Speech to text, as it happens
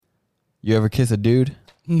You ever kiss a dude?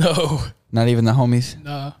 No. Not even the homies?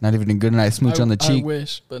 Nah. Not even a good night smooch on the cheek? I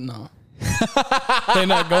wish, but no. They're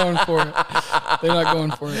not going for it. They're not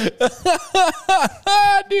going for it.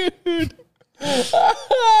 Dude.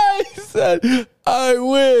 I said, I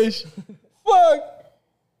wish. Fuck.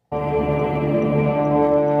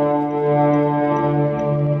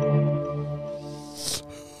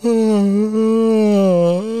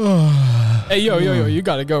 Hey, yo, you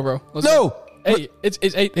gotta go, bro. Let's go. Hey, it's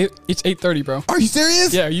 8:30, bro. Are you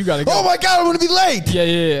serious? Yeah, you gotta go. Oh my god, I'm gonna be late.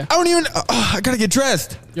 Yeah. I don't even. I gotta get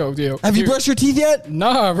dressed. Yo. Have you brushed your teeth yet?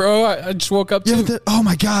 Nah, bro. I just woke up too. Oh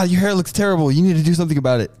my god, your hair looks terrible. You need to do something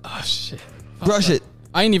about it. Oh shit. Brush it.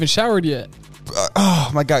 I ain't even showered yet.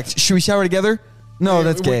 Oh my god, should we shower together? No,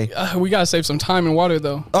 that's gay. We gotta save some time and water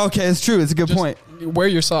though. Okay, it's true. It's a good point. Wear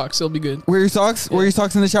your socks. It'll be good. Wear your socks? Yeah. Wear your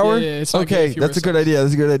socks in the shower? Yeah, it's okay. That's a good idea.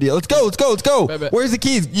 That's a good idea. Let's go. Bet. Where's the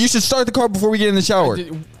keys? You should start the car before we get in the shower.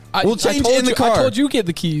 We'll change in the car. I told you get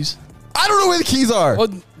the keys. I don't know where the keys are. Well,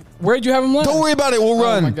 where'd you have them last? Don't worry about it. We'll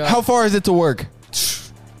run. My God. How far is it to work?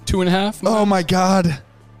 2.5. Oh my God.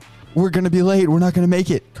 We're going to be late. We're not going to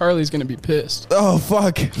make it. Carly's going to be pissed. Oh,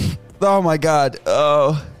 fuck. Oh my God.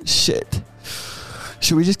 Oh, shit.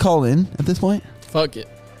 Should we just call in at this point? Fuck it.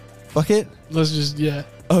 Let's just, yeah.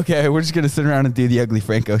 Okay, we're just going to sit around and do the Ugly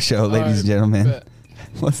Franco show, ladies and gentlemen. Bet.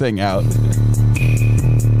 Let's hang out.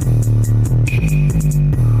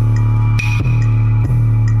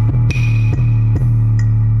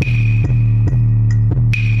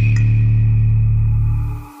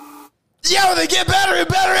 Yo, they get better and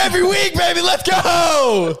better every week, baby. Let's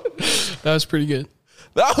go. That was pretty good.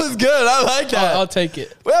 That was good. I like that. I'll take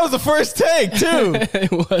it. Well, that was the first take, too.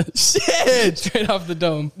 It was. Shit. Straight off the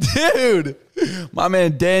dome. Dude. My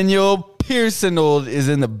man Daniel Peirce is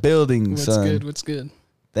in the building, son. What's good?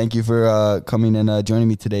 Thank you for coming and joining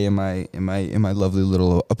me today in my lovely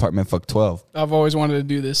little apartment fuck 12. I've always wanted to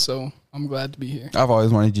do this, so I'm glad to be here. I've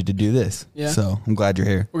always wanted you to do this. Yeah. So I'm glad you're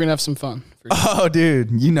here. We're going to have some fun. Oh,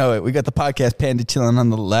 dude. You know it. We got the podcast Panda chilling on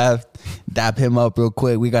the left. Dap him up real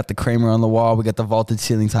quick. We got the Kramer on the wall. We got the vaulted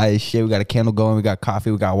ceilings high as shit. We got a candle going. We got coffee.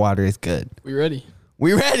 We got water. It's good. We ready?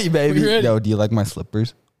 We ready, baby. We ready. Yo, do you like my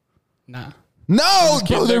slippers? Nah. No,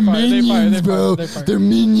 bro, they're minions, bro. They're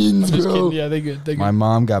minions, bro. Yeah, they're good. My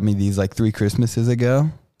mom got me these like 3 Christmases ago.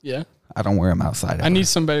 Yeah. I don't wear them outside. I need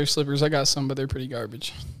some better slippers. I got some, but they're pretty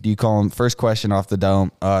garbage. Do you call them, first question off the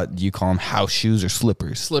dome, do you call them house shoes or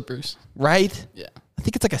slippers? Slippers. Right? Yeah. I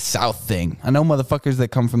think it's like a South thing. I know motherfuckers that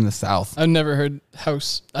come from the South. I've never heard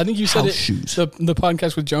house. I think you said house it. Shoes. The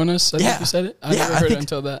podcast with Jonas. I think you said it. I never heard it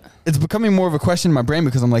until that. It's becoming more of a question in my brain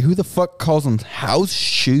because I'm like, who the fuck calls them house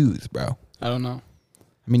shoes, bro? I don't know.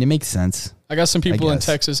 I mean, it makes sense. I got some people in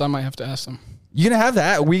Texas. I might have to ask them. You're going to have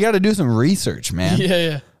that. We got to do some research, man.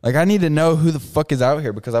 Yeah. Like, I need to know who the fuck is out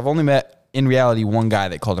here because I've only met, in reality, one guy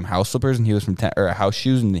that called them house slippers and he was from, or house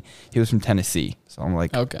shoes, and he was from Tennessee. So I'm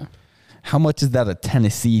like, okay. How much is that a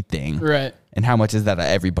Tennessee thing? Right. And how much is that a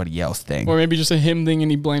everybody else thing? Or maybe just a him thing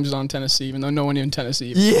and he blames it on Tennessee, even though no one in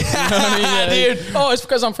Tennessee. Yeah, you know what I mean? Yeah, dude. Oh, it's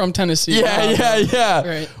because I'm from Tennessee. Yeah.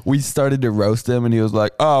 Right. We started to roast him and he was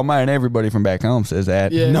like, oh, man, everybody from back home says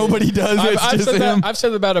that. Yeah. Nobody does. I've said him. I've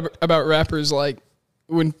said about rappers, like,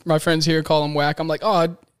 when my friends here call them whack, I'm like,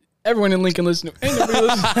 oh, everyone in Lincoln listen to. Ain't nobody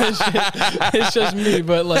listen to that shit. It's just me,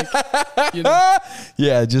 but like, you know.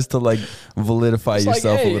 Yeah, just to like validify it's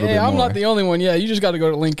yourself like, a little bit more. I'm not the only one. Yeah, you just got to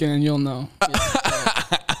go to Lincoln and you'll know.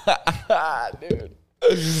 Dude,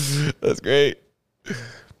 that's great.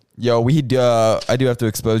 Yo, I do have to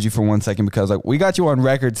expose you for 1 second because like we got you on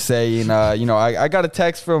record saying, I got a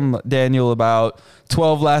text from Daniel about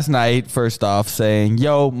 12 last night. First off, saying,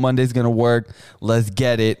 "Yo, Monday's gonna work. Let's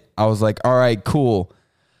get it." I was like, "All right, cool."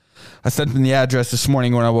 I sent him the address this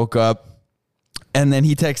morning when I woke up, and then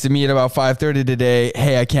he texted me at about 5:30 today.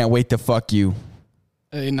 Hey, I can't wait to fuck you.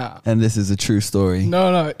 Hey, nah. And this is a true story.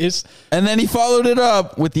 No, it's. And then he followed it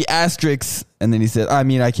up with the asterisks, and then he said,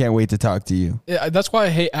 I can't wait to talk to you. Yeah, that's why I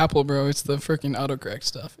hate Apple, bro. It's the freaking autocorrect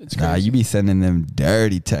stuff. It's crazy. Nah, you be sending them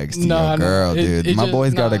dirty texts to your girl, dude. My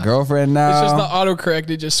boy's got a girlfriend now. It's just the autocorrect.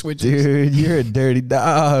 It just switches. Dude, you're a dirty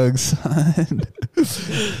dog, son.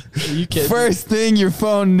 You kidding? First thing your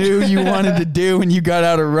phone knew you wanted to do when you got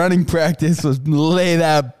out of running practice was lay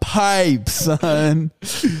that pipe, son.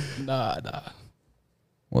 Nah.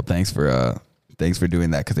 Well, thanks for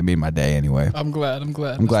doing that because it made my day anyway. I'm glad. I'm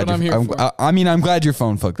glad I'm glad your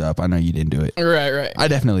phone fucked up. I know you didn't do it. Right. I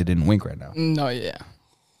definitely didn't wink right now. No, yeah.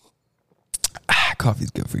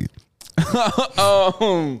 Coffee's good for you.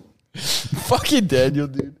 Fucking Daniel,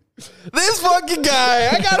 dude. This fucking guy,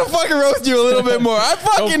 I gotta fucking roast you a little bit more. I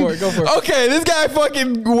fucking Go for it. Okay, this guy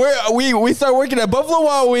fucking. We start working at Buffalo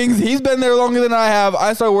Wild Wings. He's been there longer than I have.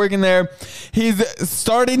 I start working there. He's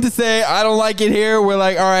starting to say I don't like it here. We're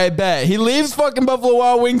like, all right, bet. He leaves fucking Buffalo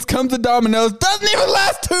Wild Wings, comes to Domino's, doesn't even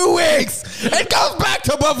last 2 weeks, and goes back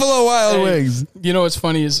to Buffalo Wild Wings. You know what's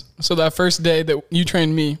funny is so that first day that you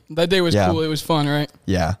trained me, that day was cool. It was fun, right?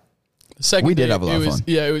 Yeah. Second we did day, have a lot of fun.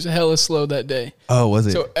 Yeah, it was hella slow that day. Oh, was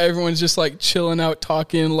it? So everyone's just like chilling out,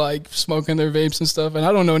 talking, like smoking their vapes and stuff. And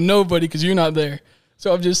I don't know nobody because you're not there.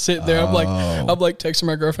 So I'm just sitting there. I'm like texting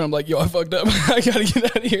my girlfriend. I'm like, yo, I fucked up. I gotta get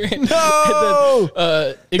out of here. No,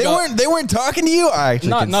 and then, they weren't talking to you. I actually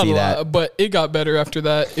not can see a that. lot, but it got better after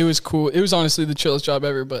that. It was cool. It was honestly the chillest job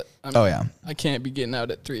ever. But I mean, I can't be getting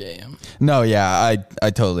out at 3 a.m. No, yeah, I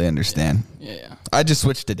totally understand. Yeah. I just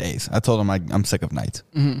switched to days. I told him I'm sick of nights.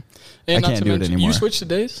 Mm-hmm. And I can't do it anymore. You switched to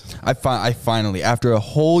days? I finally, after a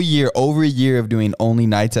whole year, over a year of doing only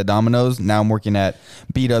nights at Domino's, now I'm working at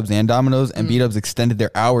B-Dubs and Domino's, and B-Dubs extended their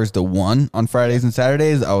hours to 1 on Fridays and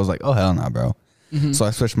Saturdays. I was like, oh, hell no, bro. Mm-hmm. So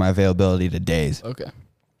I switched my availability to days. Okay.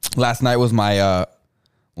 Last night was my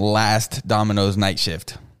last Domino's night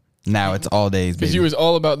shift. Now it's all days, because you was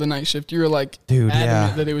all about the night shift. You were like, dude,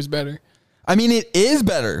 adamant that it was better. I mean, it is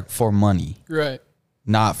better for money. Right.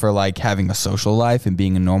 Not for like having a social life and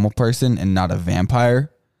being a normal person and not a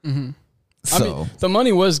vampire. Mm-hmm. So I mean, the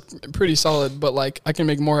money was pretty solid, but like I can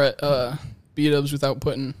make more at B-Dubs without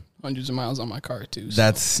putting hundreds of miles on my car too. So.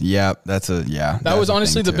 That was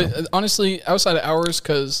honestly honestly outside of hours,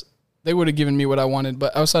 because they would have given me what I wanted,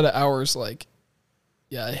 but outside of hours, like,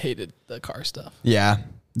 yeah, I hated the car stuff. Yeah,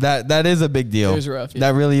 that is a big deal. It was rough. Yeah.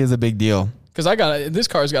 That really is a big deal. Because this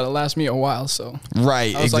car's got to last me a while, so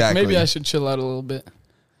right, I was like, maybe I should chill out a little bit.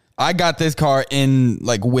 I got this car in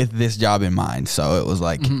like with this job in mind, so it was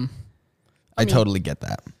like, I mean, totally get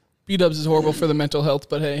that. B-Dubs is horrible for the mental health,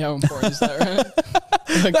 but hey, how important is that, right?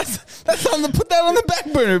 Like, that's on the put that on the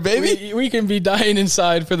back burner, baby. We can be dying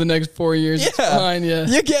inside for the next 4 years. Yeah. It's fine, yeah.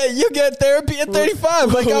 You get therapy at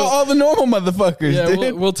 35, like all the normal motherfuckers. Yeah,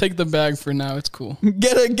 dude. We'll take the bag for now. It's cool.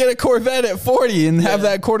 Get a Corvette at 40 and have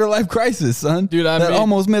that quarter life crisis, son. Dude,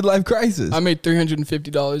 almost midlife crisis. I made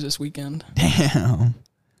 $350 this weekend. Damn.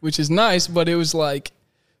 Which is nice, but it was like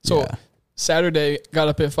Saturday, got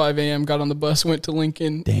up at 5 a.m., got on the bus, went to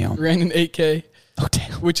Lincoln, ran an 8K,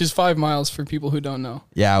 which is 5 miles for people who don't know.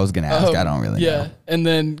 Yeah, I was going to ask. I don't really know. Yeah, and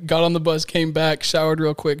then got on the bus, came back, showered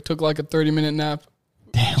real quick, took like a 30-minute nap,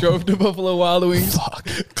 drove to Buffalo Wild Wings,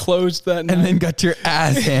 closed that night. And then got your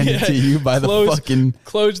ass handed to you by the fucking...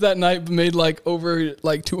 Closed that night, made like over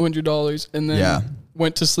like $200, and then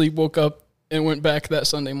went to sleep, woke up, and went back that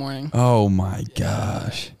Sunday morning. Oh my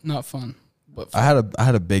gosh. Not fun. But I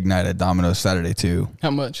had a big night at Domino's Saturday too.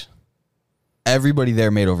 How much? Everybody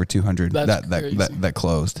there made over 200. That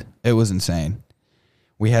closed. It was insane.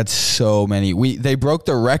 We had so many. They broke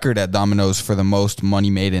the record at Domino's for the most money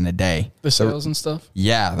made in a day. The sales and stuff?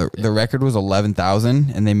 Yeah, the record was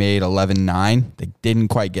 11,000 and they made 11,900. They didn't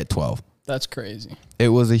quite get 12. That's crazy. It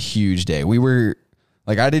was a huge day. We were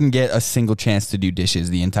like, I didn't get a single chance to do dishes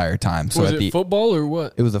the entire time. So was it football or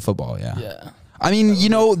what? It was a football, yeah. Yeah. I mean,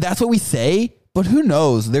 that's what we say, but who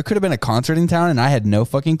knows? There could have been a concert in town and I had no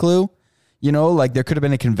fucking clue. Like there could have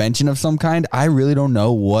been a convention of some kind. I really don't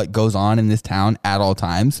know what goes on in this town at all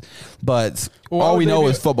times, but all we know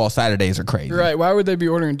is football Saturdays are crazy. Right. Why would they be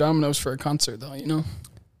ordering Domino's for a concert though,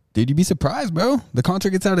 Dude, you'd be surprised, bro. The concert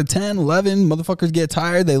gets out at 10, 11, motherfuckers get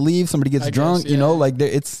tired, they leave, somebody gets drunk, like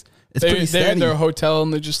it's pretty steady. They're in their hotel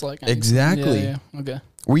and they're just like... Exactly. Yeah. Okay.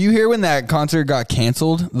 Were you here when that concert got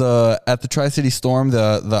canceled? At the Tri-City Storm,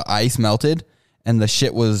 the ice melted and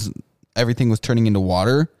everything was turning into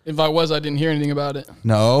water. If I didn't hear anything about it.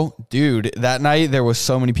 No, dude, that night there was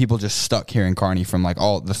so many people just stuck here in Kearney from like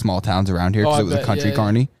all the small towns around here because it was a country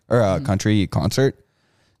Kearney or a country concert.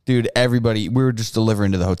 Dude, we were just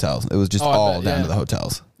delivering to the hotels. It was just all down to the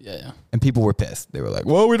hotels. Yeah. And people were pissed. They were like,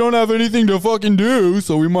 well, we don't have anything to fucking do,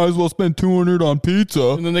 so we might as well spend $200 on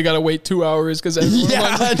pizza. And then they got to wait 2 hours because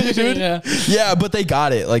dude. Yeah, but they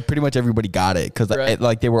got it. Like pretty much everybody got it because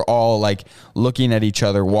they were all like looking at each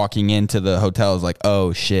other walking into the hotels like,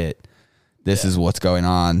 oh shit, this is what's going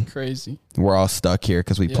on. Crazy. We're all stuck here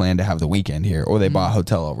because we planned to have the weekend here, or they bought a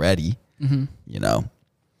hotel already,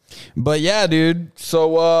 But yeah, dude.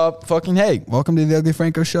 So fucking hey, welcome to the Ugly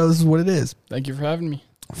Franco Show. This is what it is. Thank you for having me.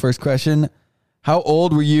 First question. How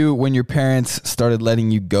old were you when your parents started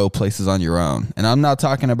letting you go places on your own? And I'm not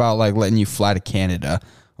talking about like letting you fly to Canada.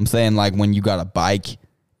 I'm saying like when you got a bike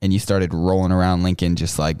and you started rolling around Lincoln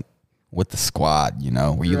just like with the squad,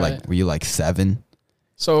 Were you like 7?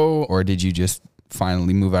 So or did you just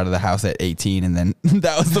finally move out of the house at 18, and then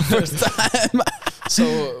that was the first time.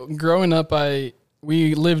 So growing up,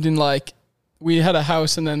 we lived in like, we had a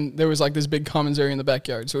house, and then there was like this big commons area in the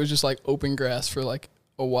backyard. So it was just like open grass for like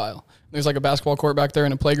a while. There's like a basketball court back there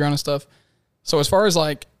and a playground and stuff. So as far as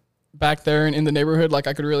like back there and in the neighborhood, like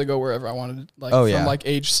I could really go wherever I wanted, like from like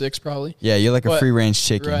age 6 probably. Yeah, you're like a free range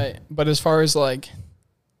chicken. Right. But as far as like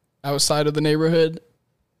outside of the neighborhood,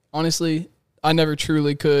 honestly, I never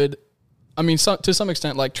truly could. I mean, to some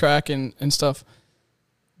extent, like track and stuff.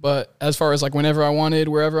 But as far as like whenever I wanted,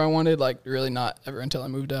 wherever I wanted, like really not ever until I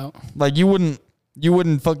moved out. Like you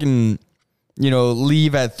wouldn't fucking,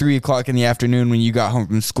 leave at 3:00 in the afternoon when you got home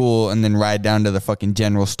from school and then ride down to the fucking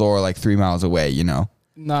general store like 3 miles away,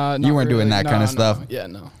 Nah, you weren't doing that kind of stuff. Yeah,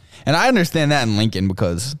 no. And I understand that in Lincoln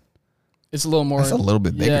because it's a little more. It's a little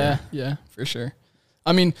bit bigger. Yeah, for sure.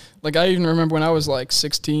 I mean, like I even remember when I was like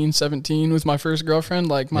 16, 17 with my first girlfriend,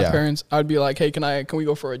 like my parents, I'd be like, hey, can we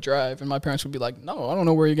go for a drive? And my parents would be like, no, I don't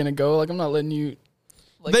know where you're going to go. Like, I'm not letting you.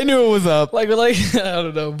 Like, they knew it was up. Like, I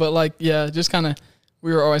don't know. But like, yeah, just kind of,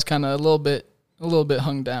 we were always kind of a little bit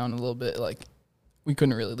hung down, a little bit like we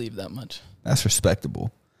couldn't really leave that much. That's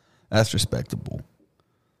respectable.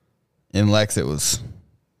 In Lex, it was,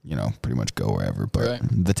 pretty much go wherever. But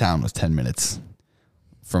the town was 10 minutes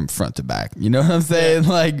from front to back. You know what I'm saying? Yeah.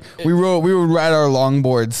 Like we would ride our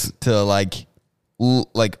longboards to like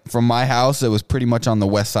from my house, it was pretty much on the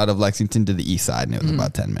west side of Lexington to the east side, and it was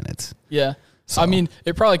about 10 minutes. Yeah. So. I mean,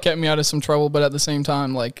 it probably kept me out of some trouble, but at the same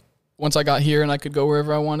time, like once I got here and I could go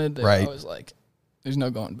wherever I wanted, I was like, there's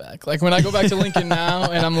no going back. Like when I go back to Lincoln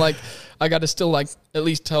now and I'm like, I got to still like at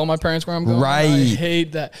least tell my parents where I'm going. Right. I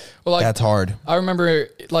hate that. Well, like, that's hard. I remember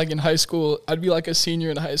like in high school, I'd be like a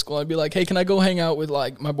senior in high school. I'd be like, hey, can I go hang out with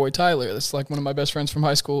like my boy Tyler? That's like one of my best friends from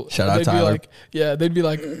high school. Shout out Tyler. They'd be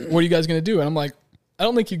like, what are you guys going to do? And I'm like, I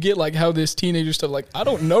don't think you get like how this teenager stuff, like, I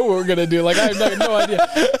don't know what we're going to do. Like, I have no idea.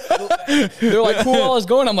 They're like, who all is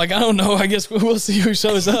going? I'm like, I don't know. I guess we'll see who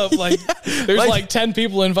shows up. Like, there's like 10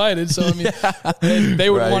 people invited. So, I mean, they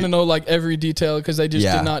would want to know like every detail because they just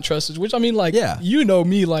did not trust us, which I mean, like, you know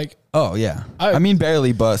me, like, oh yeah. I mean,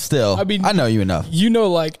 barely, but still, I mean, I know you enough.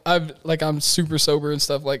 Like I'm super sober and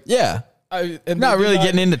stuff like, not really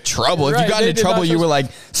getting into trouble. If you got into trouble, you were like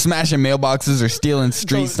smashing mailboxes or stealing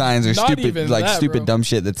street signs or stupid dumb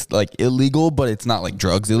shit that's like illegal, but it's not like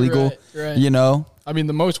drugs illegal. Right. I mean,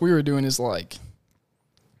 the most we were doing is like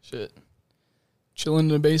chilling in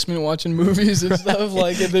the basement watching movies and stuff.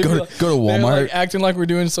 Like go to Walmart, like, acting like we're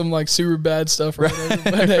doing some like super bad stuff. Or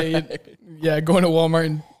whatever. But going to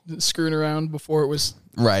Walmart and screwing around before it was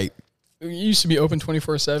right. It used to be open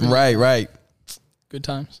 24/7. Right. Good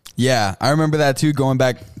times. Yeah, I remember that too. Going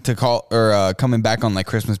back to coming back on like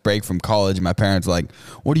Christmas break from college, my parents were like,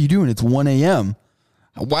 "What are you doing? It's 1 a.m.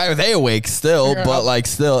 Why are they awake still?" But like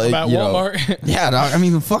still, at Walmart. Yeah, dog, I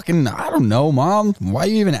mean, I don't know, Mom. Why are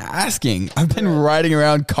you even asking? I've been riding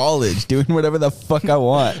around college doing whatever the fuck I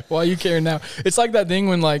want. Why you care now? It's like that thing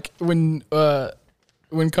when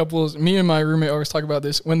couples, me and my roommate always talk about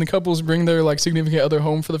this, when the couples bring their like significant other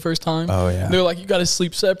home for the first time. Oh yeah. They're like, you got to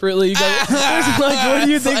sleep separately. Like, what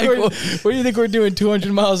do you think we're doing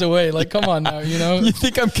 200 miles away? Like, come on now, You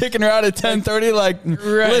think I'm kicking her out at 10:30? Like,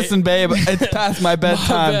 listen, babe, it's past my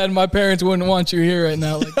bedtime. My parents wouldn't want you here right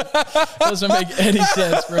now. Like, doesn't make any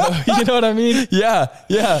sense, bro. You know what I mean? Yeah.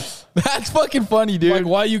 That's fucking funny, dude. Like,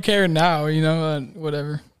 why you care now?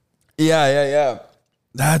 Whatever. Yeah.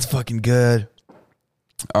 That's fucking good.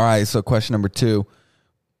 All right, so question number 2.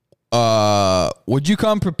 Would you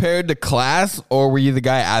come prepared to class, or were you the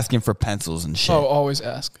guy asking for pencils and shit? Oh, always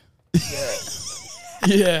ask.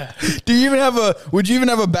 Yeah. Would you even have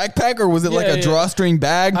a backpack, or was it like a drawstring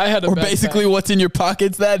bag? I had a Or backpack. Basically what's in your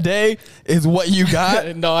pockets that day is what you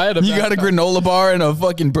got? No, I had a backpack. You got a granola bar and a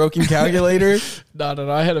fucking broken calculator?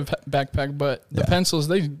 No, I had a backpack, but the pencils,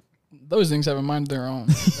 those things have a mind of their own.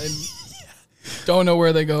 Don't know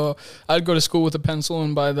where they go. I'd go to school with a pencil,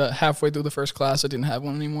 and by the halfway through the first class, I didn't have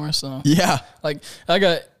one anymore. So yeah, like I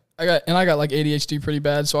got like ADHD pretty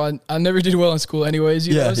bad, so I never did well in school anyways.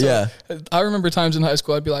 So I remember times in high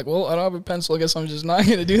school I'd be like, well, I don't have a pencil. I guess I'm just not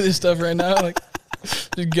gonna do this stuff right now. Like,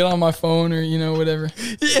 just get on my phone or whatever.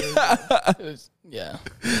 Yeah.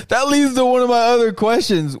 That leads to one of my other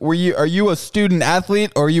questions. Are you a student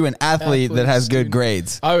athlete, or are you an athlete that has good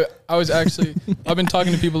grades? I was actually, I've been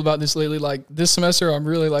talking to people about this lately. Like this semester, I'm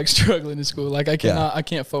really like struggling in school. Like I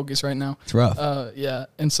can't focus right now. It's rough. Yeah.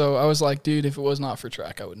 And so I was like, dude, if it was not for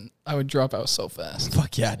track, I would drop out so fast.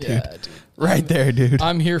 Fuck yeah, dude. Yeah, dude. Right there, dude.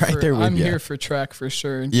 I'm here here for track for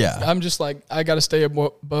sure. Yeah. I'm just like, I got to stay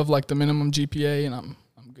above like the minimum GPA, and I'm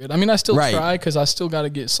good. good. I mean, I still try because I still got to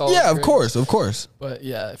get solid. Yeah, of course. But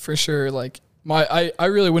yeah, for sure. Like I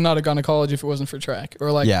really would not have gone to college if it wasn't for track.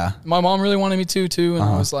 Or like, my mom really wanted me to too, and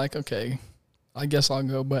I was like, okay, I guess I'll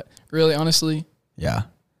go. But really, honestly,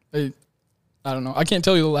 I don't know. I can't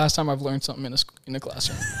tell you the last time I've learned something in a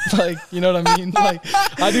classroom. Like, you know what I mean? Like,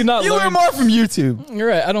 I do not learn. You learn more from YouTube. You're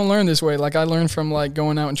right. I don't learn this way. Like, I learn from, like,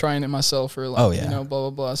 going out and trying it myself or, like, you know, blah, blah,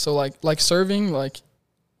 blah. So, like serving, like,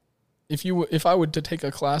 if I would to take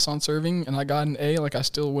a class on serving and I got an A, like, I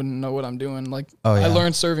still wouldn't know what I'm doing. Like, I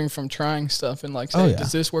learned serving from trying stuff and, like, say,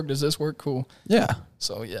 does this work? Does this work? Cool. Yeah.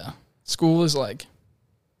 So, yeah. School is, like,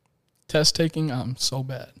 test taking, I'm so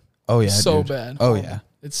bad. Oh, yeah, so bad. Oh, yeah.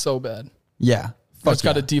 It's so bad. Yeah. I just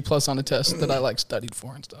got a D+ on a test that I like studied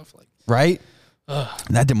for and stuff. Like, right?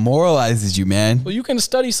 That demoralizes you, man. Well, you can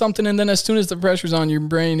study something and then as soon as the pressure's on, your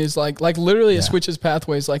brain is like literally it switches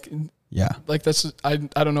pathways. Like, like that's, I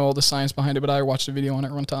don't know all the science behind it, but I watched a video on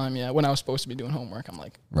it one time. Yeah. When I was supposed to be doing homework, I'm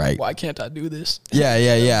like, why can't I do this?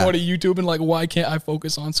 Yeah. Go to YouTube and like, why can't I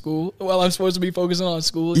focus on school? Well, I'm supposed to be focusing on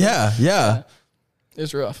school. Yeah.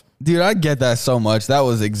 It's rough. Dude, I get that so much. That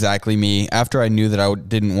was exactly me. After I knew that I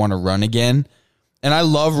didn't want to run again, and I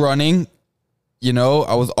love running, you know,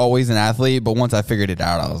 I was always an athlete, but once I figured it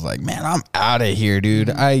out, I was like, man, I'm out of here, dude.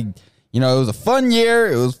 It was a fun year.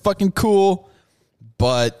 It was fucking cool,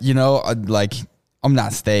 but, you know, I'm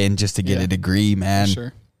not staying just to get a degree, man. For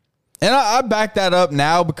sure. And I back that up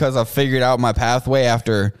now because I figured out my pathway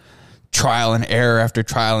after trial and error after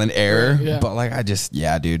trial and error. Yeah. But, like,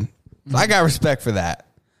 dude. I got respect for that.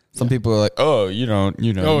 Some people are like, "Oh, you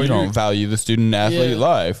don't value the student athlete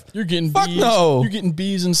life. You're getting B's. No. You're getting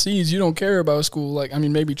B's and C's. You don't care about school." Like, I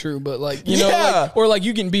mean, maybe true, but like, you know, like, or like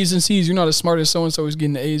you getting B's and C's. You're not as smart as so and so who's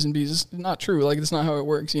getting A's and B's. It's not true. Like, it's not how it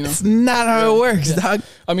works. You know, it's not how it works, dog.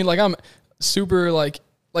 I mean, like, I'm super like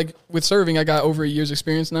with serving. I got over a year's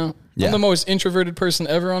experience now. Yeah. I'm the most introverted person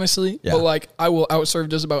ever, honestly. Yeah. But like, I will outserve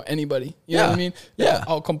just about anybody. You know what I mean? Yeah.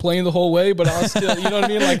 I'll complain the whole way, but I'll still, you know what I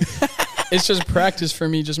mean? Like, it's just practice for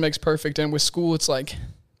me. Just makes perfect. And with school, it's like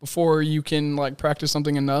before you can like practice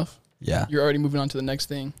something enough, you're already moving on to the next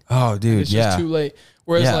thing. Oh, dude, and it's just too late.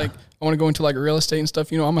 Whereas like I want to go into like real estate and stuff.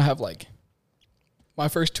 You know, I'm gonna have like my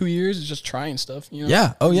first 2 years is just trying stuff. You know?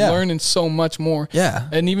 Yeah. Oh yeah. Learning so much more. Yeah.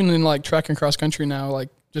 And even in like track and cross country now, like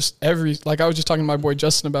just I was just talking to my boy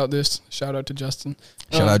Justin about this. Shout out to Justin.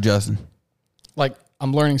 Shout out Justin. Like,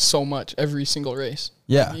 I'm learning so much every single race.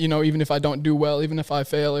 Yeah. You know, even if I don't do well, even if I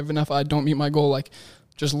fail, even if I don't meet my goal, like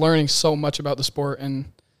just learning so much about the sport and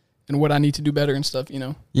what I need to do better and stuff, you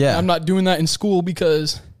know? Yeah. And I'm not doing that in school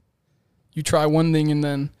because you try one thing and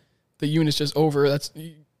then the unit's just over. It's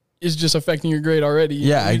just affecting your grade already.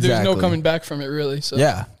 Yeah, exactly. There's no coming back from it really. So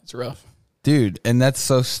it's rough. Dude, and that's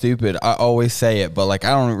so stupid. I always say it, but like I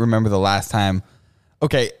don't remember the last time.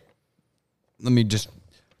 Okay, let me just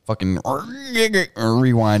fucking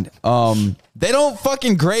rewind. They don't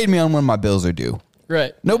fucking grade me on when my bills are due.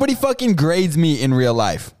 Right. Nobody fucking grades me in real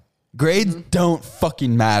life. Grades don't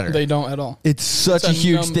fucking matter. They don't at all. It's such a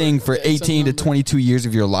huge thing for 18 to 22 years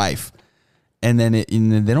of your life. And then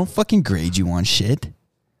they don't fucking grade you on shit.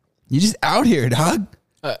 You just out here, dog.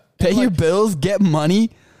 Pay your bills, get money.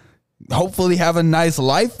 Hopefully have a nice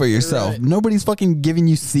life for yourself. Right. Nobody's fucking giving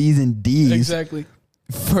you C's and D's. Exactly.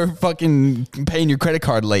 For fucking paying your credit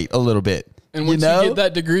card late a little bit. And once you get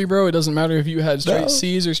that degree, bro, it doesn't matter if you had straight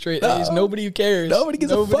C's or straight A's. Nobody cares. Nobody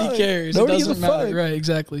cares. Nobody it doesn't matter. Right,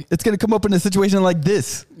 exactly. It's going to come up in a situation like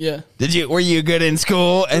this. Yeah. Were you good in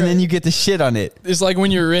school? And then you get the shit on it. It's like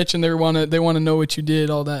when you're rich and they want to know what you did,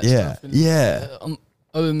 all that stuff. And,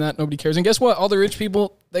 other than that, nobody cares. And guess what? All the rich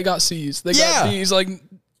people, they got C's. They got B's. Like,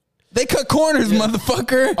 they cut corners,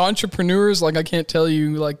 motherfucker. Entrepreneurs, like I can't tell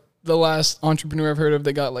you, like the last entrepreneur I've heard of,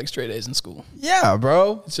 they got like straight A's in school. Yeah,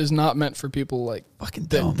 bro. It's just not meant for people like fucking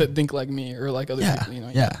that think like me or like other people. You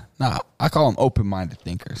know. Yeah. Nah, I call them open-minded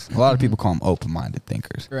thinkers. A lot of people call them open-minded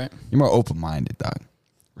thinkers. Right. You're more open-minded, dog.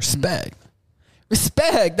 Respect.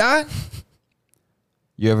 Respect, dog.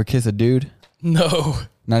 You ever kiss a dude? No.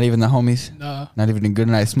 Not even the homies? No. Not even a good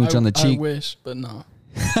night smooch on the cheek? I wish, but no.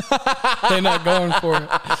 They're not going for it.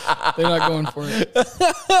 They're not going for it.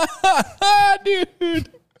 Dude.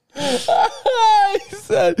 I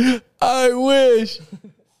said, I wish.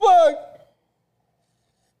 Fuck.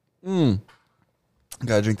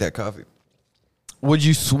 Gotta drink that coffee. Would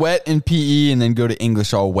you sweat in PE and then go to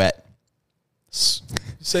English all wet?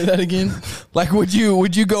 Say that again. Like, would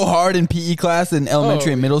you go hard in PE class in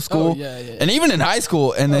elementary and middle school? Yeah. And even in high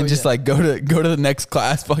school, and then just like go to the next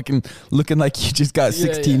class, fucking looking like you just got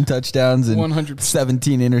 16 touchdowns and 100%.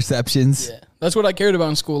 17 interceptions. Yeah, That's what I cared about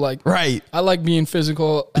in school. Like, right. I like being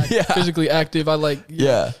physically active. I like,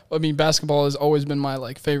 yeah. I mean, basketball has always been my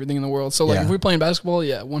like favorite thing in the world. So like, if we're playing basketball,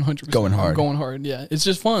 100% going hard. Yeah, it's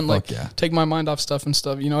just fun. Like, take my mind off stuff and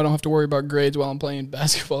stuff. You know, I don't have to worry about grades while I'm playing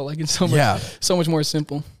basketball. Like, it's so much more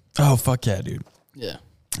simple. Oh fuck yeah, dude. Yeah.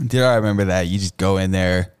 Dude, I remember that. You just go in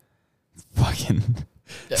there, fucking.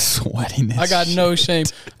 Sweating. I got no shame.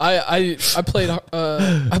 I played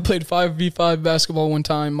 5v5 basketball one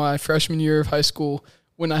time my freshman year of high school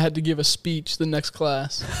when I had to give a speech the next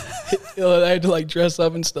class. I had to like dress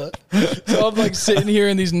up and stuff. So I'm like sitting here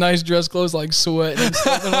in these nice dress clothes, like sweating and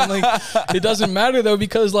stuff. And I'm like, it doesn't matter though,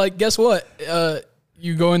 because like, guess what?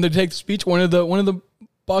 You go in there to take the speech. One of the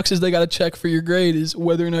boxes they got to check for your grade is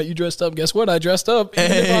whether or not you dressed up. Guess what? I dressed up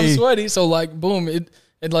even if I'm sweaty. So like, boom,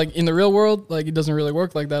 And like in the real world, like it doesn't really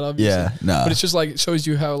work like that, obviously. Yeah, no. But it's just like it shows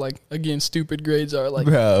you how like again stupid grades are. Like,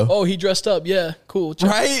 bro, oh, he dressed up, yeah, cool.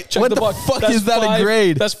 Right? Check what the fuck is that a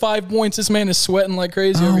grade? That's 5 points. This man is sweating like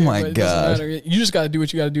crazy. Oh my god! You just gotta do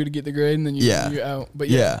what you gotta do to get the grade, and then you're out. But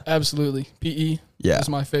yeah, absolutely. PE, is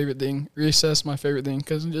my favorite thing. Recess, my favorite thing,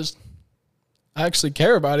 because I actually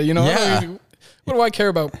care about it. You know. Yeah. What do I care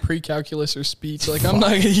about pre-calculus or speech? Like, I'm not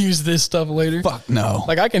going to use this stuff later. Fuck no.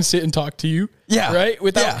 Like, I can sit and talk to you. Yeah. Right?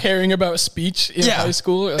 Without caring about speech in high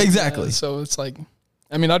school. Like, exactly. So it's like,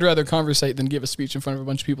 I mean, I'd rather conversate than give a speech in front of a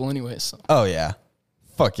bunch of people anyways. So. Oh, yeah.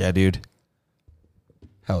 Fuck yeah, dude.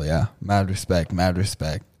 Hell yeah. Mad respect. When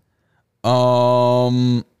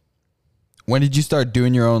did you start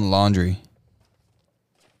doing your own laundry?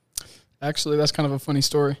 Actually, that's kind of a funny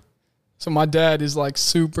story. So my dad is like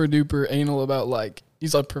super duper anal about like,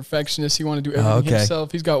 he's like perfectionist. He want to do everything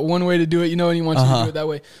himself. He's got one way to do it, you know, and he wants you to do it that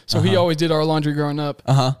way. So he always did our laundry growing up.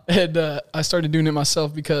 And I started doing it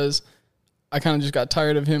myself because I kind of just got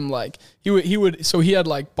tired of him. Like he would, so he had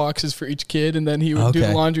like boxes for each kid, and then he would do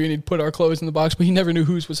the laundry and he'd put our clothes in the box, but he never knew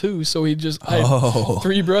whose was whose. So he just, I had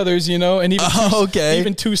 3 brothers, you know, and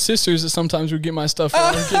even 2 sisters that sometimes would get my stuff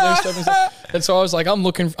and get their stuff and stuff. And so I was like, I'm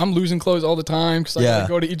losing clothes all the time because I gotta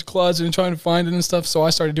go to each closet and trying to find it and stuff. So I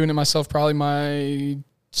started doing it myself probably my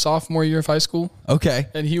sophomore year of high school. Okay.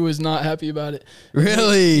 And he was not happy about it.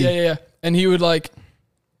 Really? Yeah. And he would like,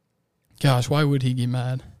 gosh, why would he get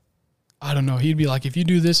mad? I don't know. He'd be like, if you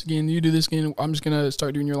do this again, I'm just going to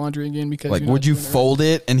start doing your laundry again because... Like, would you fold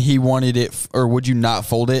it and he wanted it... Or would you not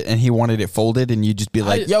fold it and he wanted it folded and you'd just be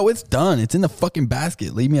like, yo, it's done. It's in the fucking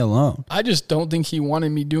basket. Leave me alone. I just don't think he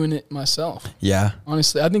wanted me doing it myself. Yeah.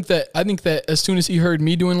 Honestly, I think that as soon as he heard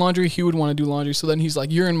me doing laundry, he would want to do laundry. So then he's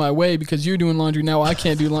like, you're in my way because you're doing laundry. Now I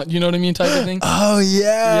can't do laundry. You know what I mean? Type of thing. Oh,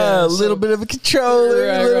 yeah. A little bit of a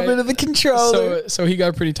controller. Bit of a controller. So he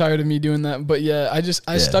got pretty tired of me doing that. But yeah,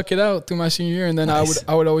 I stuck it out through my senior year, and then I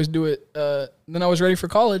would always do it. Then I was ready for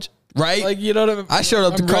college, right? Like, you know what I mean? I showed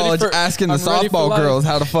up to college asking the softball girls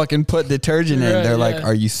how to fucking put detergent in. They're like,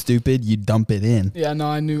 "Are you stupid? You dump it in." Yeah, no,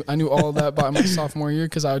 I knew all of that by my sophomore year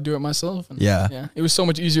because I would do it myself. And yeah, it was so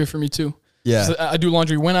much easier for me too. Yeah, so I do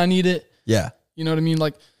laundry when I need it. Yeah, you know what I mean?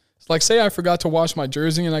 Like say I forgot to wash my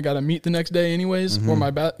jersey and I got to meet the next day anyways, or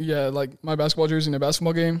my basketball jersey in a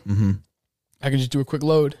basketball game. I can just do a quick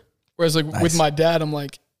load. Whereas with my dad, I'm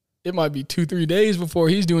like, it might be 2-3 days before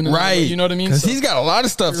he's doing it. Right. You know what I mean? Because he's got a lot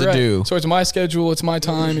of stuff to do. So it's my schedule. It's my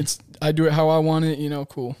time. I do it how I want it. You know,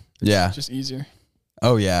 cool. Yeah. It's just easier.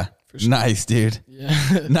 Oh, yeah. Sure. Nice, dude.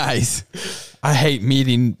 Yeah. Nice. I hate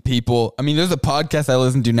meeting people. I mean, there's a podcast I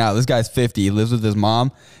listen to now. This guy's 50. He lives with his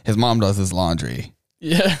mom. His mom does his laundry.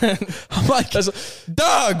 Yeah. I'm like,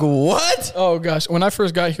 Doug, what? Oh, gosh. When I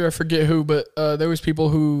first got here, I forget who, but there was people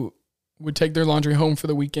who would take their laundry home for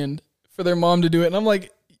the weekend for their mom to do it. And I'm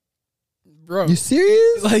like, bro, you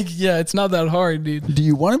serious? Like, yeah, it's not that hard, dude. Do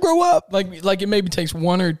you want to grow up? Like it maybe takes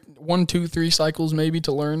 1, 2, 3 cycles maybe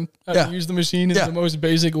to learn how to use the machine in the most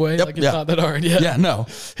basic way. Yep. Like it's not that hard. Yeah. Yeah, no.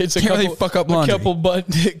 It's a couple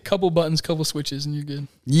buttons, couple switches, and you're good.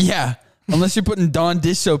 Yeah. Unless you're putting Dawn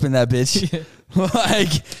dish soap in that bitch. Yeah.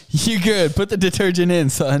 Like, you good. Put the detergent in,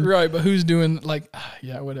 son. Right, but who's doing,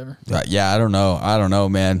 whatever. Yeah, I don't know,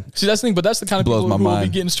 man. See, that's the thing, but that's the kind of people who will be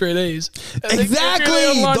getting straight A's.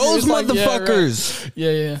 Exactly. Those motherfuckers.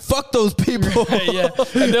 Yeah. Fuck those people. Right, yeah.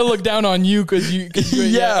 And they'll look down on you because you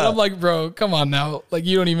yeah. And I'm like, bro, come on now. Like,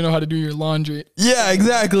 you don't even know how to do your laundry. Yeah,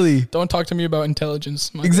 exactly. Don't talk to me about intelligence.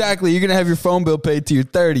 Exactly. You're going to have your phone bill paid till you're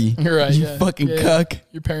 30. You're right, you fucking cuck.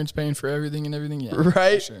 Your parents paying for everything and everything. Yeah.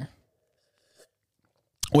 Right? For sure.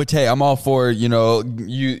 Which, hey, I'm all for, you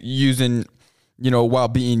using, while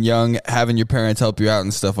being young, having your parents help you out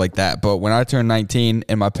and stuff like that. But when I turned 19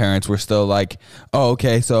 and my parents were still like, oh,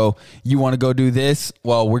 okay, so you want to go do this?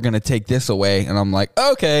 Well, we're going to take this away. And I'm like,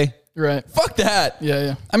 okay, Right. Fuck that. Yeah,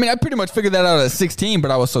 yeah. I mean, I pretty much figured that out at 16, but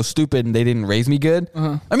I was so stupid and they didn't raise me good.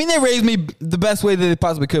 I mean, they raised me the best way that they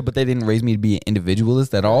possibly could, but they didn't raise me to be an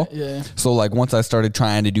individualist at all. Yeah. So like once I started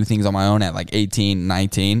trying to do things on my own at like 18,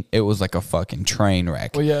 19, it was like a fucking train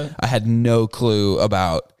wreck. Well, yeah. I had no clue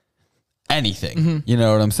about anything. You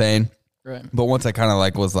know what I'm saying? Right. But once I kind of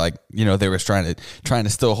like was like, you know, they were trying to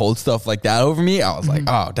still hold stuff like that over me. I was like,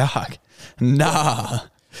 oh, dog, nah.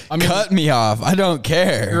 I mean, cut me off. I don't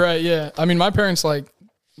care. Right. Yeah. I mean, my parents are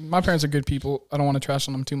good people. I don't want to trash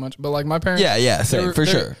on them too much, but like my parents. Yeah. Same, for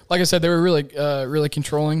sure. Like I said, they were really, really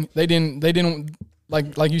controlling. They didn't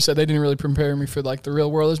like you said, they didn't really prepare me for like the real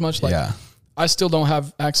world as much. Like, yeah. I still don't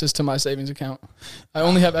have access to my savings account. I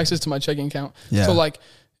only have access to my checking account. Yeah. So like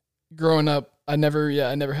growing up, I never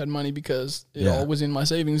had money because it all was in my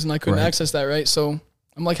savings and I couldn't access that. Right. So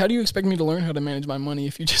I'm like, how do you expect me to learn how to manage my money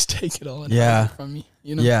if you just take it all from me?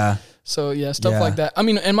 You know? Yeah. So yeah, stuff like that. I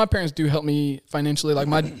mean, and my parents do help me financially. Like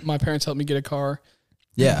my parents helped me get a car.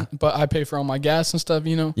 Yeah. But I pay for all my gas and stuff,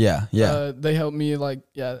 you know? Yeah. Yeah. They help me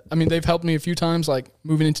I mean, they've helped me a few times, like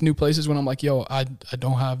moving into new places when I'm like, yo, I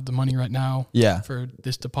don't have the money right now for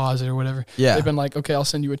this deposit or whatever. Yeah. They've been like, okay, I'll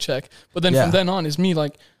send you a check. But then from then on it's me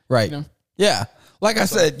like, right. You know? Yeah. Like I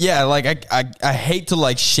said, like I hate to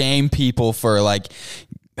like shame people for like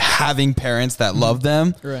having parents that love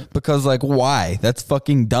them, right? Because like, why? That's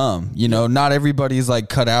fucking dumb. You know, not everybody's like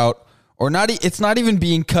cut out, or not. It's not even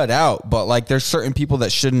being cut out, but like there's certain people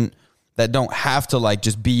that don't have to like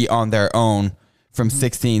just be on their own from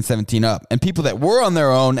 16, 17 up. And people that were on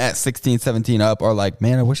their own at 16, 17 up are like,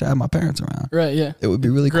 man, I wish I had my parents around. Right, yeah. It would be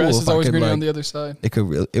really cool. Grass if is always greener like, on the other side. It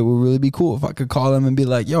would really be cool if I could call them and be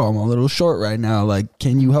like, yo, I'm a little short right now. Like,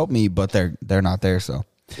 can you help me? But they're not there. So,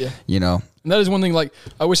 yeah, you know. And that is one thing, like,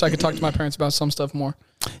 I wish I could talk to my parents about some stuff more.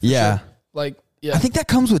 Yeah. Sure. Like, yeah. I think that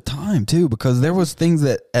comes with time too, because there was things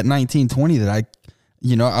that at 19, 20 that I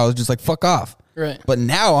was just like, fuck off. Right. But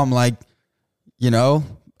now I'm like, you know,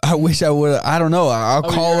 I wish I would. I don't know. I'll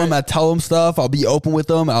call them. I tell them stuff. I'll be open with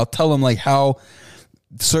them. I'll tell them like how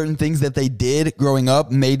certain things that they did growing up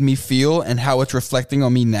made me feel and how it's reflecting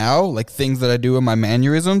on me now. Like things that I do in my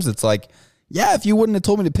mannerisms. It's like, yeah, if you wouldn't have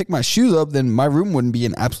told me to pick my shoes up, then my room wouldn't be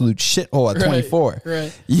an absolute shithole at 24.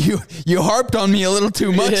 Right. You harped on me a little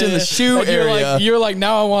too much in the shoe like area. You're like,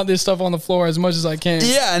 now I want this stuff on the floor as much as I can.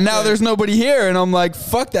 Yeah, and now there's nobody here, and I'm like,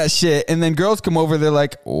 fuck that shit. And then girls come over, they're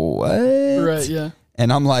like, what? Right, yeah.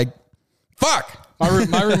 And I'm like, fuck. My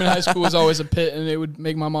room in high school was always a pit, and it would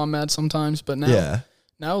make my mom mad sometimes. But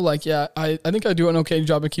now, like, I think I do an okay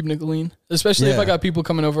job of keeping it clean. Especially if I got people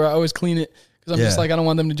coming over, I always clean it because I'm just like, I don't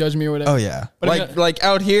want them to judge me or whatever. Oh yeah, but like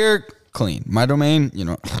out here, clean. My domain, you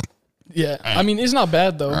know. Yeah, I mean, it's not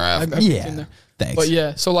bad though. I've been there. Thanks. But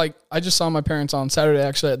yeah, so like, I just saw my parents on Saturday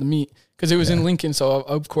actually at the meet because it was in Lincoln, so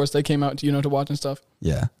of course they came out to watch and stuff.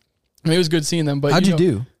 Yeah, I mean, it was good seeing them. But how'd you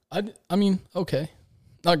do? I mean, okay,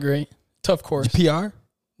 not great. Tough course. PR?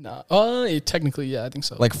 Nah. Technically, yeah, I think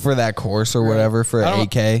so. Like for that course or whatever for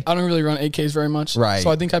 8K? I don't really run 8Ks very much. Right.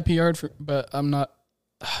 So I think I PR'd but I'm not.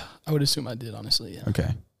 I would assume I did, honestly. Yeah. Okay.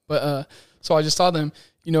 But so I just saw them,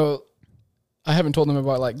 I haven't told them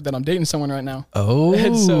about like that I'm dating someone right now. Oh.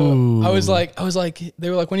 And so I was like, they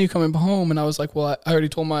were like, when are you coming home? And I was like, well, I already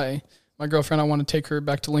told my girlfriend I want to take her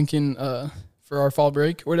back to Lincoln for our fall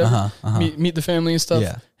break or whatever. Meet the family and stuff.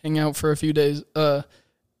 Yeah. Hang out for a few days.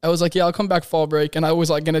 I was like, yeah, I'll come back fall break. And I was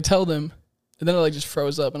like, going to tell them. And then I like just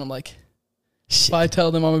froze up and I'm like, if I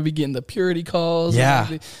tell them I'm going to be getting the purity calls. Yeah.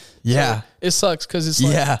 So it sucks because it's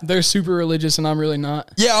like they're super religious and I'm really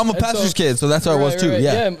not. Yeah, I'm a pastor's kid, so that's how I was too. Right.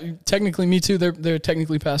 Yeah, technically me too. They're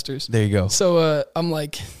technically pastors. There you go. So I'm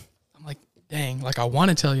like, dang, like I want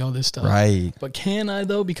to tell you all this stuff, right? But can I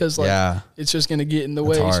though? Because like it's just gonna get in the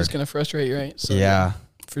way. It's just gonna frustrate you, right? So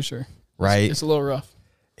for sure. Right. It's a little rough.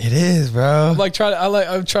 It is, bro. I'm trying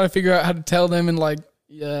to figure out how to tell them and like,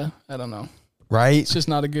 I don't know. Right. It's just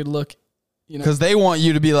not a good look. Because they want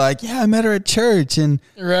you to be like, yeah, I met her at church and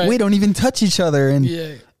we don't even touch each other.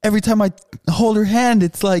 And every time I hold her hand,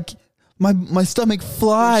 it's like my stomach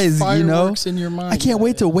flies, fireworks in your mind. I can't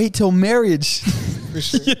wait till marriage. For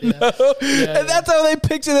sure. And that's how they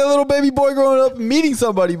picture their little baby boy growing up and meeting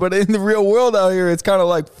somebody. But in the real world out here, it's kind of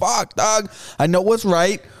like, fuck, dog. I know what's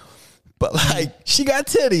right. But like, she got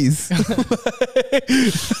titties.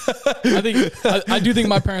 I do think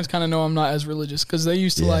my parents kind of know I'm not as religious because they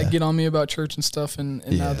used to like get on me about church and stuff, and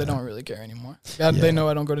now they don't really care anymore. They know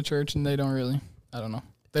I don't go to church, and they don't really. I don't know.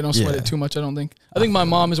 They don't sweat it too much. I don't think. I think my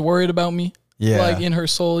mom is worried about me. Yeah. Like in her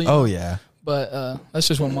soul. Oh yeah. But that's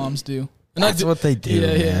just what moms do. And that's what they do.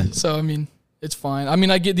 Yeah. So I mean, It's fine. I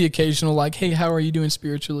mean, I get the occasional like, "Hey, how are you doing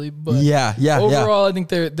spiritually?" But overall, I think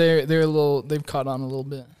they're a little. They've caught on a little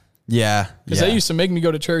bit. Yeah, because they used to make me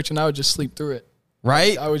go to church, and I would just sleep through it.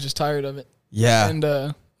 Right. I was just tired of it. Yeah.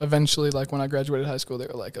 And eventually, like when I graduated high school, they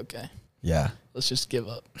were like, "Okay, let's just give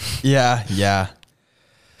up." Yeah.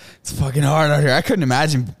 It's fucking hard out here. I couldn't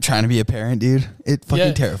imagine trying to be a parent, dude. It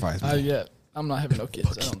fucking terrifies me. I'm not having no kids.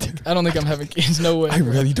 I don't think I'm having kids. No way. I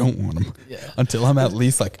really don't want them. Yeah. Until I'm at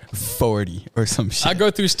least like 40 or some shit. I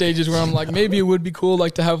go through stages where I'm like, maybe it would be cool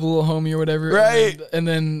like to have a little homie or whatever. Right. And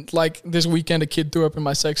then like this weekend, a kid threw up in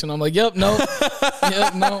my section. I'm like, yep, no.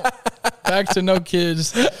 Back to no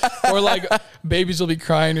kids. Or like babies will be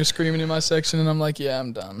crying or screaming in my section. And I'm like, yeah,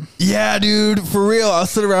 I'm done. Yeah, dude. For real. I'll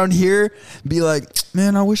sit around here and be like,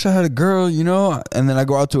 man, I wish I had a girl, you know? And then I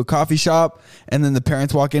go out to a coffee shop and then the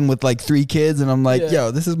parents walk in with like 3 kids and I'm like,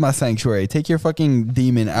 yo, this is my sanctuary. Take your fucking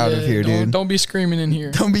demon out of here, dude. Don't be screaming in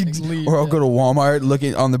here. Don't be. Like, leave, or I'll go to Walmart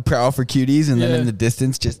looking on the prowl for cuties and then in the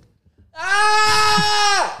distance just...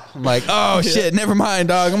 I'm like, oh shit, never mind,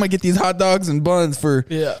 dog. I'm gonna get these hot dogs and buns for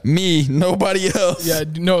me, nobody else. Yeah,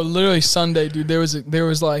 no, literally Sunday, dude. There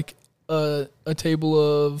was like a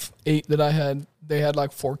table of 8 that I had. They had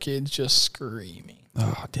like 4 kids just screaming.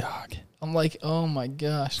 Oh, dog. I'm like, oh my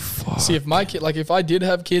gosh. Fuck. See, if my kid, like, if I did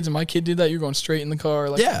have kids and my kid did that, you're going straight in the car.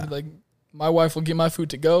 Like, like my wife will get my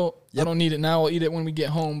food to go. I don't need it now. I'll eat it when we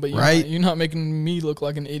get home. But you're not making me look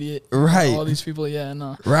like an idiot. Right. All these people,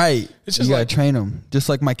 no. Right. It's just you gotta train them. Just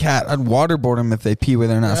like my cat. I'd waterboard them if they pee where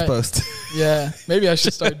they're not supposed to. Yeah. Maybe I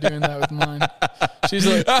should start doing that with mine. She's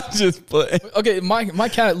like, I'm just playing. Okay, my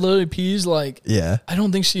cat literally pees like, I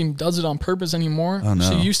don't think she does it on purpose anymore. Oh, no.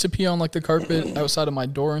 She used to pee on like the carpet outside of my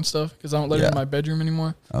door and stuff because I don't let her in my bedroom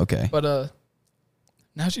anymore. Okay. But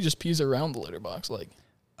now she just pees around the litter box like.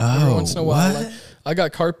 Every once in a while, like, I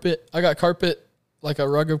got carpet, like a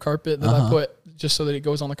rug of carpet that I put just so that it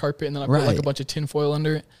goes on the carpet, and then I put like a bunch of tin foil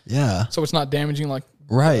under it. Yeah. So it's not damaging like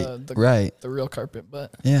the real carpet.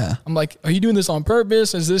 But I'm like, are you doing this on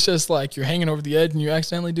purpose? Is this just like you're hanging over the edge and you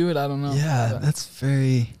accidentally do it? I don't know. Yeah, that's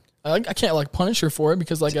very. I can't like punish her for it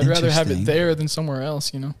because like I'd rather have it there than somewhere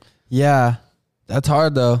else, you know. Yeah, that's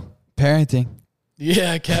hard though. Parenting.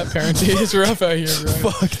 Yeah, cat parenting is rough out here,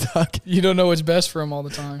 bro. Fuck, dog. You don't know what's best for him all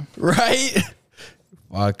the time. Right?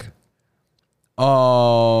 Fuck.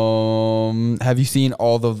 Have you seen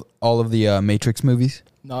all of the Matrix movies?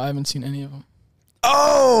 No, I haven't seen any of them.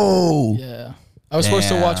 Oh! Yeah. I was supposed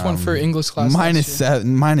to watch one for English class.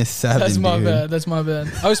 -7. That's my dude. bad. That's my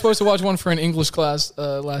bad. I was supposed to watch one for an English class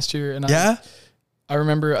last year. And I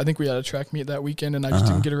remember, I think we had a track meet that weekend, and I just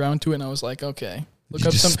didn't get around to it, and I was like, okay. Look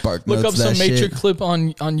up some Matrix clip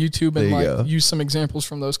on YouTube and like use some examples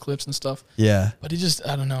from those clips and stuff. Yeah. But I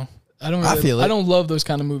don't know. I don't love those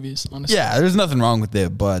kind of movies, honestly. Yeah, there's nothing wrong with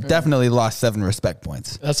it, but definitely lost 7 respect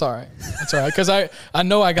points. That's all right. That's all right. Because I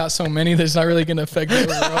know I got so many that it's not really going to affect me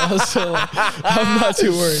overall, so I'm not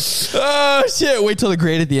too worried. Oh, shit. Wait till the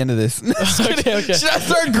grade at the end of this. Okay. Should I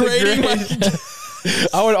start grading?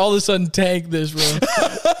 I would all of a sudden tank this, bro.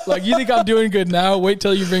 Like, you think I'm doing good now? Wait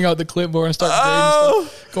till you bring out the clipboard and start grading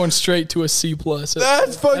stuff. Going straight to a C+.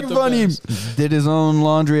 That's fucking funny. Did his own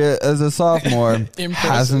laundry as a sophomore.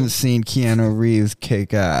 Hasn't seen Keanu Reeves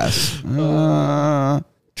kick ass.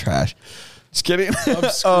 Trash. Just kidding.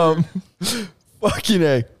 Fucking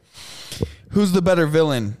A. Who's the better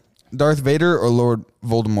villain? Darth Vader or Lord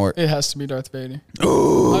Voldemort? It has to be Darth Vader.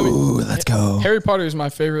 Ooh, let's go. Harry Potter is my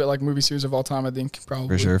favorite like movie series of all time. I think probably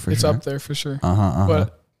for sure. It's up there for sure.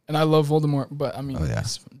 But I love Voldemort. But I mean,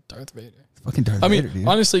 it's Darth Vader. It's fucking Darth Vader. Dude.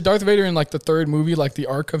 Honestly, Darth Vader in like the 3rd movie, like the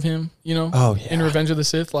arc of him, you know, in Revenge of the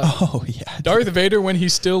Sith, like Darth Vader when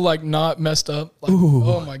he's still like not messed up. Like,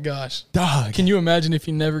 oh my gosh, dog! Can you imagine if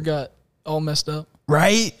he never got all messed up?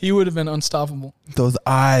 Right? He would have been unstoppable. Those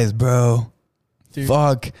eyes, bro. Dude.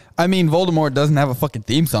 Fuck. I mean, Voldemort doesn't have a fucking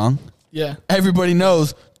theme song. Yeah. Everybody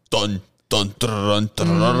knows. Dun, dun, dun,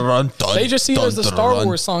 dun, dun, dun, they just see it as the Star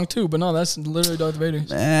Wars song too, but no, that's literally Darth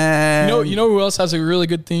Vader's. You know who else has a really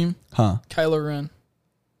good theme? Huh? Kylo Ren.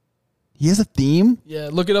 He has a theme? Yeah,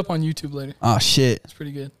 look it up on YouTube later. Oh, shit. It's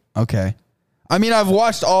pretty good. Okay. I mean, I've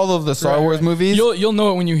watched all of the Star Wars movies. You'll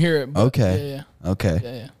know it when you hear it. Okay. Yeah. Okay.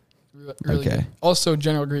 Yeah. Really good. Also,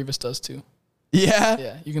 General Grievous does too. Yeah?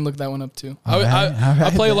 Yeah, you can look that one up too. I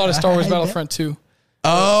play a lot of Star Wars Battlefront 2.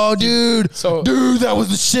 Oh, dude. Dude, that was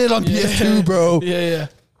the shit on PS2, bro. Yeah.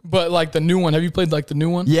 But like the new one, have you played like the new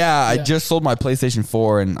one? Yeah, I just sold my PlayStation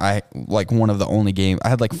 4 and I like one of the only games. I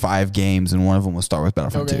had like 5 games and one of them was Star Wars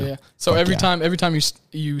Battlefront 2. Yeah. So every time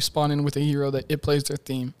you spawn in with a hero, that it plays their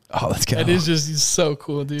theme. Oh, let's go. It is just so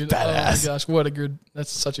cool, dude. Badass. Oh my gosh,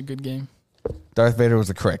 that's such a good game. Darth Vader was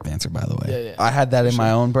the correct answer, by the way. Yeah. I had that in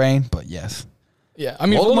my own brain, but yes. Yeah, I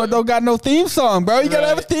mean, Voldemort don't got no theme song, bro. You gotta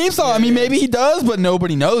have a theme song. I mean, maybe he does, but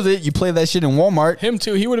nobody knows it. You play that shit in Walmart. Him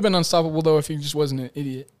too. He would have been unstoppable though if he just wasn't an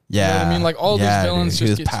idiot. Yeah, you know what I mean, like all these villains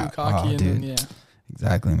just get too cocky, and then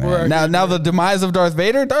exactly, man. Now the demise of Darth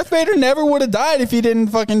Vader. Darth Vader never would have died if he didn't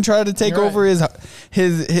fucking try to take over his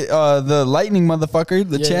the lightning motherfucker,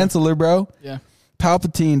 the Chancellor, bro. Yeah,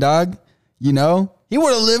 Palpatine, dog. You know, he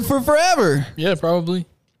would have lived for forever. Yeah, probably.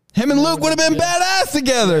 Him and Luke would have been badass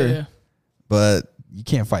together. Yeah. But you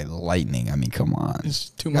can't fight lightning. I mean, come on. It's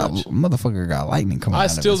too much. Motherfucker got lightning coming out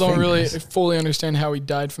of his I still don't really fingers. fully understand how he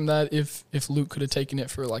died from that. If Luke could have taken it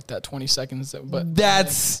for like that 20 seconds. But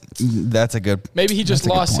that's a good. Maybe he just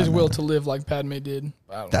lost his will to live like Padme did.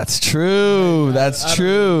 That's true. That's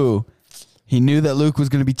true. He knew that Luke was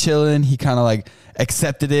going to be chilling. He kind of like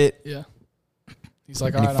accepted it. Yeah. He's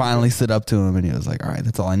like, and he finally stood up to him and he was like, all right,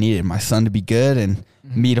 that's all I needed. My son to be good and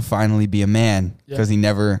me to finally be a man. Because he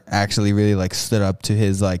never actually really like stood up to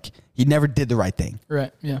his like, he never did the right thing.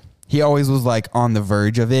 Right. Yeah. He always was like on the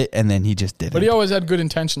verge of it and then he just didn't. But he always had good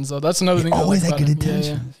intentions though. That's another thing. He always had good intentions.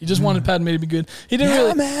 Yeah. He just wanted Padme to be good. He didn't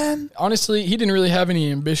really, man. Honestly, he didn't really have any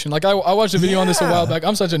ambition. Like I watched a video on this a while back.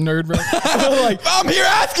 I'm such a nerd, bro. Like, I'm here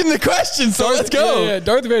asking the question, so let's go. Yeah,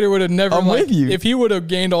 Darth Vader would have never, with you. If he would have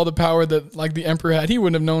gained all the power that like the Emperor had, he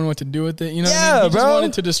wouldn't have known what to do with it. You know what I mean? He just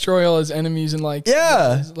wanted to destroy all his enemies and like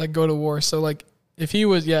go to war. So like if he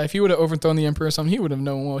would have overthrown the Emperor or something, he would have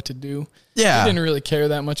known what to do. Yeah. He didn't really care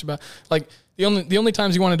that much about like the only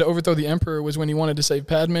times he wanted to overthrow the Emperor was when he wanted to save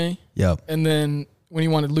Padme. Yep. And then when he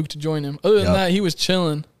wanted Luke to join him. Other than that, he was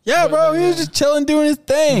chilling. Yeah, bro. He was just chilling doing his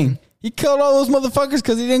thing. He killed all those motherfuckers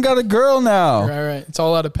because he didn't got a girl now. Right. It's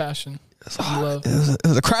all out of passion. Love. It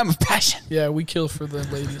was a crime of passion. Yeah, we kill for the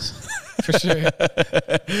ladies. For sure.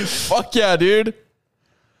 Fuck yeah, dude.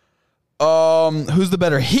 Who's the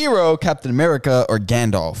better hero, Captain America or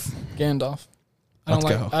Gandalf? Gandalf. I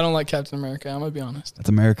don't like Captain America. I'm gonna be honest. That's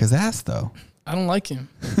America's ass, though. I don't like him.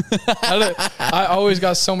 I always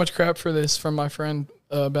got so much crap for this from my friend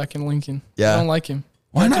back in Lincoln. Yeah, I don't like him.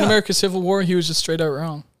 Why Captain not? America Civil War, he was just straight out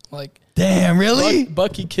wrong. Like, damn, really?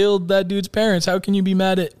 Bucky killed that dude's parents. How can you be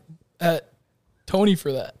mad at Tony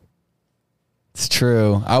for that? It's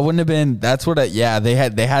true. I wouldn't have been. That's what. They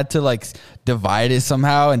had to like divide it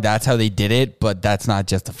somehow, and that's how they did it. But that's not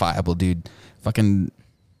justifiable, dude. Fucking.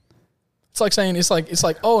 It's like saying it's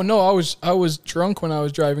like oh no, I was drunk when I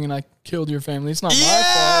was driving and I killed your family. It's not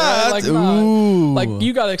my fault. Right? Like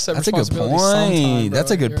you gotta accept responsibility. Sometime, bro.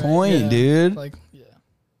 That's a good point, dude. Like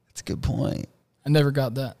that's a good point. I never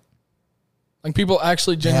got that. Like people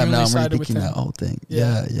actually genuinely sided with him. That whole thing.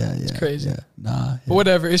 Yeah. It's crazy. Yeah. Nah. But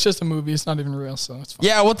whatever. It's just a movie. It's not even real, so it's fine.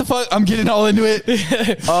 Yeah. What the fuck? I'm getting all into it.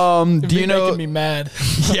 Do you know? Making me mad.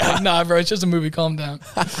 Yeah. Like, nah, bro. It's just a movie. Calm down.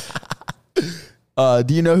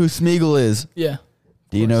 Do you know who Smeagol is? Yeah.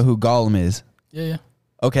 Do you know who Gollum is? Yeah.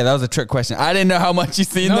 Okay, that was a trick question. I didn't know how much you've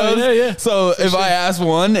seen those. Yeah. So if I asked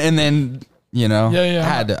one and then, I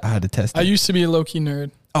had to test it. I used to be a low-key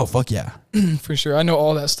nerd. Oh, fuck yeah. For sure. I know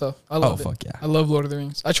all that stuff. I love it. Oh, fuck yeah. I love Lord of the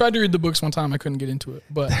Rings. I tried to read the books one time. I couldn't get into it.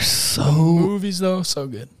 But they're the movies, though, so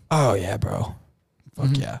good. Oh, yeah, bro.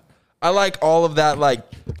 Fuck yeah. I like all of that, like,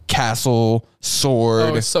 castle,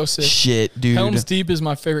 sword, it's so sick. Shit, dude. Helm's Deep is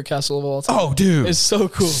my favorite castle of all time. Oh, dude. It's so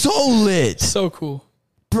cool. So lit. So cool.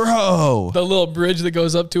 Bro. The little bridge that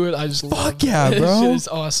goes up to it, I just love. Fuck yeah, bro. Shit is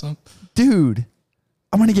awesome. Dude,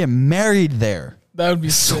 I'm going to get married there. That would be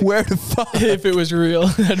sick. Swear to fuck. If it was real,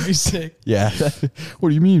 that'd be sick. Yeah. What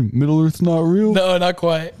do you mean? Middle Earth's not real? No, not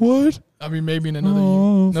quite. What? I mean, maybe in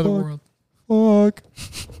another world. Fuck.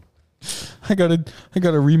 I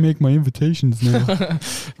gotta remake my invitations now.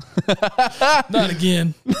 Not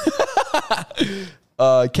again.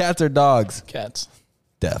 Cats or dogs? Cats.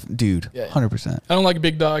 Dude, 100%. I don't like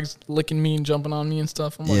big dogs licking me and jumping on me and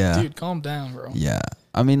stuff. I'm like, dude, calm down, bro. Yeah.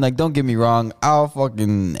 I mean, like, don't get me wrong. I'll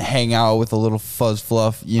fucking hang out with a little fuzz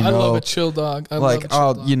fluff, I love a chill dog. I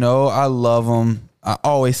love them. I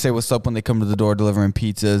always say what's up when they come to the door delivering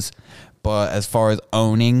pizzas. But as far as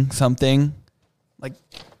owning something, like,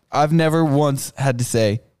 I've never once had to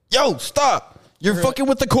say, yo, stop. You're fucking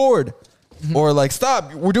with the cord. Mm-hmm. Or like,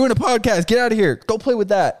 stop. We're doing a podcast. Get out of here. Go play with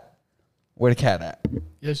that. Where the cat at?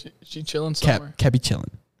 Yeah, she chilling somewhere. Cat be chilling.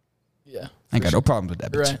 Yeah. I ain't got no problems with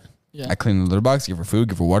that bitch. Right. Yeah. I clean the litter box, give her food,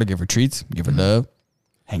 give her water, give her treats, give her love,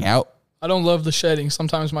 hang out. I don't love the shedding.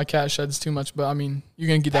 Sometimes my cat sheds too much, but I mean, you're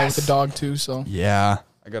going to get that with the dog too, so. Yeah.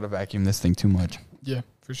 I got to vacuum this thing too much. Yeah,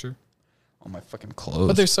 for sure. All my fucking clothes.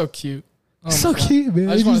 But they're so cute. Oh so cute, man.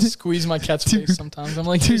 I just want to squeeze my cat's face sometimes. I'm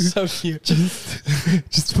like, dude, so cute.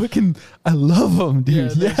 Just fucking, I love them,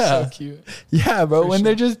 dude. Yeah, so cute. Yeah, bro. When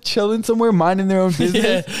they're just chilling somewhere, minding their own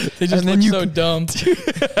business. Yeah, they just look so dumb.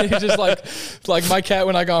 They just like my cat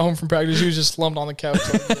when I got home from practice, he was just slumped on the couch.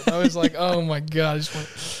 I was like, oh my god,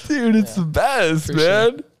 dude, it's the best,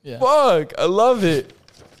 man. Sure. Yeah. Fuck, I love it.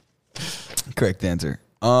 Correct answer.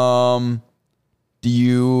 Do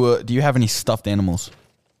you have any stuffed animals?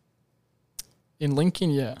 In Lincoln,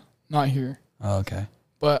 yeah. Not here. Oh, okay.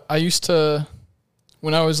 But I used to,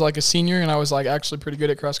 when I was like a senior and I was like actually pretty good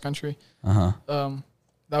at cross country. That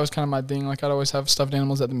was kind of my thing. Like I'd always have stuffed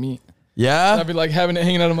animals at the meet. Yeah. I'd be like having it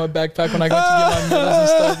hanging out of my backpack when I got to get my medals and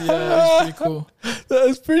stuff. Yeah, it was pretty cool. That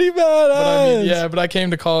was pretty badass. But I came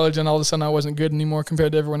to college and all of a sudden I wasn't good anymore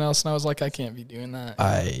compared to everyone else. And I was like, I can't be doing that.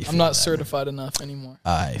 I'm not certified enough anymore.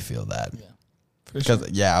 I feel that. Yeah.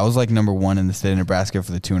 Because I was like number 1 in the state of Nebraska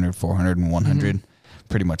for the 200, 400, and 100,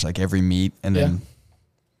 pretty much like every meet, and then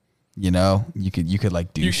you could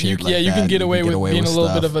like do shit. You can get away with being a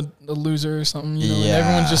little bit of a loser or something. You know, and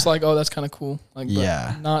everyone's just like, oh, that's kind of cool. Like,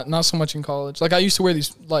 not so much in college. Like I used to wear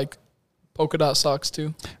these like polka dot socks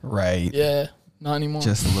too. Right. Yeah. Not anymore.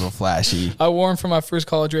 Just a little flashy. I wore them for my first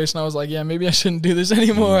college race, and I was like, yeah, maybe I shouldn't do this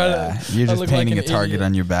anymore. Yeah, you're just painting a target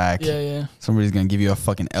on your back. Yeah. Somebody's going to give you a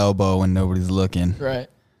fucking elbow when nobody's looking. Right.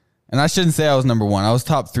 And I shouldn't say I was number 1. I was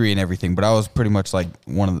top 3 and everything, but I was pretty much like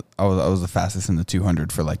I was the fastest in the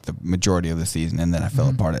 200 for like the majority of the season, and then I fell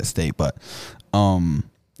apart at state. But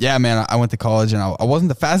yeah, man, I went to college and I wasn't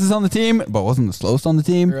the fastest on the team, but wasn't the slowest on the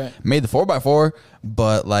team. Right. Made the 4x4,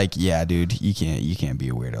 but like, yeah, dude, you can't be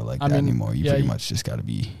a weirdo like that anymore. You pretty much just got to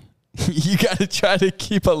be. You got to try to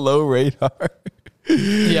keep a low radar.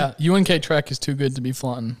 Yeah, UNK track is too good to be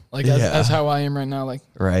flaunting. Like that's how I am right now. Like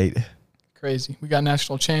right. Crazy. We got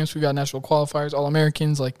national champs. We got national qualifiers, all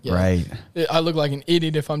Americans. Like right. I look like an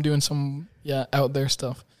idiot if I'm doing some out there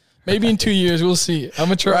stuff. Maybe in 2 years, we'll see. I'm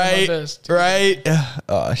going to try my best. Right.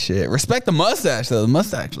 Oh, shit. Respect the mustache, though. The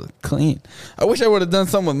mustache looks clean. I wish I would have done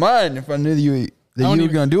something with mine if I knew that you were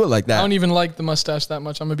going to do it like that. I don't even like the mustache that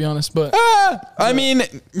much, I'm going to be honest. But I mean,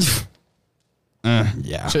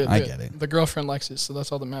 yeah, shit, I get it. The girlfriend likes it, so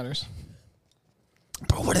that's all that matters.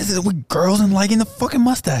 Bro, what is it with girls and liking the fucking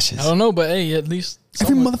mustaches? I don't know, but hey, at least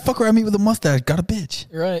every motherfucker I meet with a mustache got a bitch.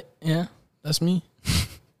 Right. Yeah, that's me.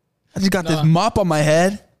 I just got this mop on my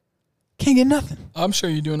head. Can't get nothing. I'm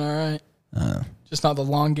sure you're doing all right. Just not the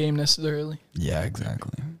long game necessarily. Yeah,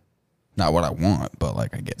 exactly. Not what I want, but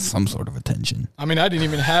like I get some sort of attention. I mean, I didn't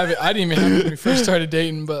even have it. When we first started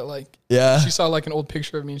dating, but like, she saw like an old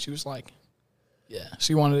picture of me and she was like, yeah,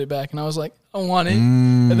 she wanted it back. And I was like, I want it.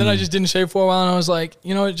 And then I just didn't shave for a while and I was like,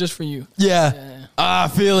 you know what, just for you. Yeah. I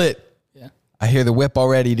feel it. Yeah. I hear the whip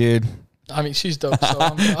already, dude. I mean, she's dope, so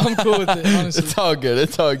I'm cool with it, honestly. It's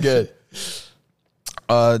all good.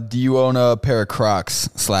 Do you own a pair of Crocs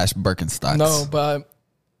 / Birkenstocks? No, but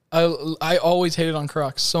I always hated on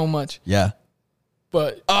Crocs so much. Yeah.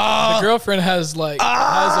 But the girlfriend has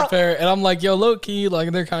a pair, and I'm like, yo, low key,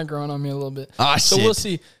 like they're kind of growing on me a little bit. So we'll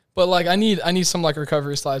see. But like, I need some like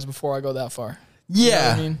recovery slides before I go that far. Yeah. You know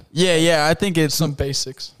what I mean? Yeah. I think it's some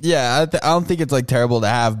basics. Yeah. I don't think it's like terrible to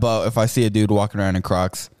have, but if I see a dude walking around in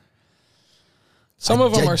Crocs, some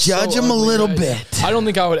of them are judge them a little bit. I don't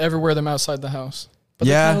think I would ever wear them outside the house. But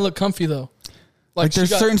they kind of look comfy though. Like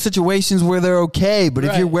there's certain situations where they're okay, but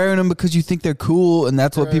if you're wearing them because you think they're cool and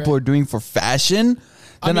that's what people are doing for fashion,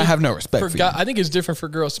 then I have no respect for you. I think it's different for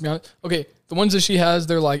girls, to be honest. Okay, the ones that she has,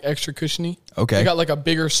 they're like extra cushiony. Okay. They got like a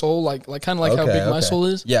bigger sole, like kind of like how big my sole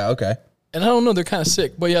is. Yeah, okay. And I don't know, they're kind of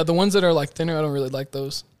sick. But yeah, the ones that are like thinner, I don't really like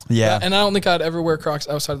those. Yeah. And I don't think I'd ever wear Crocs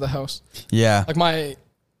outside of the house. Yeah. Like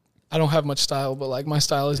I don't have much style, but like my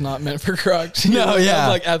style is not meant for Crocs. No, I have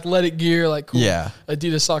like athletic gear, like cool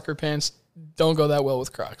Adidas soccer pants don't go that well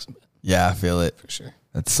with Crocs. Yeah, I feel it. For sure.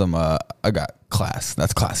 That's some, I got class.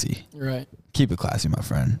 That's classy. Right. Keep it classy, my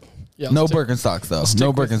friend. Yeah, no Birkenstocks, though.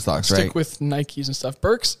 No Birkenstocks, right? Stick with Nikes and stuff.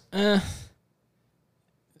 Birks,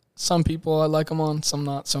 some people I like them on, some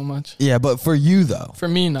not so much. Yeah, but for you, though. For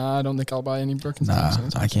me, nah, I don't think I'll buy any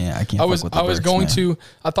Birkenstocks. Nah, I can't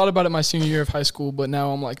I thought about it my senior year of high school, but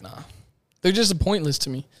now I'm like, nah. They're just pointless to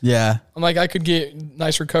me. Yeah. I'm like, I could get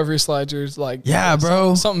nice recovery slides or like,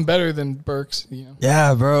 bro. Something better than Birks, you know.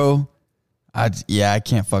 Yeah, bro. I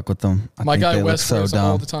can't fuck with them. My guy Wes wears them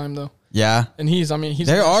all the time though. Yeah. And he's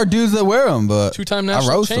there are dudes that wear them, but 2-time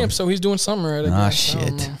national champ, so he's doing something right. Ah,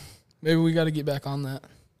 shit. Maybe we got to get back on that.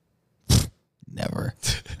 Never.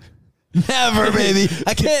 Never, baby.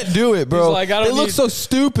 I can't do it, bro. Like, they look so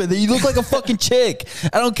stupid. You look like a fucking chick.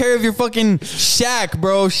 I don't care if you're fucking Shaq,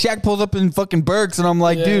 bro. Shaq pulls up in fucking Berks, and I'm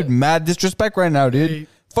like, dude, mad disrespect right now, dude. Hey.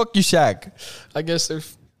 Fuck you, Shaq. I guess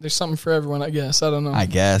there's something for everyone, I guess. I don't know. I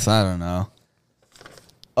don't know.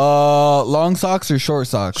 Long socks or short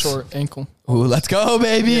socks? Short ankle. Ooh, let's go,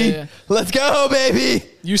 baby. Yeah. Let's go, baby.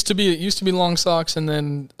 Used to be long socks, and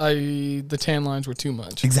then the tan lines were too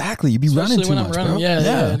much. Exactly. You'd be running too much, bro.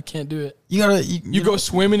 Yeah, I can't do it. You go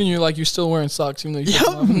swimming, and you're still wearing socks, even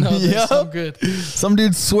though you're so good. Some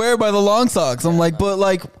dudes swear by the long socks. I'm like, but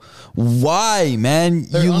like, why, man?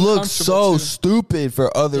 You look so stupid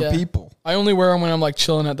for other people. I only wear them when I'm like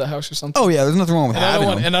chilling at the house or something. Oh yeah, there's nothing wrong with having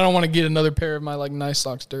them. And I don't want to get another pair of my like nice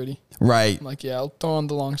socks dirty. Right. I'm like, I'll throw on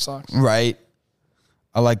the long socks. Right.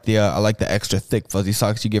 I like the extra thick fuzzy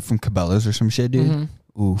socks you get from Cabela's or some shit, dude.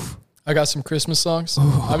 Mm-hmm. Oof. I got some Christmas socks.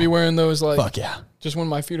 I'll be wearing those like fuck yeah. Just when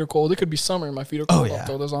my feet are cold. It could be summer and my feet are cold. I'll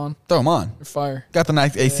throw those on. Throw them on. They're fire. Got the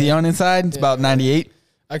nice AC on inside. It's about 98.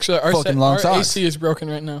 Actually, our AC is broken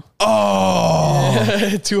right now. Oh.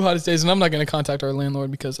 Yeah, 2 hottest days, and I'm not going to contact our landlord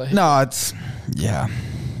because I hate it's yeah.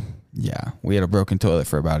 We had a broken toilet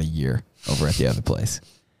for about a year over at the other place.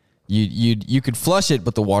 You could flush it,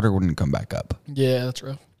 but the water wouldn't come back up. Yeah, that's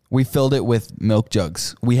rough. We filled it with milk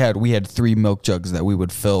jugs. We had 3 milk jugs that we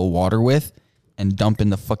would fill water with and dump in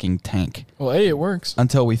the fucking tank. Well, hey, it works.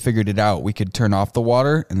 Until we figured it out. We could turn off the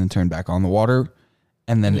water and then turn back on the water,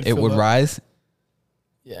 and then it would rise.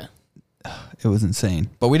 Yeah. It was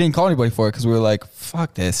insane. But we didn't call anybody for it because we were like,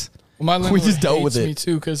 fuck this. Well, my landlord we just dealt with it. Me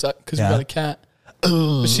too because we got a cat.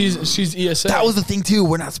 But she's ESA. That was the thing too.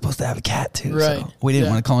 We're not supposed to have a cat too. Right. So we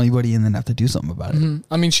didn't want to call anybody and then have to do something about it.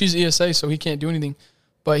 I mean, she's ESA, so he can't do anything.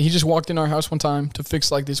 But he just walked in our house one time to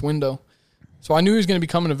fix like this window. So I knew he was going to be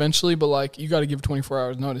coming eventually, but like you got to give 24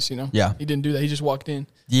 hours notice, you know? Yeah. He didn't do that. He just walked in.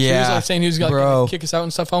 Yeah. So he was like saying he was going to kick us out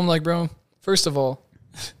and stuff. I'm like, bro, first of all,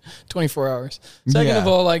 24 hours. Second of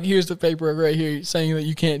all, like here's the paperwork right here saying that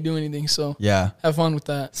you can't do anything. So have fun with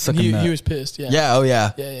that. He was pissed. Yeah. Yeah. Oh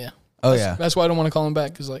yeah. Yeah. Oh that's why I don't want to call him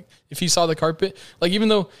back because like if he saw the carpet, like even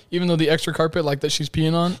though the extra carpet like that she's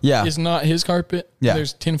peeing on is not his carpet. Yeah.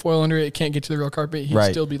 There's tinfoil under it. It can't get to the real carpet.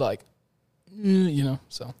 He'd still be like, you know.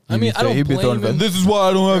 So I mean, I don't blame him. This is why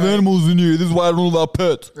I don't have animals in here. This is why I don't allow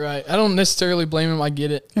pets. Right. I don't necessarily blame him. I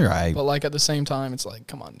get it. You're right. But like at the same time, it's like,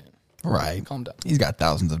 come on, dude. Right. Calm down. He's got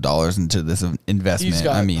thousands of dollars into this investment. He's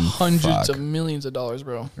got hundreds of millions of dollars,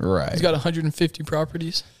 bro. Right. He's got 150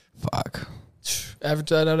 properties. Fuck. Average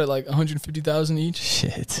that out at like 150,000 each.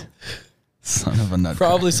 Shit. Son of a nut.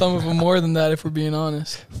 Probably some of them more than that if we're being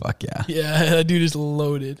honest. Fuck yeah. Yeah, that dude is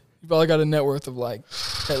loaded. He probably got a net worth of like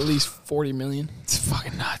at least 40 million. It's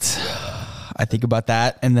fucking nuts. I think about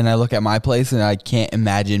that and then I look at my place and I can't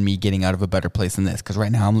imagine me getting out of a better place than this because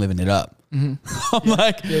right now I'm living it up. Mm-hmm. I'm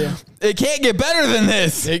like, it can't get better than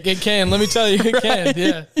this. It can. Let me tell you, it can.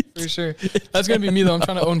 Yeah, for sure. That's going to be me, though. I'm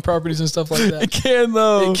trying to own properties and stuff like that. It can,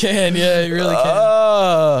 though. It can. Yeah, it really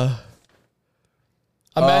can.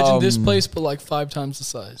 Imagine this place, but like 5 times the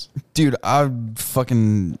size. Dude, I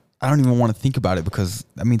don't even want to think about it because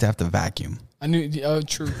that means I have to vacuum. I knew. Oh,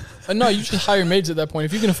 true. No, you should hire maids at that point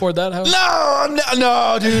if you can afford that house.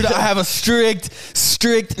 No, dude. I have a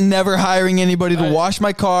strict never hiring anybody to wash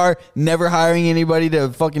my car, never hiring anybody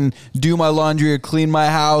to fucking do my laundry or clean my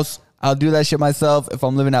house. I'll do that shit myself if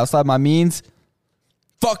I'm living outside my means.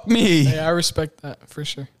 Fuck me. Hey, I respect that for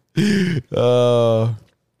sure. Will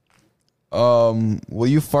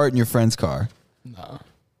you fart in your friend's car? Nah.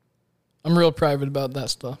 I'm real private about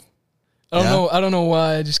that stuff. I don't know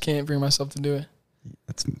why. I just can't bring myself to do it.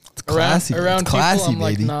 It's classy. Around it's classy, people,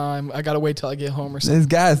 I'm baby. like, nah. I gotta wait till I get home or something. This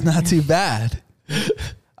guy's not too bad.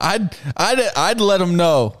 I'd let him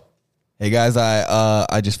know. Hey guys,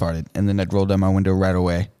 I just farted, and then I'd roll down my window right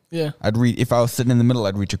away. Yeah. If I was sitting in the middle,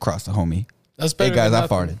 I'd reach across the homie. That's better. Hey guys, than I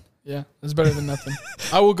farted. Yeah, that's better than nothing.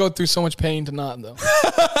 I will go through so much pain to not though.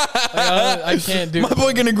 I can't do. My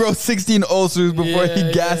boy gonna grow 16 ulcers before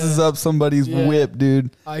he gasses up somebody's whip,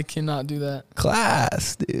 dude. I cannot do that.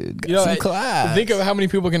 Class, dude. Got some class. Think of how many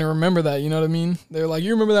people can remember that. You know what I mean? They're like,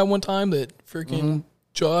 you remember that one time that freaking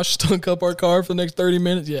Josh stunk up our car for the next 30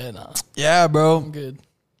 minutes? Yeah, nah. Yeah, bro. I'm good.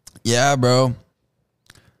 Yeah, bro.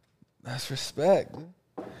 That's respect.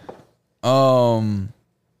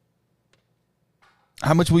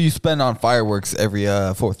 How much will you spend on fireworks every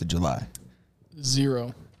 4th of July?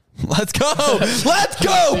 0. Let's go. Let's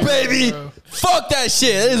go, baby. Bro. Fuck that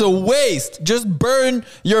shit. That is a waste. Just burn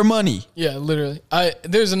your money. Yeah, literally.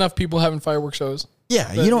 There's enough people having fireworks shows.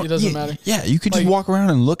 Yeah, you don't. It doesn't matter. Yeah, you could just walk around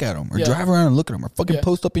and look at them, or drive around and look at them, or fucking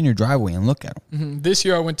post up in your driveway and look at them. Mm-hmm. This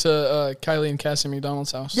year I went to Kylie and Cassie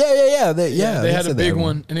McDonald's house. Yeah. They had a big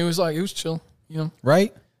one, and it was chill,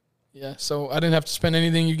 Right? Yeah, so I didn't have to spend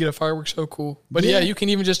anything. You get a fireworks show, cool. But you can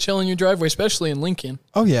even just chill in your driveway, especially in Lincoln.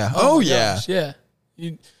 Oh yeah. Gosh, yeah.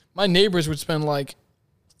 My neighbors would spend like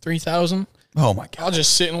 $3,000. Oh my god. I'll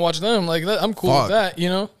just sit and watch them like that. I'm cool with that,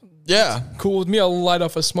 Yeah. Cool with me. I'll light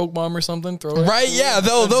off a smoke bomb or something. Throw it. Right? Yeah.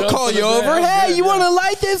 They'll call you over. Hey, you want to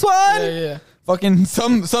light this one? Yeah. Fucking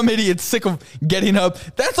some idiot's sick of getting up.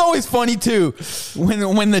 That's always funny too.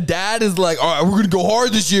 When the dad is like, all right, we're gonna go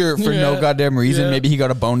hard this year for no goddamn reason. Maybe he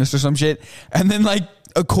got a bonus or some shit. And then like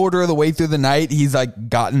a quarter of the way through the night, he's like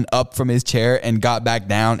gotten up from his chair and got back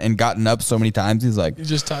down and gotten up so many times. He's like, he's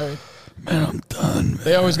just tired. Man, I'm done. Man.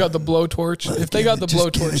 They always got the blowtorch. If they got the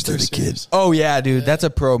blowtorch, they're serious. Oh yeah, dude, that's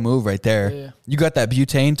a pro move right there. Yeah. You got that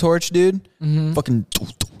butane torch, dude. Mm-hmm. Fucking.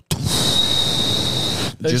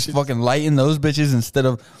 Just fucking lighting those bitches instead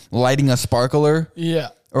of lighting a sparkler. Yeah.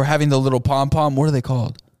 Or having the little pom-pom. What are they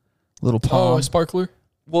called? Little pom. Oh, a sparkler?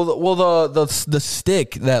 Well, the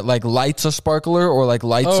stick that like lights a sparkler or like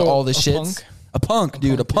lights all the shits. Punk? A punk,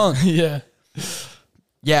 dude. A punk. Yeah.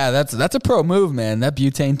 Yeah, that's a pro move, man. That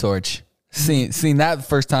butane torch. Seen that the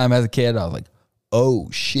first time as a kid, I was like,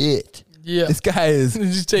 oh shit. Yeah. This guy is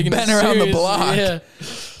just taking been around the block. Yeah.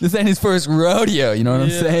 This ain't his first rodeo, you know what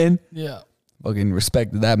I'm saying? Yeah. Fucking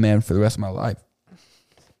respect that man for the rest of my life.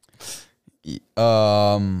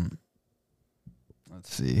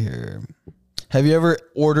 Let's see here. Have you ever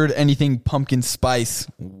ordered anything pumpkin spice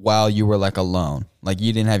while you were like alone? Like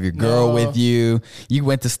you didn't have your girl with you. You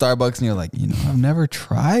went to Starbucks and you're like, I've never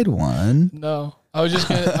tried one. No. I was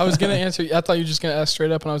gonna answer. I thought you were just gonna ask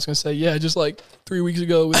straight up, and I was gonna say, yeah, just like 3 weeks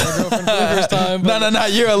ago with my girlfriend for the first time. But, no.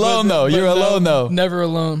 You're alone though. You're alone though. Never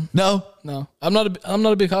alone. No. I'm not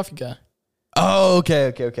a big coffee guy. Oh,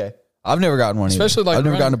 okay. I've never gotten one. Especially I've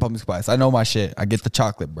never gotten a pumpkin spice. I know my shit. I get the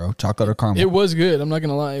chocolate, bro. Chocolate or caramel. It was good. I'm not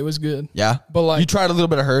gonna lie. It was good. Yeah. But like, you tried a little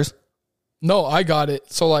bit of hers. No, I got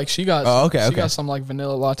it. So like, she got. Oh, okay. She got some like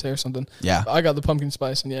vanilla latte or something. Yeah. I got the pumpkin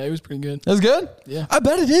spice, and it was pretty good. It was good. Yeah. I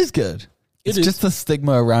bet it is good. It's just the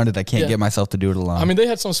stigma around it. I can't get myself to do it alone. I mean, they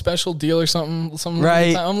had some special deal or something.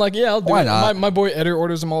 Right. I'm like, yeah, I'll do Why it. not? My boy Eder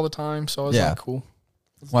orders them all the time, so I was like, cool.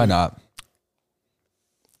 Why not?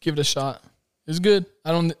 Give it a shot. It's good.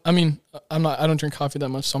 I don't drink coffee that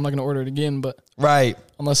much, so I'm not gonna order it again. But right,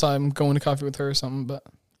 unless I'm going to coffee with her or something. But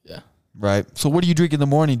yeah. Right. So what do you drink in the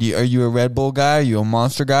morning? Are you a Red Bull guy? Are you a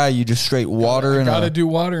Monster guy? Are you just straight water? I gotta do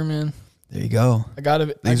water, man. There you go.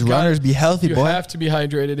 These runners be healthy, boy. You have to be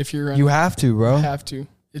hydrated if you're running. You have to, bro. You have to.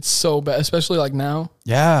 It's so bad, especially like now.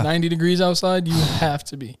 Yeah. 90 degrees outside. You have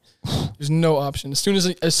to be. There's no option. As soon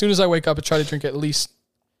as I wake up, I try to drink at least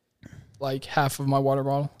like half of my water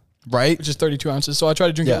bottle. Right. Which is 32 ounces. So I try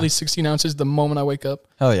to drink at least 16 ounces the moment I wake up.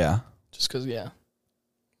 Hell yeah. Just because,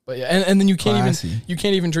 But yeah, and then you can't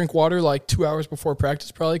even drink water like 2 hours before practice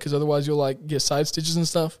probably, because otherwise you'll like get side stitches and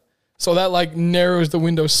stuff. So that like narrows the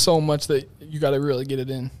window so much that you got to really get it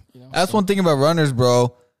in. That's one thing about runners,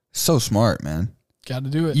 bro. So smart, man. Got to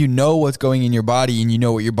do it. You know what's going in your body, and you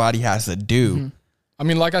know what your body has to do. Mm-hmm. I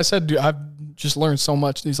mean, like I said, dude, I've just learned so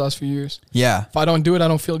much these last few years. Yeah. If I don't do it, I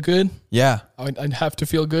don't feel good. Yeah. I'd have to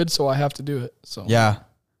feel good, so I have to do it. So yeah,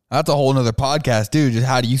 that's a whole nother podcast, dude. Just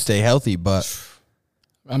how do you stay healthy? But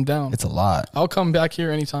I'm down. It's a lot. I'll come back here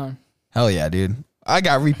anytime. Hell yeah, dude. I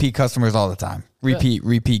got repeat customers all the time.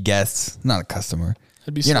 Repeat guests. Not a customer.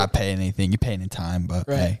 You're not paying anything. You're paying in time, but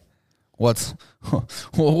hey, what's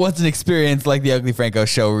an experience like the Ugly Franco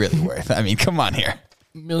show really worth? I mean, come on here.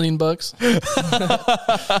 $1 million.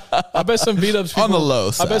 I bet some beat ups on the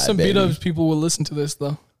low side. I bet some beat ups people will listen to this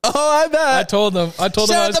though. Oh, I bet. I told them. Shout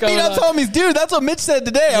out to beat ups homies, dude. That's what Mitch said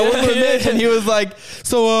today. I went with Mitch and he was like,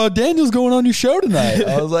 "So Daniel's going on your show tonight."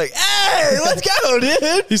 I was like, "Hey, let's go,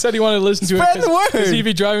 dude." He said he wanted to listen to it. Spread the word. Because he'd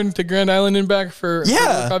be driving to Grand Island and back for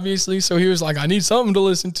work, obviously. So he was like, "I need something to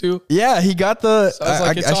listen to." Yeah, he got the. So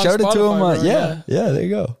I showed it to him. Yeah, there you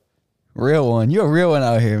go. Real one. You're a real one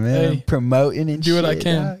out here, man. Hey, promoting and do shit. what I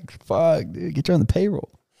can. Fuck, dude. Get you on the payroll.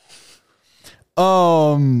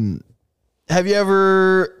 Have you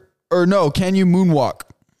ever, or no, can you moonwalk?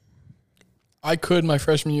 I could my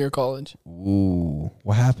freshman year of college. Ooh,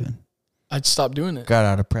 what happened? I'd stop doing it. Got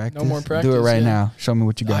out of practice? No more practice. Do it right now. Show me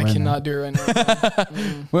what you got right now. I cannot do it right now.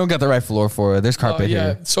 We don't got the right floor for it. There's carpet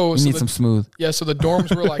here. So you need some smooth. Yeah, so the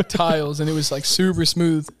dorms were like tiles and it was like super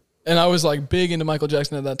smooth. And I was like big into Michael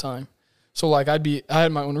Jackson at that time. So like I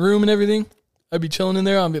had my own room and everything. I'd be chilling in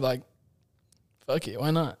there. I'd be like, fuck it,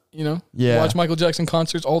 why not? You know? Yeah. Watch Michael Jackson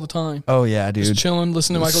concerts all the time. Oh yeah, dude. Just chilling,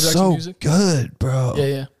 listening to Michael Jackson music. Good, bro.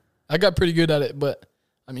 Yeah. I got pretty good at it, but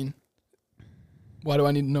I mean, why do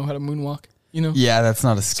I need to know how to moonwalk? You know? Yeah, that's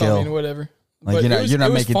not a skill. So, I mean, whatever. Like you're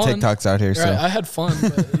not making fun. TikToks out here. So right, I had fun,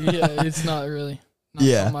 but yeah, it's not really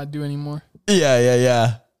something I do anymore.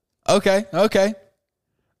 Yeah. Okay.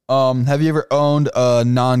 Have you ever owned a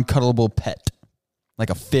non-cuddleable pet? Like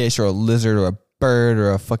a fish or a lizard or a bird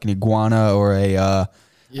or a fucking iguana or a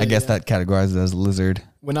I guess that categorizes as a lizard.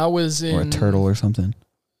 When I was in or a turtle or something.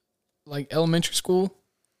 Like elementary school,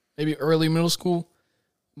 maybe early middle school,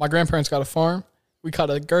 my grandparents got a farm. We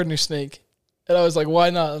caught a gardener snake. And I was like,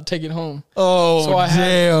 why not take it home? Oh,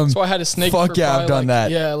 damn. So I had a snake Fuck yeah, I've done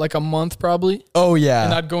that. Yeah, like a month probably. Oh, yeah.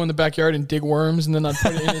 And I'd go in the backyard and dig worms, and then I'd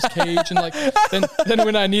put it in his cage. And like then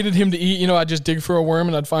when I needed him to eat, you know, I'd just dig for a worm,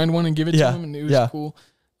 and I'd find one and give it to him, and it was cool.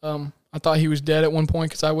 I thought he was dead at one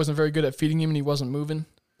point because I wasn't very good at feeding him, and he wasn't moving.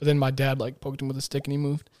 But then my dad like poked him with a stick, and he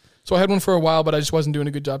moved. So I had one for a while, but I just wasn't doing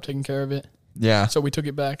a good job taking care of it. Yeah. So we took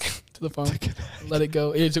it back to the farm. Let it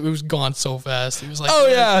go. It was gone so fast. It was like, oh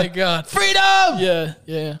yeah, thank God. Freedom!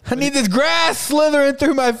 Yeah. I need this grass slithering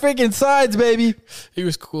through my freaking sides, baby. He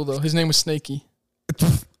was cool though. His name was Snakey.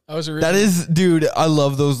 That is, dude, I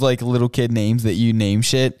love those like little kid names that you name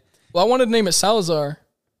shit. Well, I wanted to name it Salazar.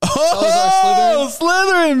 Oh,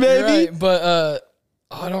 Slytherin, baby. Right, but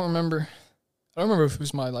I don't remember. I don't remember if it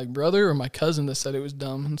was my like brother or my cousin that said it was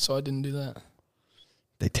dumb, and so I didn't do that.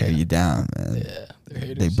 They tear you down, man. Yeah, they're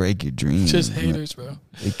haters. They break your dreams. Just haters, bro.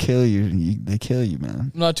 They kill you. They kill you,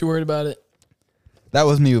 man. I'm not too worried about it. That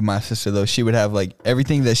was me with my sister, though. She would have, like,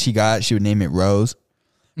 everything that she got, she would name it Rose.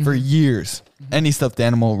 For years. Any stuffed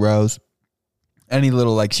animal, Rose. Any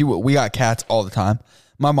little, like, we got cats all the time.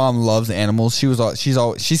 My mom loves animals.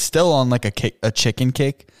 She's still on, like, a chicken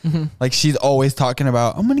kick. Like, she's always talking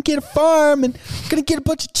about, I'm going to get a farm and I'm going to get a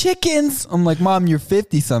bunch of chickens. I'm like, Mom, you're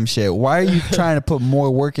 50 some shit. Why are you trying to put more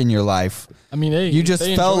work in your life? I mean, hey, you just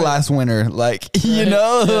fell last winter. Like, you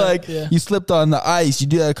know, you slipped on the ice. You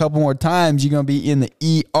do that a couple more times, you're going to be in the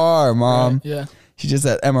ER, Mom. Right, yeah. She just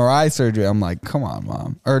had MRI surgery. I'm like, come on,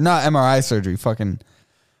 Mom. Or not MRI surgery, fucking,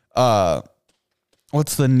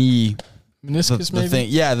 what's the knee? Meniscus, maybe? Thing.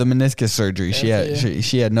 Yeah, the meniscus surgery. Yeah,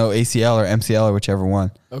 she had no ACL or MCL or whichever one.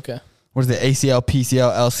 Okay. What is it? ACL,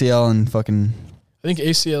 PCL, LCL, and fucking... I think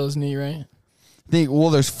ACL is knee, right? Well,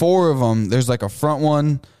 there's 4 of them. There's like a front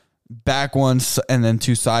one, back one, and then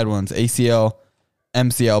 2 side ones. ACL,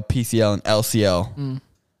 MCL, PCL, and LCL.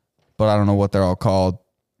 But I don't know what they're all called.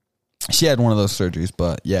 She had one of those surgeries,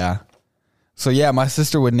 but yeah. So yeah, my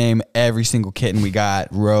sister would name every single kitten we got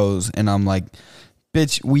Rose, and I'm like...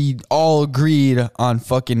 Bitch, we all agreed on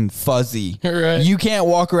fucking Fuzzy. Right. You can't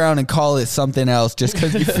walk around and call it something else just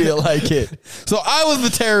because you feel like it. So I was the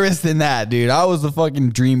terrorist in that, dude. I was the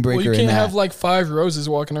fucking dream breaker in that. Well, you can't have like 5 roses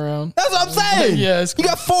walking around. That's what I'm saying. Yeah, you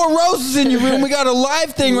got 4 roses in your room. We got a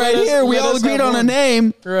live thing right here. We all agreed on a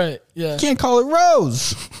name. Right, yeah. You can't call it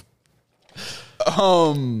Rose.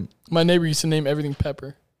 My neighbor used to name everything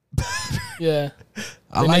Pepper. Yeah.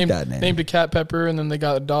 I like that name. Named a cat Pepper, and then they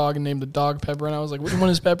got a dog and named the dog Pepper. And I was like, which one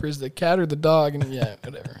is Pepper? Is the cat or the dog? And yeah,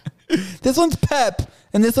 whatever. This one's Pep,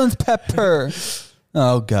 and this one's Pepper.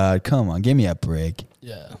 Oh, God. Come on. Give me a break.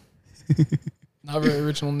 Yeah. Not very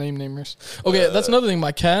original name namers. Okay, that's another thing.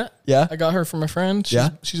 My cat. Yeah. I got her from a friend.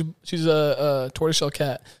 She's a tortoiseshell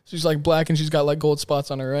cat. She's like black, and she's got like gold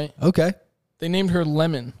spots on her, right? Okay. They named her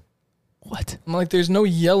Lemon. What? I'm like, there's no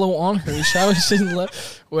yellow on her. How is she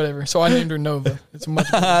whatever. So I named her Nova. It's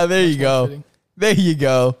much better. There you go. Fitting. There you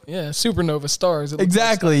go. Yeah, supernova stars.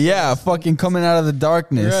 Exactly. Like yeah, fucking coming out of the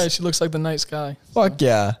darkness. Right. She looks like the night sky. Fuck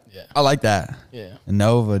yeah. Yeah. I like that. Yeah.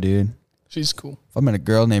 Nova, dude. She's cool. If I met a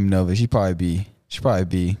girl named Nova, she'd probably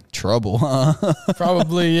be trouble, huh?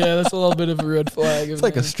 Probably. Yeah. That's a little bit of a red flag. It's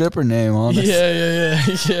like a stripper name, honestly.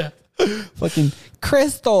 Yeah. Fucking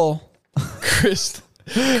Crystal. Crystal.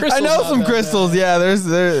 I know some crystals. Bad. Yeah,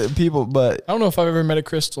 there's people, but I don't know if I've ever met a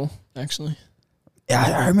crystal. Actually,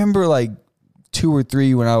 yeah, I remember like 2 or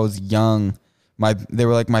 3 when I was young. They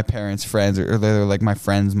were like my parents' friends, or they were like my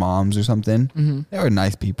friends' moms or something. Mm-hmm. They were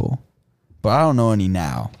nice people, but I don't know any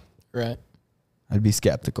now. Right. I'd be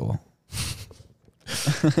skeptical.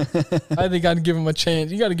 I think I'd give him a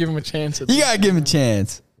chance. You got to give him a chance. You got to give him a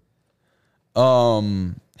chance.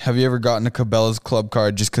 Have you ever gotten a Cabela's club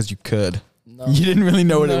card just because you could? No. You didn't really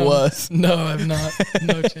know what it was. No, I've not.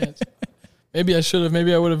 No chance. Maybe I should have.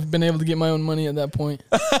 Maybe I would have been able to get my own money at that point.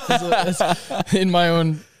 In my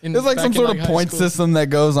own. There's like some sort of point system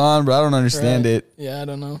that goes on, but I don't understand it. Yeah, I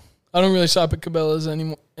don't know. I don't really shop at Cabela's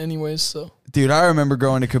anyways. So, dude, I remember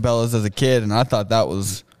going to Cabela's as a kid, and I thought that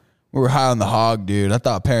was We were high on the hog, dude. I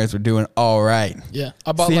thought parents were doing all right. Yeah.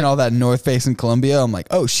 Seeing all that North Face in Columbia, I'm like,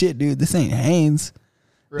 oh shit, dude, this ain't Hanes.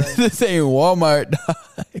 Right. This ain't Walmart.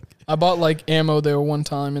 I bought like ammo there one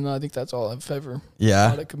time, and I think that's all I've ever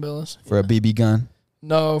bought at Cabela's. For a BB gun?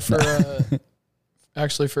 No, for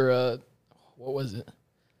actually for what was it?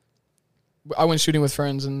 I went shooting with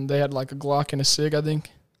friends, and they had like a Glock and a SIG, I think.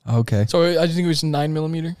 Okay. So I think it was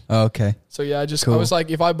 9mm. Okay. So yeah, I was like,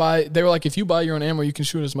 they were like, if you buy your own ammo, you can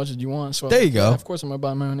shoot as much as you want. So there you go. Yeah, of course I'm gonna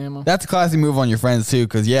buy my own ammo. That's a classy move on your friends too,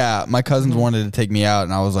 because my cousins wanted to take me out,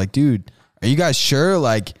 and I was like, dude, are you guys sure?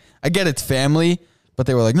 Like, I get it's family, but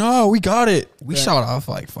they were like, no, we got it. We shot off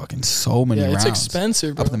like fucking so many rounds. It's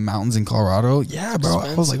expensive, bro. Up the mountains in Colorado. Yeah, bro.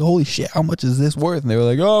 I was like, holy shit, how much is this worth? And they were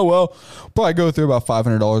like, oh, well, probably go through about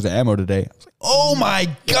 $500 of ammo today. I was like, oh my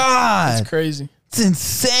God. It's crazy. It's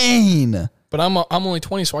insane. But I'm only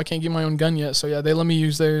 20, so I can't get my own gun yet. So yeah, they let me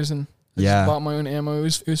use theirs, and I just bought my own ammo.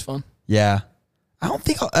 It was fun. Yeah. I don't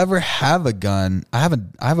think I'll ever have a gun. I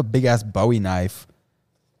have a big ass Bowie knife.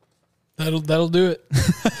 That'll do it.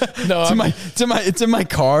 No, it's in my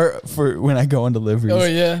car for when I go on deliveries. Oh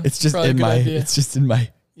yeah, it's just in my. Idea. It's just in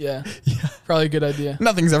my. Yeah. Probably a good idea.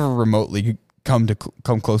 Nothing's ever remotely come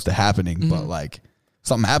close to happening, but like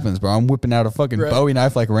something happens, bro. I'm whipping out a fucking Bowie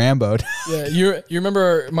knife like Rambo. Yeah, you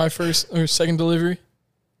remember my first or second delivery?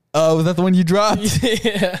 Oh, was that the one you dropped?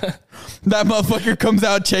 Yeah. That motherfucker comes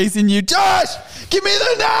out chasing you. Josh, give me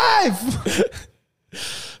the knife.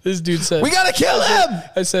 This dude said, we gotta kill him.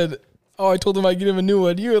 I said, oh, I told him I'd get him a new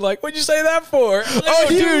one. You were like, what'd you say that for? Like, oh,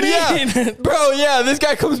 dude, yeah. Bro, yeah, this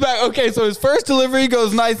guy comes back. Okay, so his first delivery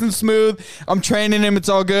goes nice and smooth. I'm training him. It's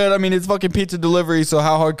all good. I mean, it's fucking pizza delivery, so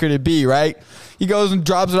how hard could it be, right? He goes and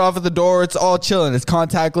drops it off at the door. It's all chilling. It's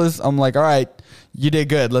contactless. I'm like, all right, you did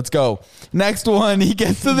good. Let's go. Next one, he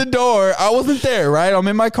gets to the door. I wasn't there, right? I'm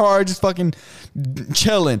in my car just fucking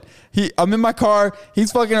chilling. I'm in my car.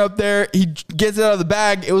 He's fucking up there. He gets it out of the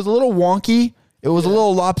bag. It was a little wonky. It was a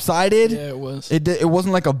little lopsided. Yeah, it was. It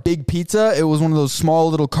wasn't like a big pizza. It was one of those small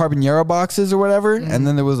little carbonara boxes or whatever. And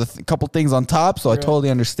then there was a couple things on top. So I totally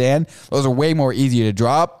understand. Those are way more easy to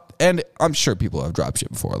drop. And I'm sure people have dropped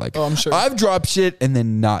shit before. Like, I'm sure. I've dropped shit and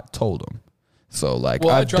then not told them. So like,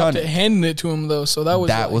 I dropped it, handing it to him though. So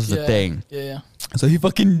that was the thing. Yeah. So he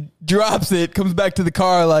fucking drops it, comes back to the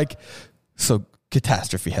car like, so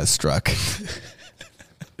catastrophe has struck. I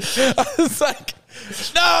was like,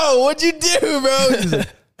 no, what'd you do, bro? He's like,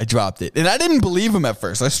 I dropped it. And I didn't believe him at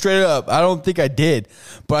first. I straight up, I don't think I did.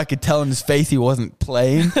 But I could tell in his face he wasn't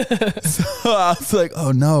playing. So I was like,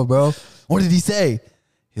 oh no, bro. What did he say?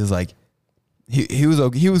 He was like, he was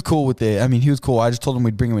okay. He was cool with it. I mean, he was cool. I just told him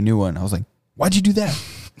we'd bring him a new one. I was like, why'd you do that?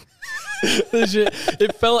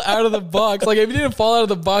 It fell out of the box. Like if it didn't fall out of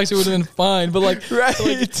the box, it would have been fine. But like,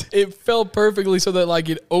 it fell perfectly so that like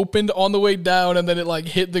it opened on the way down and then it like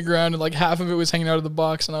hit the ground and like half of it was hanging out of the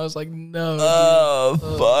box. And I was like, no.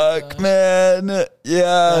 Fuck, man.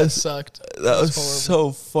 Yeah, that sucked. That was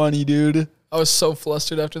so funny, dude. I was so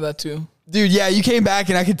flustered after that too. Dude, yeah, you came back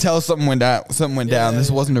and I could tell something went down. This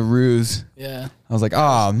wasn't a ruse. Yeah. I was like,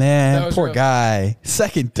 oh, man, poor guy.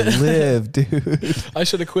 Second to live, dude. I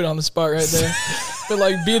should have quit on the spot right there. But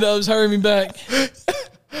like, B-dubs, hurry me back.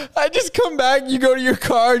 I just come back, you go to your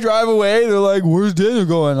car, drive away. They're like, where's Daniel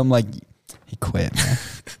going? I'm like, he quit, man.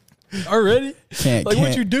 Already?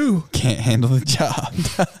 What'd you do? Can't handle the job.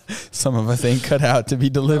 Some of us ain't cut out to be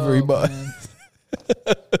delivery boys.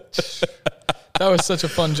 That was such a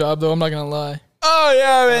fun job, though. I'm not going to lie. Oh,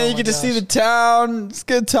 yeah, man. You get to see the town. It's a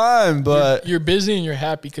good time, but... You're busy and you're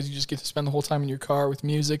happy because you just get to spend the whole time in your car with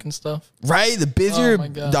music and stuff. Right? The busier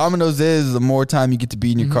Domino's is, the more time you get to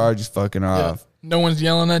be in your car just fucking off. No one's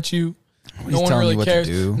yelling at you. No one really cares.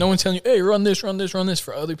 No one's telling you, hey, run this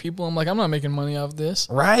for other people. I'm like, I'm not making money off this.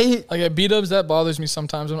 Right? Like at B-dubs, that bothers me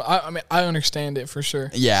sometimes. I mean, I understand it for sure.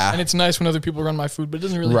 Yeah. And it's nice when other people run my food, but it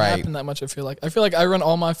doesn't really happen that much, I feel like. I feel like I run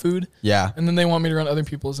all my food. Yeah. And then they want me to run other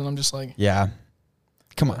people's, and I'm just like... Yeah.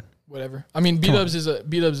 Come on. Whatever. I mean, B-dubs is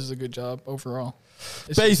a good job overall.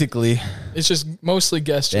 It's just mostly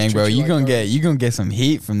guests. Dang, bro, you gonna get some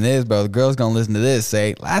heat from this, bro. The girl's gonna listen to this.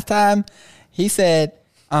 Say, last time he said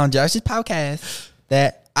on Josh's podcast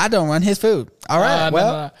that I don't run his food. All right,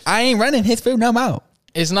 no. I ain't running his food no more.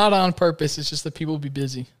 It's not on purpose. It's just that people be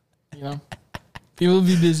busy. You know, people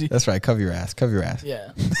be busy. That's right. Cover your ass.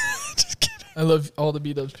 Yeah. Just kidding. I love all the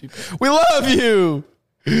B-dubs people. We love you.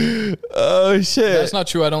 Oh shit. That's not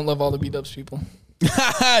true. I don't love all the B-dubs people.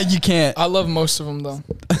 You can't. I love most of them though.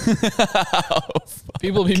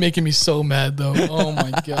 People be making me so mad though. Oh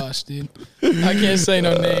my gosh, dude. I can't say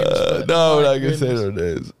no names. No, I'm not gonna say no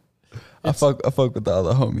names. I fuck with all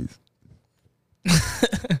the homies.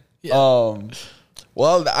 Yeah.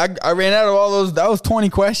 Well, I ran out of all those. That was 20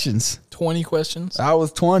 questions. 20 questions? That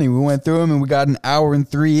was 20. We went through them and we got an hour and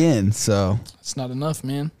 3 in. So it's not enough,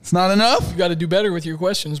 man. It's not enough? You got to do better with your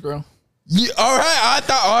questions, bro. Yeah, all right.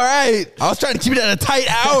 All right. I was trying to keep it at a tight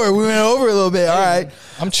hour. We went over a little bit. All right.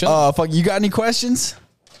 I'm chilling. Fuck, you got any questions?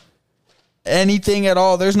 Anything at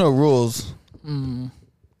all? There's no rules. You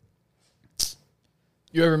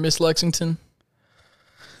ever miss Lexington?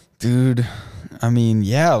 Dude, I mean,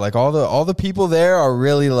 yeah, like all the people there are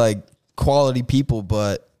really like quality people,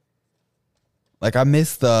 but like I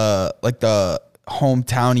miss the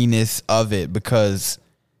hometowniness of it because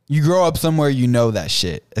you grow up somewhere you know that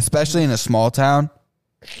shit, especially in a small town.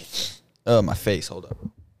 Oh, my face, hold up.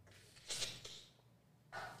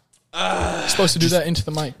 You're supposed to do that into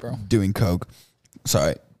the mic, bro. Doing coke.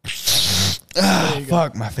 Sorry.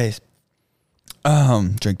 Fuck my face.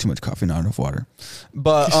 Drink too much coffee, not enough water.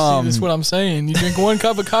 But see, that's what I'm saying. You drink 1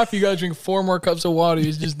 cup of coffee, you gotta drink 4 more cups of water.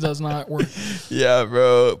 It just does not work. Yeah,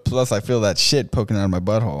 bro. Plus, I feel that shit poking out of my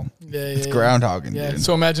butthole. Yeah, it's groundhogging. Yeah. Dude.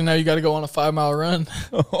 So imagine now you got to go on a 5-mile run.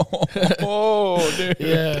 Oh, dude.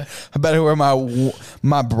 Yeah. I better wear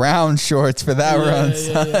my brown shorts for that run.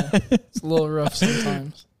 Yeah. It's a little rough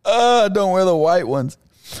sometimes. Don't wear the white ones.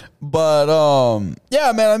 But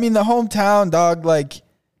yeah, man. I mean, the hometown, dog. Like,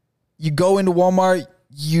 you go into Walmart,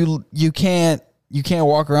 you can't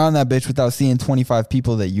walk around that bitch without seeing 25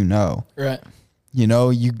 people that you know. Right. You know,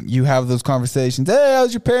 you have those conversations. Hey,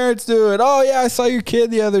 how's your parents doing? Oh yeah, I saw your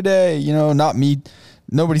kid the other day. You know, not me.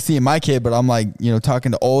 Nobody's seeing my kid, but I'm like, you know,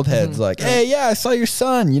 talking to old heads like, hey, yeah, I saw your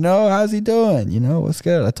son. You know, how's he doing? You know, what's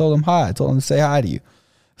good? I told him hi. I told him to say hi to you.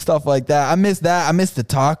 Stuff like that. I miss that. I miss the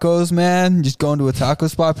tacos, man. Just going to a taco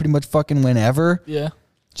spot pretty much fucking whenever. Yeah.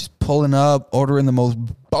 Just pulling up, ordering the most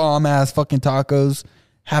bomb-ass fucking tacos,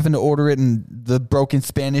 having to order it in the broken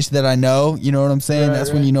Spanish that I know. You know what I'm saying? Right,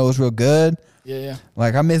 That's when you know it's real good. Yeah.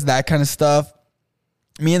 Like, I miss that kind of stuff.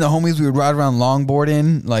 Me and the homies, we would ride around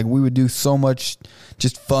longboarding. Like, we would do so much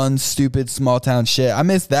just fun, stupid, small-town shit. I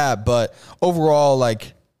miss that, but overall,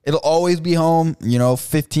 like, it'll always be home. You know,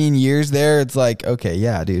 15 years there, it's like, okay,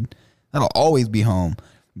 yeah, dude, that'll always be home.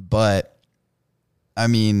 But, I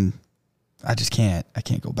mean, I just can't. I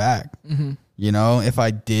can't go back. Mm-hmm. You know, if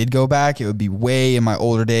I did go back, it would be way in my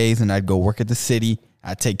older days, and I'd go work at the city.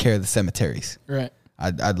 I'd take care of the cemeteries. Right.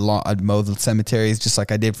 I'd mow the cemeteries just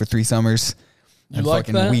like I did for 3 summers. You like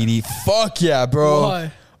fucking that? weed eat. Fuck yeah, bro.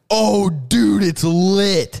 Why? Oh, dude, it's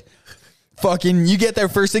lit. Fucking, you get there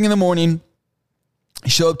first thing in the morning. You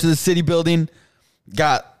show up to the city building.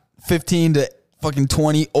 Got 15 to fucking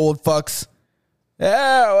 20 old fucks.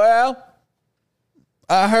 Yeah, well,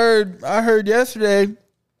 I heard yesterday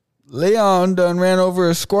Leon done ran over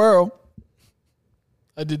a squirrel.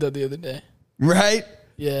 I did that the other day. Right?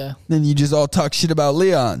 Yeah. Then you just all talk shit about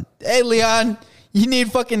Leon. Hey, Leon, you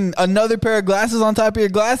need fucking another pair of glasses on top of your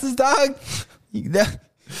glasses, dog? You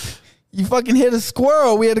fucking hit a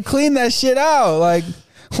squirrel. We had to clean that shit out. Like,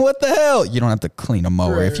 what the hell? You don't have to clean a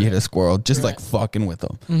mower if you hit a squirrel. Just like fucking with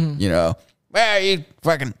them. Mm-hmm. You know? Well, you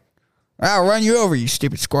fucking, I'll run you over, you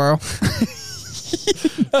stupid squirrel.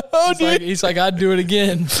 He's like, I'd do it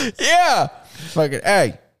again. Yeah. Fucking,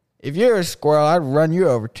 hey, if you're a squirrel, I'd run you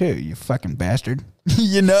over too, you fucking bastard.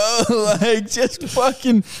 You know, like, just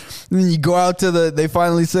fucking. And then you go out to they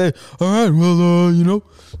finally say, all right, well, you know,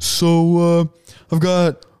 so I've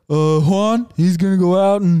got Juan. He's going to go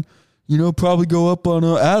out and, you know, probably go up on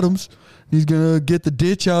Adams. He's going to get the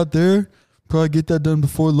ditch out there, probably get that done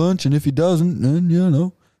before lunch. And if he doesn't, then, you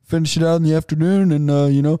know, finish it out in the afternoon.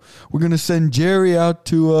 And, you know, we're going to send Jerry out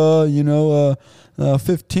to,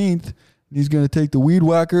 15th. He's going to take the weed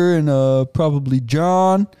whacker and probably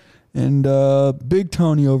John and Big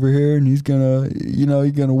Tony over here, and he's gonna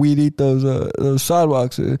weed eat those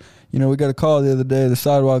sidewalks. You know, we got a call the other day. The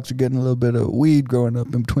sidewalks are getting a little bit of weed growing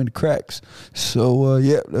up in between the cracks. So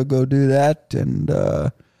yeah, they'll go do that, and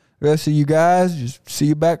the rest of you guys just see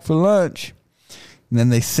you back for lunch. And then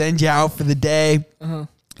they send you out for the day. Uh-huh.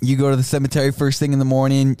 You go to the cemetery first thing in the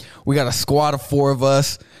morning. We got a squad of 4 of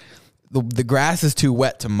us. The grass is too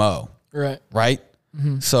wet to mow. Right.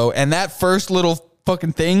 Mm-hmm. So, and that first little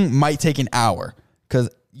fucking thing might take an hour because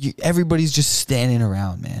everybody's just standing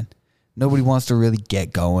around, man. Nobody wants to really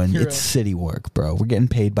get going. It's city work, bro. We're getting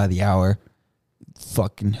paid by the hour.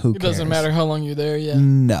 Fucking who cares? It doesn't matter how long you're there, yeah.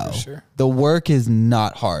 No. For sure. The work is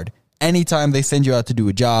not hard. Anytime they send you out to do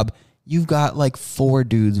a job, you've got like 4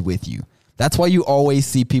 dudes with you. That's why you always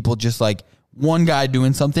see people just like one guy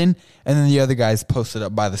doing something and then the other guy's posted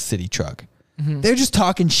up by the city truck. Mm-hmm. They're just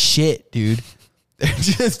talking shit, dude. They're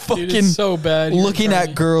just fucking so bad. Looking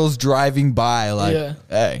at girls driving by like,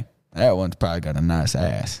 hey, that one's probably got a nice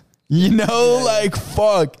ass. You know, like,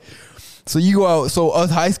 fuck. So you go out. So us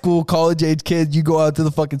high school, college age kids, you go out to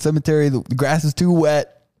the fucking cemetery. The grass is too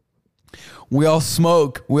wet. We all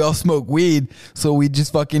smoke weed. So we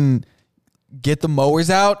just fucking get the mowers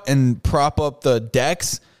out and prop up the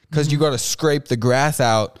decks because you got to scrape the grass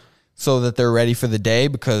out so that they're ready for the day,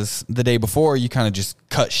 because the day before you kind of just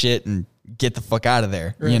cut shit and get the fuck out of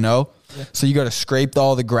there, you know? Yeah. So you got to scrape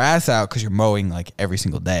all the grass out because you're mowing like every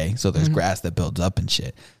single day. So there's grass that builds up and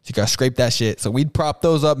shit. So you got to scrape that shit. So we'd prop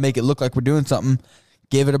those up, make it look like we're doing something,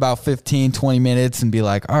 give it about 15, 20 minutes and be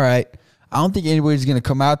like, all right, I don't think anybody's going to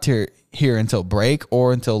come out here until break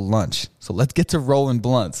or until lunch. So let's get to rolling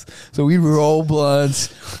blunts. So we'd roll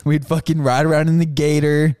blunts. We'd fucking ride around in the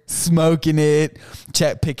gator, smoking it,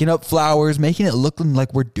 picking up flowers, making it look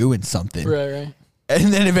like we're doing something. Right.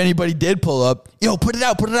 And then if anybody did pull up, yo, put it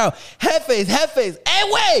out. Head face. Hey,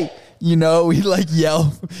 wait. You know, we like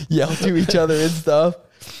yell to each other and stuff.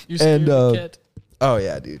 And oh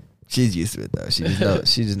yeah, dude. She's used to it though.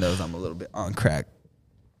 She just knows I'm a little bit on crack.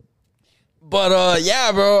 But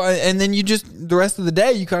yeah, bro. And then you just the rest of the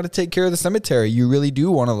day you kind of take care of the cemetery. You really do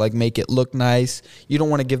want to like make it look nice. You don't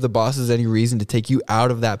want to give the bosses any reason to take you out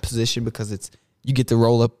of that position because you get to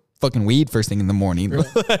roll up fucking weed first thing in the morning.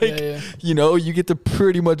 Right. Like, you know, you get to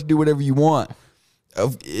pretty much do whatever you want.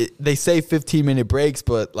 They say 15-minute breaks,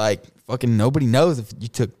 but like fucking nobody knows if you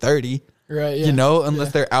took 30. Right. Yeah. You know,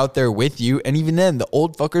 unless they're out there with you. And even then, the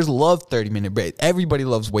old fuckers love 30-minute breaks. Everybody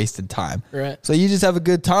loves wasted time. Right. So you just have a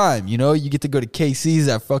good time. You know, you get to go to KC's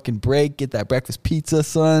that fucking break, get that breakfast pizza,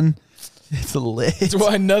 son. It's lit. That's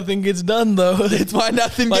why nothing gets done, though. It's why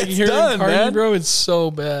nothing like gets here done, in Kearney, man. bro, it's so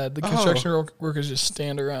bad. The construction workers just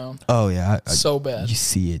stand around. Oh, yeah. So bad. You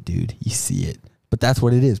see it, dude. You see it. But that's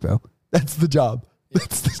what it is, bro. That's the job. Yeah.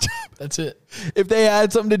 That's the job. That's it. If they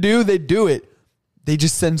had something to do, they'd do it. They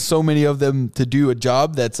just send so many of them to do a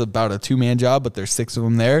job that's about a 2-man job, but there's 6 of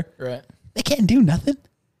them there. Right. They can't do nothing.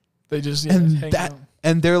 They just hang out.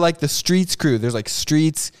 And they're like the streets crew. There's like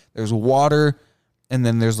streets, there's water, and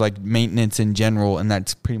then there's like maintenance in general, and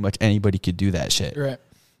that's pretty much anybody could do that shit. Right.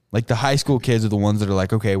 Like the high school kids are the ones that are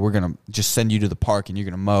like, okay, we're going to just send you to the park and you're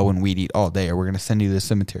going to mow and weed eat all day, or we're going to send you to the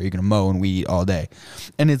cemetery, you're going to mow and weed eat all day.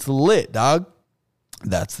 And it's lit, dog.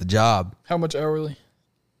 That's the job. How much hourly?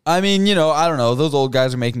 I mean, you know, I don't know. Those old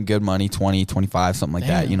guys are making good money, 20, 25, something like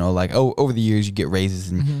that. You know, like over the years you get raises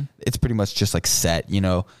and it's pretty much just like set, you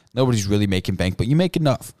know. Nobody's really making bank, but you make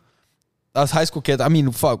enough. Us high school kids, I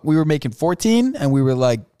mean, fuck, we were making 14 and we were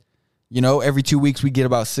like, you know, every 2 weeks we get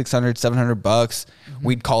about $600, $700.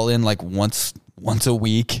 We'd call in like once a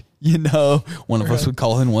week, you know. One of us would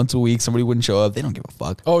call in once a week. Somebody wouldn't show up. They don't give a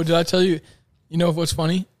fuck. Oh, did I tell you? You know what's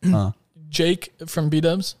funny? Jake from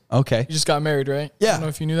B-Dubs. Okay. He just got married, right? Yeah. I don't know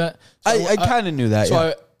if you knew that. So I kind of knew that,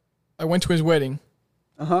 so I went to his wedding.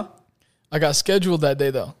 I got scheduled that day,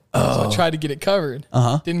 though. So I tried to get it covered.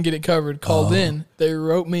 Didn't get it covered. Called in. They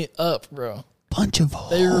wrote me up, bro. Bunch of whores.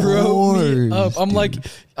 They wrote me up. I'm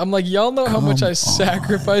like, y'all know how much I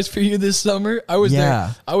sacrificed for you this summer? I was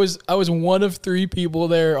there. I was one of 3 people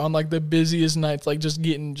there on like the busiest nights, like just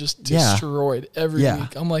getting destroyed every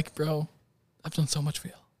week. I'm like, bro, I've done so much for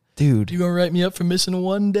y'all. Dude. You gonna write me up for missing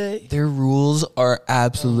one day? Their rules are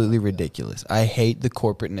absolutely ridiculous. I hate the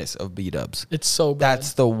corporateness of B-Dubs. It's so bad.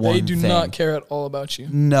 That's the one thing. They do not care at all about you.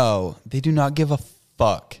 No, they do not give a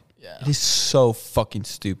fuck. Yeah. It is so fucking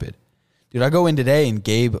stupid. Dude, I go in today and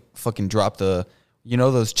Gabe fucking dropped those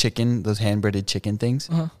hand-breaded chicken things?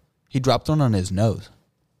 He dropped one on his nose.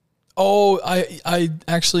 Oh, I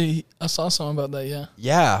saw something about that, yeah.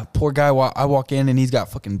 Yeah, poor guy. I walk in and he's got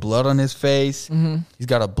fucking blood on his face. He's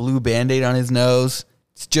got a blue Band-Aid on his nose.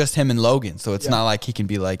 It's just him and Logan, so it's not like he can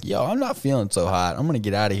be like, yo, I'm not feeling so hot. I'm going to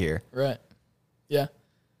get out of here. Right. Yeah.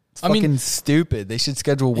 It's fucking stupid. They should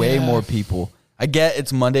schedule way more people. I get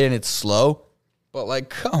it's Monday and it's slow, but like,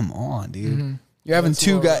 come on, dude. You're having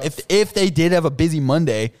 2 guys. If they did have a busy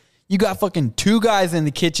Monday, you got fucking 2 guys in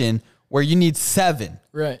the kitchen where you need 7.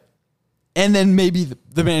 Right. And then maybe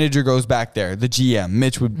the manager goes back there, the GM.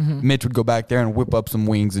 Mitch would go back there and whip up some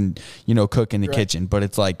wings and, you know, cook in the kitchen. But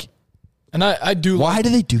it's like, and I do. Why do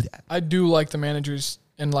they do that? I do like the managers,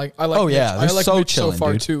 and like I like. Oh yeah, Mitch. I like so Mitch chilling, so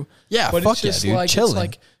far dude. too. Yeah, but fuck it's just yeah, dude. like Chilling.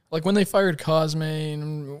 it's like when they fired Cosme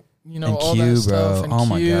and you know and all Q, that stuff bro. and oh Q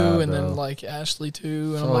my God, and bro. then like Ashley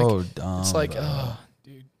too, and so I'm like, dumb, it's like, bro. oh,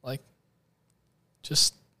 dude, like,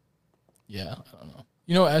 just yeah, I don't know.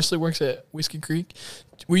 You know, Ashley works at Whiskey Creek.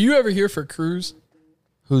 Were you ever here for Cruz?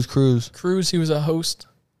 Who's Cruz? Cruz, he was a host.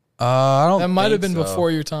 I don't. That might have been so.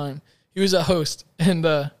 before your time. He was a host, and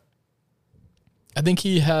I think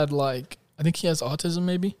he had has autism,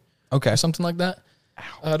 maybe. Okay. Or something like that.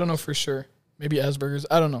 I don't know for sure. Maybe Asperger's.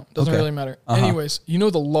 I don't know. Doesn't really matter. Anyways, you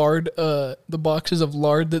know the lard, the boxes of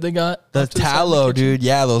lard that they got? The tallow, dude.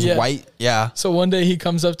 Yeah, those white. Yeah. So one day he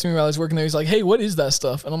comes up to me while I was working there. He's like, hey, what is that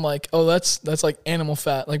stuff? And I'm like, oh, that's like animal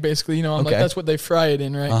fat. Like basically, you know, I'm like, that's what they fry it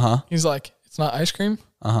in, right? He's like, it's not ice cream?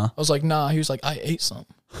 I was like, nah. He was like, I ate some.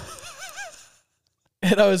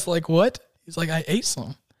 And I was like, what? He's like, I ate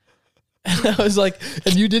some. And I was like,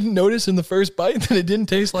 and you didn't notice in the first bite that it didn't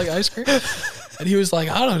taste like ice cream? And he was like,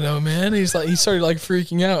 I don't know, man. He's like, he started like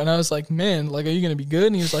freaking out. And I was like, man, like, are you going to be good?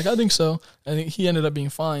 And he was like, I think so. And he ended up being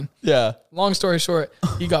fine. Yeah. Long story short,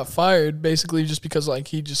 he got fired basically just because like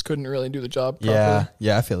he just couldn't really do the job properly. Yeah.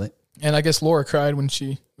 Yeah, I feel it. And I guess Laura cried when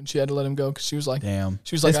she had to let him go because she was like, damn.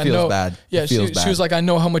 She was like, I know. Bad. Yeah, she was like, I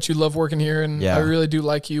know how much you love working here and I really do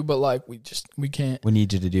like you, but like we can't. We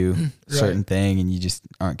need you to do a certain thing and you just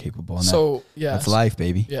aren't capable of that. So yeah. That's life,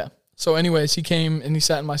 baby. Yeah. So anyways, he came and he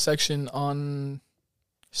sat in my section on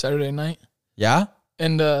Saturday night. Yeah?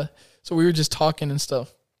 And so we were just talking and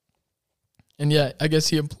stuff. And yeah, I guess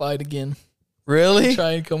he applied again. Really?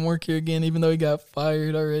 Try and come work here again, even though he got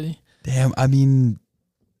fired already. Damn, I mean,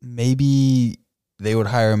 maybe they would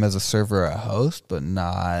hire him as a server or a host, but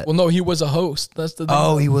not. Well, no, he was a host. That's the thing.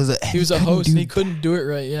 Oh, he was a host and he couldn't do it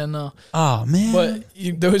right. Yeah, no. Oh, man.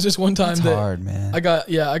 But there was this one time that hard, man. I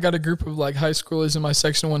got a group of like high schoolers in my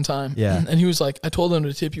section one time. Yeah. And he was like, I told them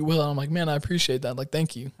to tip you well. And I'm like, man, I appreciate that. Like,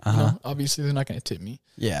 thank you. You know, obviously they're not going to tip me.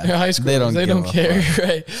 Yeah. They're high schoolers. They don't care.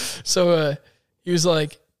 Right. So he was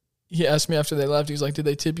like, he asked me after they left, he was like, did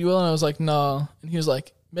they tip you well? And I was like, no. And he was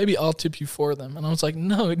like, maybe I'll tip you for them. And I was like,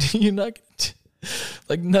 no, you're not going to.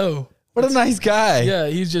 Like, no. What a nice guy. Yeah,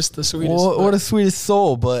 he's just the sweetest. What a sweetest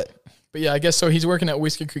soul, but yeah, I guess so. He's working at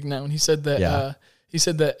Whiskey Creek now, and he said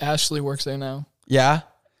that Ashley works there now. Yeah.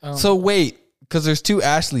 So wait, because there's two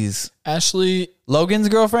Ashleys. Ashley, Logan's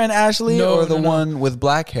girlfriend, Ashley, or the one with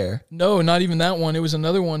black hair? No, not even that one. It was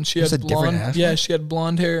another one. She had blonde. Yeah, she had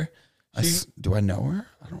blonde hair. Do I know her?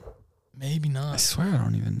 I don't. Maybe not. I swear I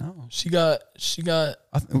don't even know. She got.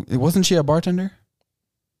 Wasn't she a bartender?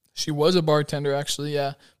 She was a bartender, actually,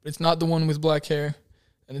 yeah. But it's not the one with black hair,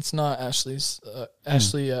 and it's not Ashley's.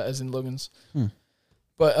 Ashley, as in Logan's.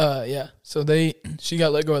 But, yeah. So she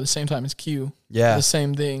got let go at the same time as Q. Yeah. The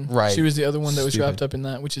same thing. Right. She was the other one that was wrapped up in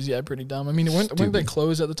that, which is, pretty dumb. I mean, weren't they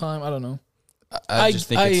closed at the time? I don't know. I just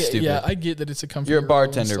think it's stupid. Yeah, I get that it's a company. You're a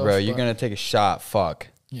bartender, bro. You're going to take a shot. Fuck.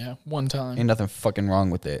 Yeah, one time. Ain't nothing fucking wrong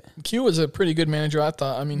with it. Q was a pretty good manager, I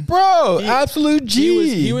thought. I mean, bro, absolute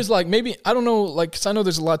G. He was like, maybe, I don't know, like, because I know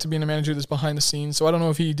there's a lot to being a manager that's behind the scenes, so I don't know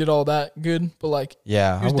if he did all that good, but like, he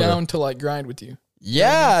was down to like grind with you.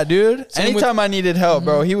 Yeah, dude. Anytime I needed help,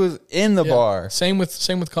 bro, he was in the bar. Same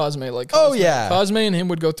with Cosme. Like, Cosme and him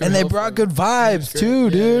would go through. And they brought good vibes too,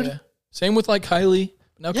 dude. Yeah. Same with like Kylie.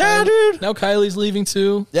 Now dude. Now Kylie's leaving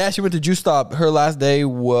too. Yeah, she went to Juice Stop. Her last day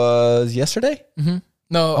was yesterday.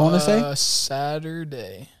 No, I want to say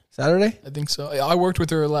Saturday. Saturday? I think so. I worked with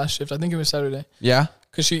her last shift. I think it was Saturday. Yeah?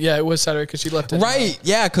 It was Saturday because she left. Right.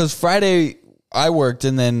 Yeah, because Friday I worked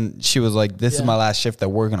and then she was like, this is my last shift that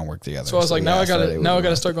we're going to work together. So I was like, now I got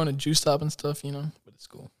to start going to Juice Stop and stuff, you know, but it's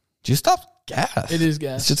cool. Juice Stop's gas. It is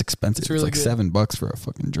gas. It's just expensive. It's really like $7 for a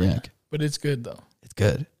fucking drink. Yeah, but it's good though. It's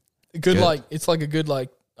good. It's like a good, like,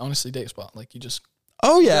 honestly, date spot. Like you just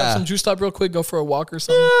grab some Juice Stop real quick, go for a walk or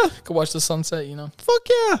something. Yeah. Go watch the sunset, you know. Fuck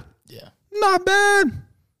yeah. Yeah. Not bad.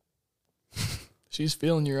 She's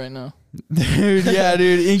feeling you right now. Dude, yeah,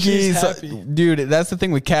 dude. Inky's happy. Dude, that's the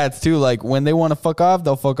thing with cats too. Like when they want to fuck off,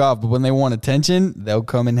 they'll fuck off. But when they want attention, they'll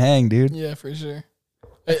come and hang, dude. Yeah, for sure.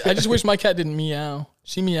 I just wish my cat didn't meow.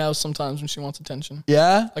 She meows sometimes when she wants attention.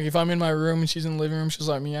 Yeah? Like if I'm in my room and she's in the living room, she's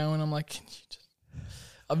like meowing. I'm like, can you just...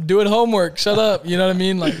 I'm doing homework. Shut up. You know what I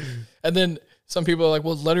mean? Like, and then some people are like,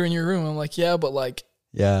 well, let her in your room. I'm like, yeah, but like,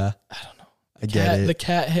 yeah, I don't know. I get it. The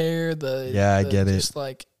cat hair, I get it. Just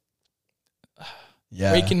like,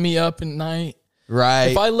 waking me up at night. Right.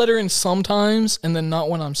 If I let her in sometimes and then not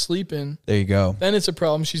when I'm sleeping, there you go. Then it's a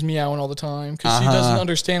problem. She's meowing all the time because she doesn't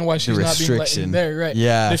understand why she's not being let in there. Right.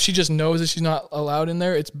 Yeah. But if she just knows that she's not allowed in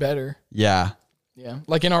there, it's better. Yeah. Yeah.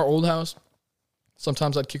 Like in our old house,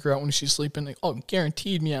 sometimes I'd kick her out when she's sleeping. Like,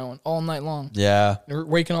 guaranteed meowing all night long. Yeah.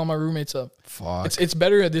 Waking all my roommates up. Fuck. It's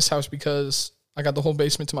better at this house because I got the whole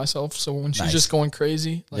basement to myself. So when she's just going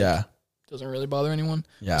crazy, like, doesn't really bother anyone.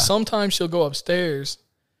 Yeah. Sometimes she'll go upstairs.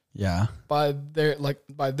 Yeah. By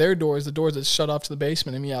their doors, the doors that shut off to the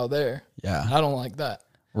basement and meow there. Yeah. I don't like that.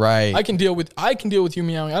 Right. I can deal with you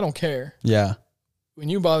meowing. I don't care. Yeah. When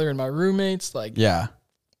you bothering my roommates, like,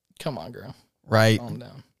 come on, girl. Right. Calm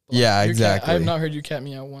down. But yeah, exactly. I have not heard your cat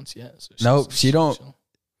meow once yet. So nope. She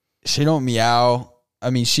don't meow I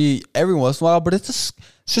mean, she every once in a while, but it's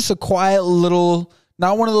just a quiet little,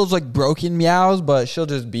 not one of those like broken meows, but she'll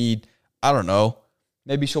just be, I don't know,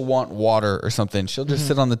 maybe she'll want water or something. She'll just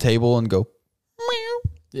sit on the table and go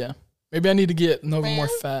meow. Yeah. Maybe I need to get no more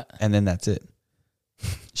fat. And then that's it.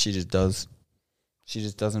 She just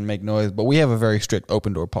doesn't make noise. But we have a very strict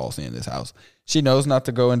open door policy in this house. She knows not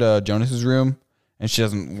to go into Jonas's room, and she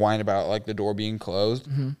doesn't whine about like the door being closed.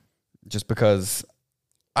 Just because,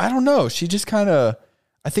 I don't know. She just kind of,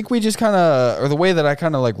 I think we just kind of, or the way that I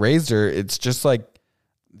kind of like raised her, it's just like,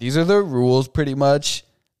 these are the rules pretty much.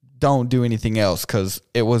 Don't do anything else. Cause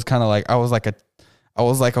it was kind of like, I was like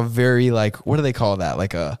a very like, what do they call that?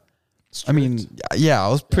 Like a, strict. I mean, yeah, I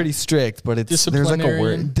was pretty strict, but there's like a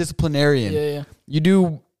word, disciplinarian. Yeah. You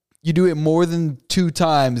do it more than 2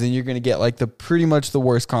 times and you're going to get like pretty much the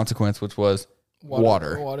worst consequence, which was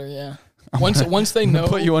water. Water. Yeah. Once they know,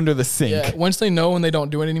 put you under the sink. Yeah. Once they know and they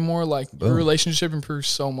don't do it anymore, like your relationship improves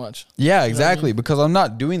so much. Yeah, exactly. I mean? Because I'm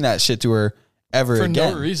not doing that shit to her ever for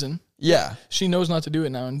again. For no reason. Yeah. She knows not to do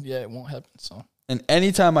it now, and it won't happen. So. And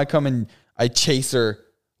anytime I come and I chase her,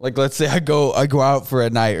 like let's say I go out for a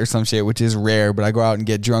night or some shit, which is rare, but I go out and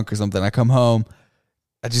get drunk or something. I come home,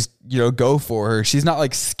 I just go for her. She's not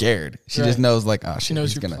like scared. She just knows like, oh, she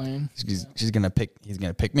knows you're playing. He's gonna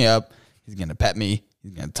pick me up. He's gonna pet me.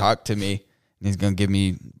 He's gonna talk to me, and he's gonna give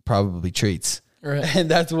me probably treats. Right. And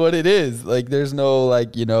that's what it is. Like there's no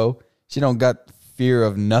like she don't got fear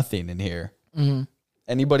of nothing in here. Mm-hmm.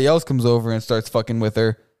 Anybody else comes over and starts fucking with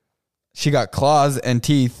her, she got claws and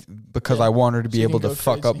teeth because I want her to be able to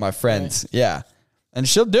fuck up my friends. Right. Yeah. And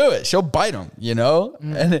she'll do it. She'll bite them,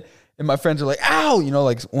 And my friends are like, ow,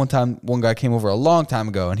 like one guy came over a long time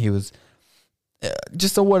ago and he was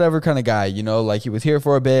just a whatever kind of guy, like he was here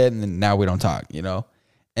for a bit and then now we don't talk,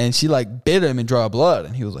 and she like bit him and draw blood.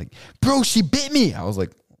 And he was like, bro, she bit me. I was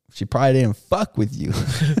like, she probably didn't fuck with you.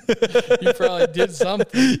 You probably did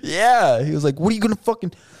something. Yeah. He was like, what are you going to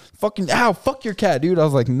fucking, ow, fuck your cat, dude. I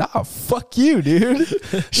was like, nah, fuck you, dude.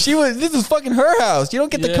 This is fucking her house. You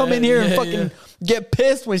don't get to come in here and fucking get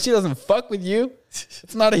pissed when she doesn't fuck with you.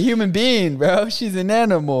 It's not a human being, bro. She's an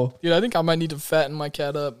animal. Dude, I think I might need to fatten my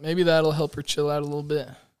cat up. Maybe that'll help her chill out a little bit.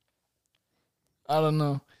 I don't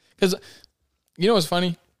know. Because, you know what's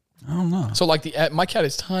funny? I don't know. So, like, my cat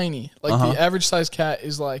is tiny. Like, the average size cat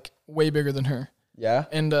is, like, way bigger than her. Yeah?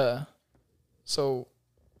 And, so,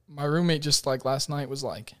 my roommate just, like, last night was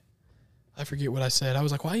like, I forget what I said. I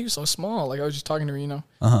was like, why are you so small? Like, I was just talking to her,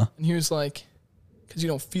 And he was like, because you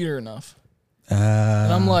don't feed her enough.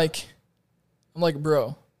 And I'm like,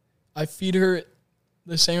 bro, I feed her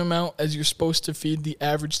the same amount as you're supposed to feed the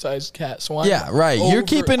average sized cat. So you're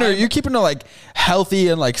keeping her like healthy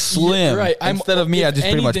and like slim. Yeah, right. Instead of me, I just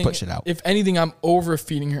pretty much push it out. If anything, I'm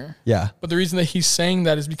overfeeding her. Yeah. But the reason that he's saying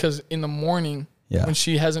that is because in the morning, when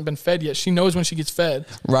she hasn't been fed yet, she knows when she gets fed.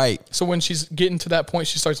 Right. So when she's getting to that point,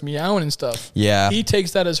 she starts meowing and stuff. Yeah. He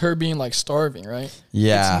takes that as her being like starving, right?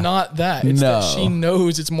 Yeah. It's not that. It's that she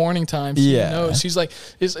knows it's morning time. She knows. She's like,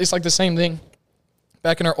 it's like the same thing.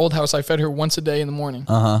 Back in our old house, I fed her once a day in the morning.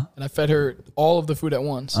 And I fed her all of the food at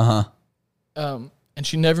once. And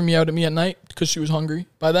she never meowed at me at night because she was hungry.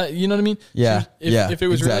 By that, you know what I mean? Yeah. If it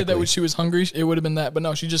was really that she was hungry, it would have been that. But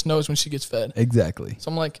no, she just knows when she gets fed. Exactly.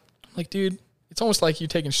 So I'm like, dude, it's almost like you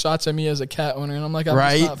taking shots at me as a cat owner. And I'm like, I'm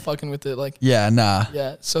just not fucking with it. Like, yeah, nah.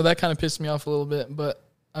 Yeah. So that kind of pissed me off a little bit. But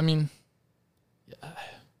I mean,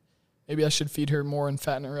 maybe I should feed her more and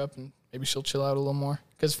fatten her up and maybe she'll chill out a little more.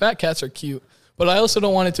 Because fat cats are cute. But I also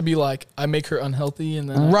don't want it to be like I make her unhealthy and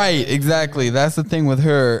then exactly. That's the thing with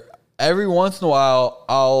her. Every once in a while,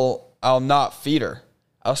 I'll not feed her.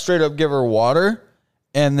 I'll straight up give her water,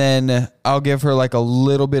 and then I'll give her like a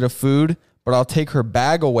little bit of food. But I'll take her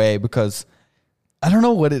bag away because I don't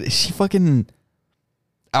know what it is. She fucking.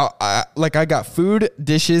 I got food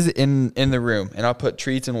dishes in the room, and I'll put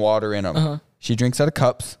treats and water in them. She drinks out of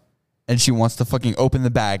cups, and she wants to fucking open the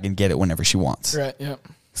bag and get it whenever she wants. Right. Yeah.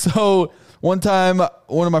 So. One time,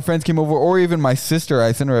 one of my friends came over, or even my sister.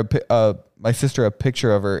 I sent her a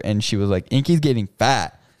picture of her, and she was like, "Inky's getting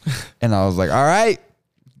fat," and I was like, "All right,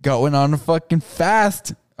 going on a fucking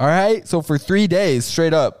fast." All right, so for 3 days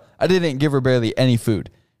straight up, I didn't give her barely any food.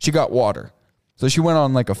 She got water, so she went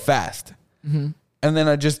on like a fast, and then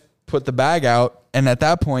I just put the bag out, and at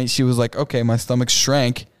that point, she was like, "Okay, my stomach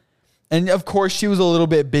shrank," and of course, she was a little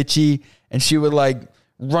bit bitchy, and she would like.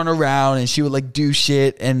 Run around and she would like do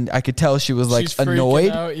shit and I could tell she was like She's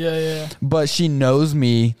annoyed. Out. Yeah. But she knows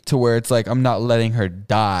me to where it's like I'm not letting her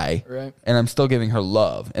die. Right. And I'm still giving her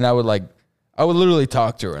love. And I would literally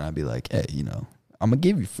talk to her and I'd be like, hey, I'm gonna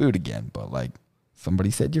give you food again, but like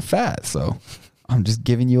somebody said you're fat, so I'm just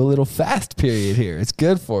giving you a little fast period here. It's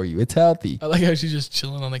good for you. It's healthy. I like how she's just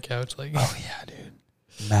chilling on the couch. Like, oh, yeah, dude.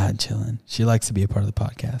 Mad chilling. She likes to be a part of the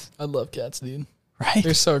podcast. I love cats, dude. Right?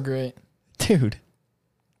 They're so great. Dude.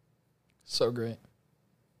 So great.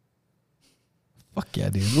 Fuck yeah,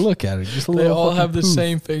 dude. Look at her. Just a they little all have the poof.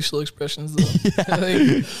 same facial expressions, though.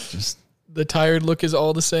 Yeah. Just the tired look is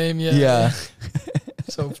all the same. Yeah. Yeah.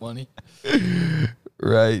 So funny.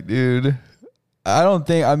 Right, dude. I've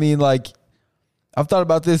thought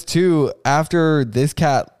about this too. After this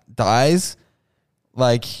cat dies,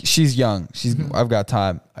 like, she's young. I've got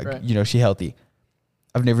time. Right. She's healthy.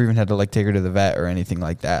 I've never even had to like take her to the vet or anything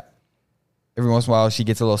like that. Every once in a while, she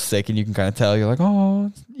gets a little sick, and you can kind of tell. You're like,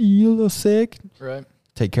 oh, you're a little sick. Right.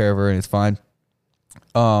 Take care of her, and it's fine.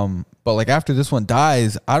 But like after this one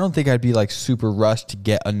dies, I don't think I'd be like super rushed to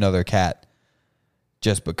get another cat.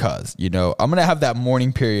 Just because, I'm going to have that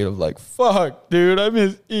mourning period of like, fuck, dude, I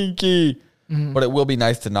miss Inky. Mm-hmm. But it will be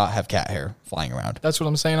nice to not have cat hair flying around. That's what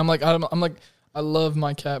I'm saying. I'm like, I love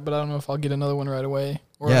my cat, but I don't know if I'll get another one right away.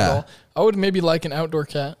 Or at all. I would maybe like an outdoor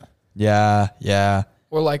cat. Yeah, yeah.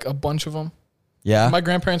 Or like a bunch of them. Yeah. My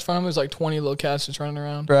grandparents' farm, there's like 20 little cats just running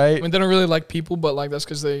around. Right. I mean, they don't really like people, but like that's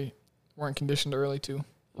because they weren't conditioned early too.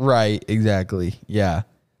 Right, exactly. Yeah.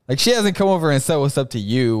 Like she hasn't come over and said what's up to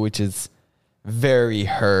you, which is very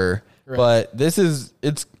her. Right. But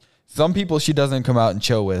it's some people she doesn't come out and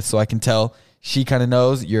chill with. So I can tell she kind of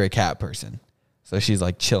knows you're a cat person. So she's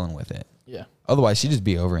like chilling with it. Yeah. Otherwise, she'd just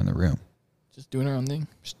be over in the room. Just doing her own thing.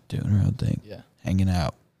 Just doing her own thing. Yeah. Hanging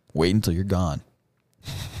out. Waiting until you're gone.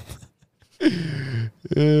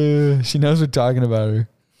 She knows we're talking about her.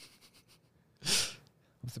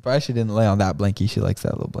 I'm surprised she didn't lay on that blankie. She likes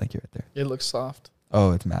that little blanket right there. It looks soft.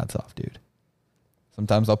 Oh, it's mad soft, dude.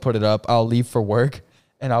 Sometimes I'll put it up. I'll leave for work,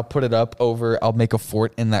 and I'll put it up over. I'll make a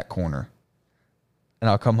fort in that corner. And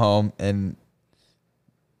I'll come home, and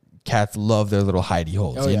cats love their little hidey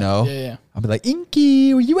holes, you know? Yeah. I'll be like,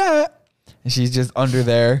 Inky, where you at? And she's just under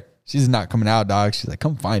there. She's not coming out, dog. She's like,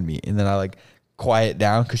 come find me. And then I like quiet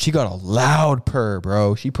down because she got a loud purr,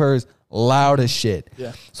 bro. She purrs loud as shit.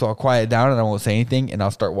 Yeah. So I'll quiet down and I won't say anything, and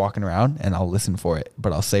I'll start walking around and I'll listen for it.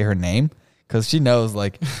 But I'll say her name because she knows,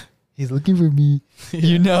 like, he's looking for me,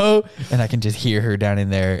 you know? And I can just hear her down in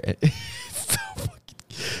there. It's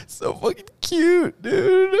so fucking cute,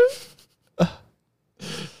 dude.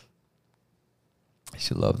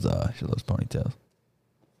 She loves ponytails.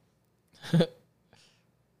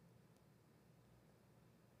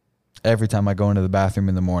 Every time I go into the bathroom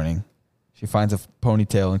in the morning, she finds a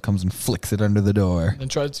ponytail and comes and flicks it under the door. And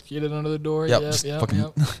tries to get it under the door. Yep.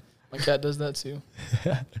 Yep. My cat does that too.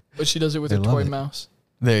 But she does it with her toy mouse.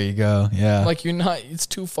 There you go. Yeah. Like it's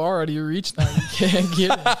too far out of your reach now. You can't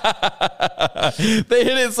get it. They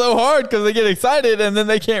hit it so hard because they get excited and then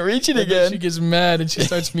they can't reach it again. She gets mad and she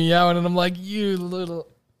starts meowing and I'm like, you little.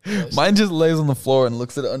 Mine just lays on the floor and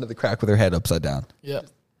looks at it under the crack with her head upside down. Yeah.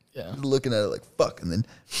 Yeah. Looking at it like, fuck. And then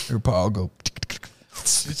her paw will go.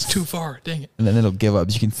 It's too far. Dang it. And then it'll give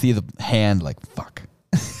up. You can see the hand like, fuck.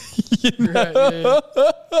 You know? Right, yeah.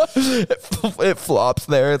 It flops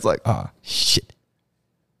there. It's like, shit.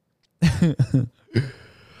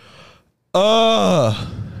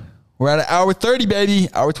 We're at an hour 30, baby.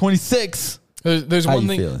 Hour 26. There's one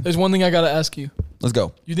thing. Feeling? There's one thing I gotta ask you. Let's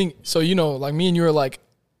go. You think so? Like me and you are like,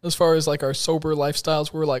 as far as like our sober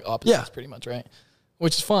lifestyles, we're like opposites, pretty much, right?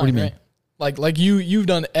 Which is fine, what do you mean? Like you've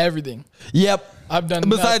done everything. Yep. I've done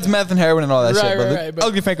besides nothing. meth and heroin and all that shit. Right, but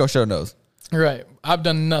Ugly Franco show knows. Right. I've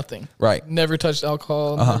done nothing. Right. Never touched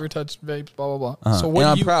alcohol. Never touched vapes. Blah blah blah. So what?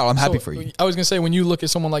 And I'm proud. I'm happy for you. I was gonna say, when you look at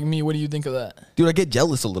someone like me, what do you think of that? Dude, I get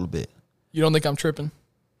jealous a little bit. You don't think I'm tripping?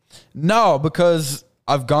 No, because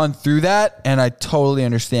I've gone through that and I totally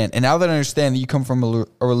understand. And now that I understand that you come from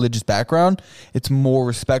a religious background, it's more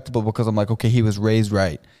respectable because I'm like, okay, he was raised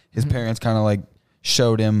right. His parents kind of like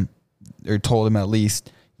showed him or told him at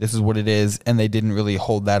least this is what it is. And they didn't really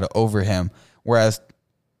hold that over him. Whereas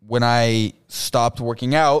when I stopped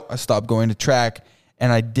working out, I stopped going to track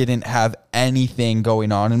and I didn't have anything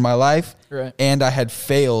going on in my life. Right. And I had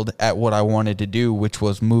failed at what I wanted to do, which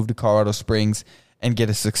was move to Colorado Springs and get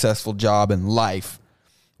a successful job in life,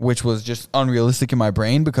 which was just unrealistic in my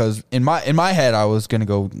brain because in my head, I was going to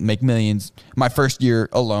go make millions my first year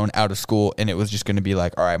alone out of school. And it was just going to be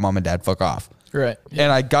like, all right, mom and dad, fuck off. Right. Yeah.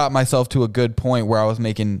 And I got myself to a good point where I was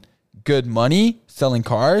making good money selling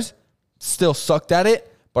cars, still sucked at it,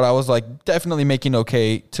 but I was like definitely making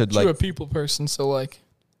okay to like. You're a people person. So like,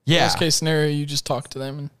 worst case scenario, you just talk to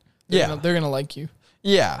them and they're going to like you.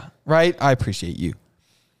 Yeah. Right. I appreciate you.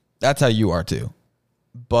 That's how you are too.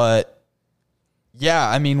 But yeah,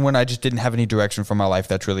 I mean, when I just didn't have any direction for my life,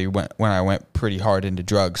 that's really when I went pretty hard into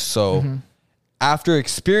drugs. So after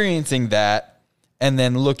experiencing that and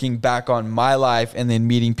then looking back on my life and then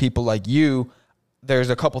meeting people like you, there's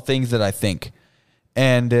a couple things that I think.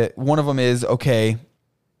 And one of them is, okay,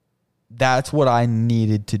 that's what I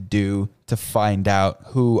needed to do to find out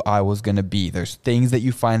who I was going to be. There's things that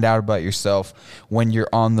you find out about yourself when you're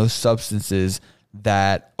on those substances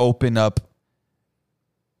that open up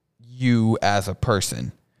you as a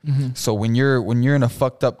person. So when you're in a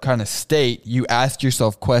fucked up kind of state, you ask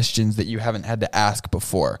yourself questions that you haven't had to ask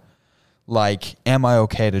before. Like, am I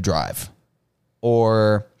okay to drive?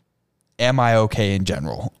 Or am I okay in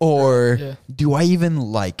general? Or do I even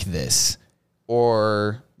like this?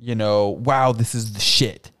 Or, you know, wow, this is the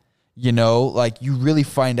shit. You know, like, you really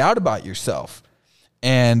find out about yourself.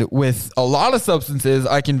 And with a lot of substances,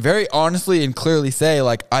 I can very honestly and clearly say,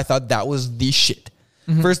 like, I thought that was the shit.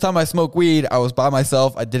 First time I smoked weed, I was by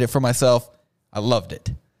myself. I did it for myself. I loved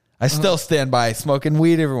it. I still stand by smoking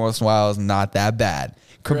weed every once in a while is not that bad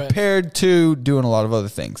compared to doing a lot of other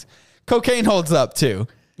things. Cocaine holds up too.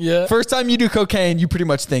 Yeah. First time you do cocaine, you pretty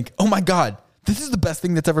much think, oh my God, this is the best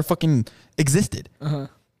thing that's ever fucking existed.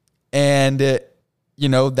 And, you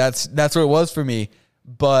know, that's what it was for me.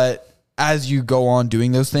 But as you go on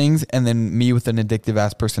doing those things, and then me with an addictive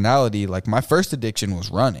ass personality, like, my first addiction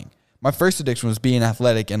was running. My first addiction was being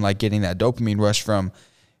athletic and, like, getting that dopamine rush from,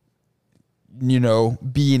 you know,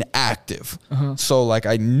 being active. So, like,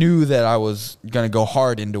 I knew that I was going to go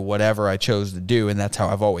hard into whatever I chose to do, and that's how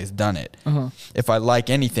I've always done it. If I like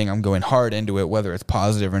anything, I'm going hard into it, whether it's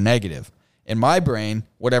positive or negative. In my brain,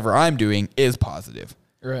 whatever I'm doing is positive.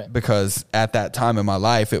 Right. Because at that time in my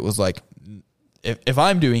life, it was like, if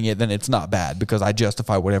I'm doing it, then it's not bad because I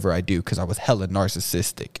justify whatever I do because I was hella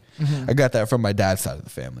narcissistic. I got that from my dad's side of the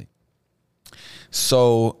family.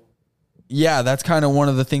 So, yeah, that's kind of one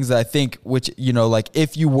of the things that I think, which, you know, like,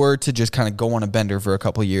 if you were to just kind of go on a bender for a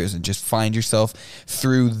couple of years and just find yourself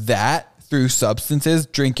through substances,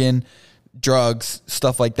 drinking, drugs,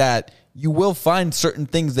 stuff like that, you will find certain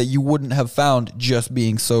things that you wouldn't have found just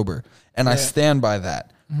being sober. And I stand by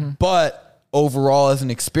that. But overall, as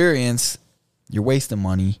an experience, you're wasting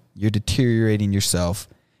money, you're deteriorating yourself,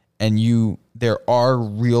 and there are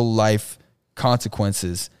real life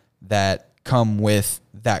consequences that come with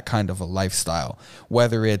that kind of a lifestyle,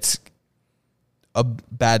 whether it's a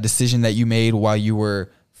bad decision that you made while you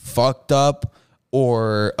were fucked up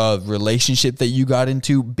or a relationship that you got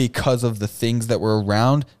into because of the things that were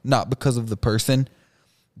around, not because of the person.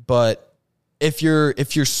 But if you're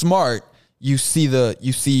smart, you see the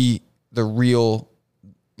real,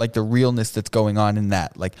 like, the realness that's going on in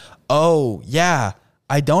that. Like, oh yeah,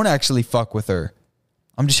 I don't actually fuck with her.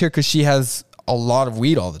 I'm just here because she has a lot of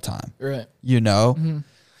weed all the time. Right. You know?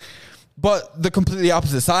 But the completely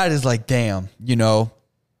opposite side is like, damn, you know,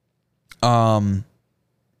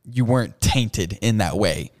 you weren't tainted in that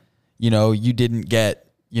way. You know, you didn't get,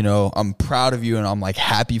 you know, I'm proud of you and I'm, like,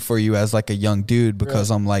 happy for you as, like, a young dude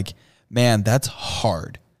because I'm like, man, that's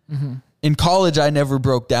hard. In college, I never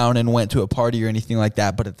broke down and went to a party or anything like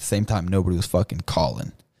that. But at the same time, nobody was fucking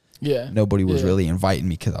calling. Yeah. Nobody was really inviting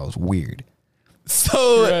me because I was weird.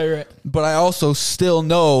 So, but I also still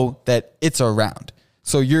know that it's around.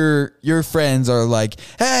 So your friends are like,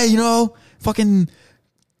 hey, you know, fucking,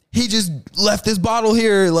 he just left this bottle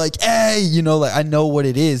here. Like, hey, you know, like, I know what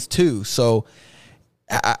it is too. So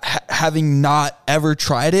having not ever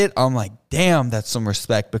tried it, I'm like, damn, that's some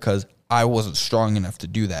respect because I wasn't strong enough to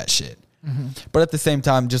do that shit. But at the same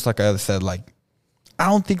time, just like I said, like, I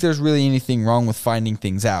don't think there's really anything wrong with finding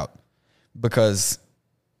things out because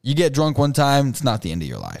you get drunk one time, it's not the end of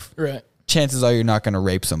your life. Right. Chances are you're not going to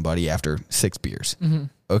rape somebody after 6 beers.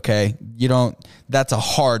 Okay? That's a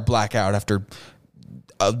hard blackout after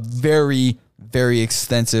a very, very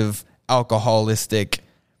extensive alcoholistic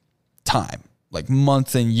time. Like,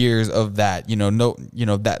 months and years of that,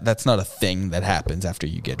 that's not a thing that happens after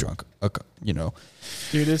you get drunk, you know.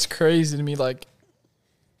 Dude, it's crazy to me. Like,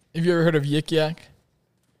 have you ever heard of Yik Yak?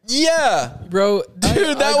 Yeah, bro,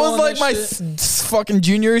 dude, that was like my fucking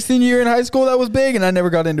junior or senior year in high school. That was big, and I never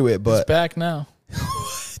got into it. But it's back now.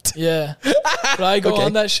 What? Yeah, but I go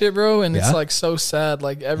on that shit, bro, and it's like so sad.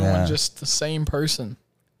 Like, everyone's just the same person.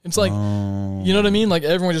 It's like, you know what I mean? Like,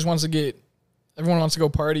 everyone wants to go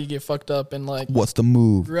party, get fucked up, and like, what's the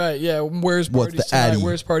move? Right? Yeah. Where's parties tonight?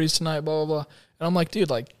 Where's parties tonight? Blah blah blah. And I'm like, dude,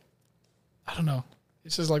 like, I don't know.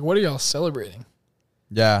 It's just like, what are y'all celebrating?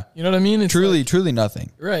 Yeah. You know what I mean? It's truly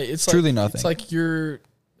nothing. Right. It's truly like, nothing. It's like you're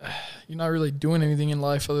not really doing anything in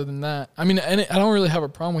life other than that. I mean, and I don't really have a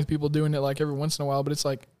problem with people doing it like every once in a while, but it's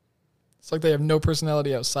like they have no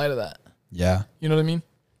personality outside of that. Yeah. You know what I mean?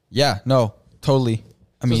 Yeah. No, totally.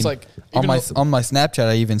 I mean, it's like on my Snapchat,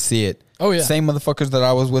 I even see it. Oh, yeah. Same motherfuckers that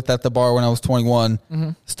I was with at the bar when I was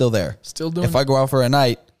 21, still there. Still doing If I go out for a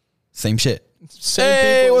night, same shit. Same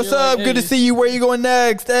hey, people, what's up? Like, good to see you. Where you going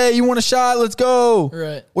next? Hey, you want a shot? Let's go.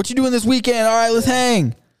 Right. What you doing this weekend? All right, let's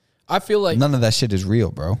hang. I feel like none of that shit is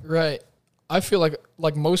real, bro. Right. I feel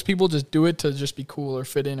like most people just do it to just be cool or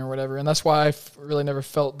fit in or whatever. And that's why I really never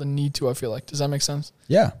felt the need to, I feel like. Does that make sense?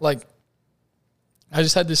 Yeah. Like, I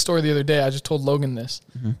just had this story the other day. I just told Logan this.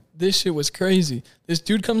 This shit was crazy. This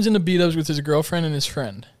dude comes into beat-ups with his girlfriend and his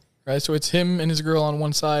friend, right? So it's him and his girl on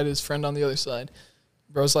one side, his friend on the other side.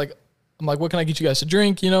 Bro's like, I'm like, what can I get you guys to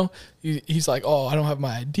drink, you know? He's like, oh, I don't have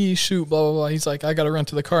my ID, shoot, blah, blah, blah. He's like, I got to run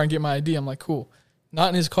to the car and get my ID. I'm like, cool. Not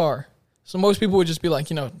in his car. So most people would just be like,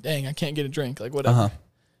 you know, dang, I can't get a drink, like whatever.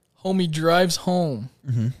 Homie drives home.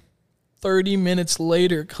 30 minutes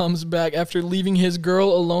later, comes back after leaving his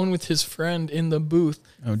girl alone with his friend in the booth.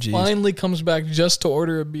 Oh, geez. Finally comes back just to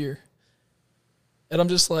order a beer. And I'm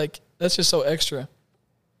just like, that's just so extra.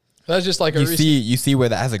 That's just like you see where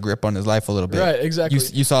that has a grip on his life a little bit. Right, exactly.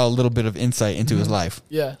 You saw a little bit of insight into his life.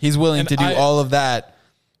 Yeah. He's willing to do all of that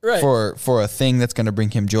for a thing that's going to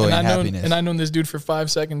bring him joy and happiness. And I've known this dude for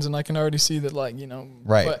 5 seconds, and I can already see that, like, you know.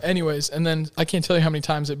 Right. But anyways, and then I can't tell you how many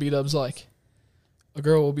times at beat-ups, like, a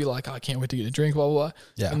girl will be like, oh, I can't wait to get a drink, blah, blah, blah.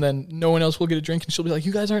 Yeah. And then no one else will get a drink, and she'll be like,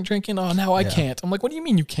 you guys aren't drinking? Oh, now I can't. I'm like, what do you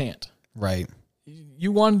mean you can't? Right.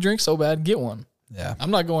 You want a drink so bad, get one. Yeah. I'm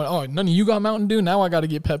not going, oh, none of you got Mountain Dew, now I got to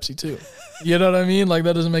get Pepsi too. You know what I mean? Like,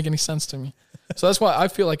 that doesn't make any sense to me. So that's why I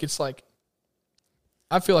feel like it stems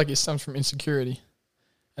from insecurity.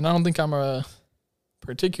 And I don't think I'm a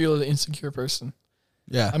particularly insecure person.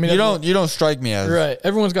 Yeah. I mean, you don't strike me as. Right.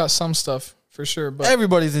 Everyone's got some stuff for sure, but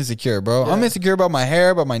everybody's insecure, bro. Yeah. I'm insecure about my hair,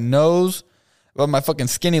 about my nose, about my fucking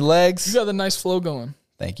skinny legs. You got the nice flow going.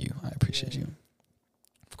 Thank you. I appreciate you.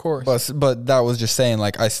 Of course. But that was just saying,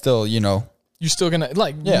 like, I still, you know. You're still going to,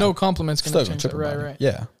 like, no compliments going to change that. Right.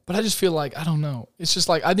 Yeah. But I just feel like, I don't know. It's just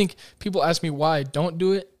like, I think people ask me why I don't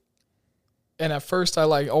do it. And at first I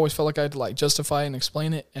like always felt like I had to like justify and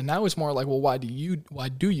explain it. And now it's more like, well, why do you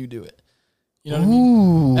do it? You know what I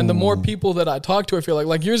mean? And the more people that I talk to, I feel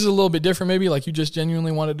like yours is a little bit different. Maybe like you just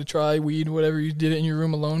genuinely wanted to try weed, whatever, you did it in your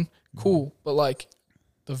room alone. Cool. But like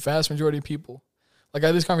the vast majority of people, like I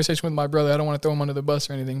had this conversation with my brother. I don't want to throw him under the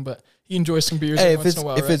bus or anything, but he enjoys some beers every once in a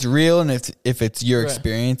while. If it's real and if it's your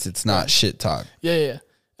experience, it's not shit talk. Yeah.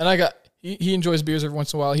 And he enjoys beers every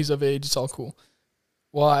once in a while. He's of age. It's all cool.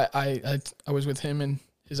 Well, I was with him and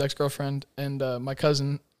his ex-girlfriend and my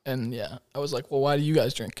cousin. And yeah, I was like, well, why do you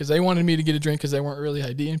guys drink? Because they wanted me to get a drink because they weren't really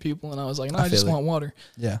IDing people. And I was like, no, I just want water.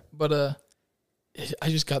 Yeah. But I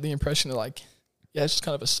just got the impression that like, yeah, it's just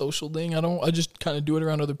kind of a social thing. I just kind of do it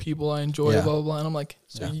around other people. I enjoy it, blah, blah, blah. And I'm like,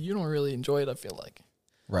 so you don't really enjoy it, I feel like.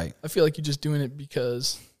 Right. I feel like you're just doing it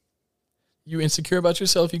because you're insecure about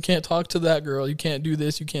yourself. You can't talk to that girl. You can't do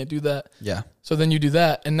this. You can't do that. Yeah. So then you do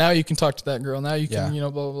that. And now you can talk to that girl. Now you can, blah,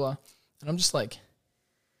 blah, blah. And I'm just like,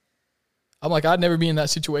 I'd never be in that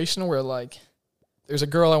situation where like there's a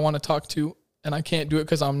girl I want to talk to and I can't do it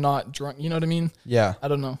because I'm not drunk. You know what I mean? Yeah. I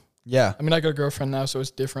don't know. Yeah. I mean, I got a girlfriend now, so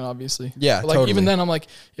it's different, obviously. Yeah, but like, even then, I'm like,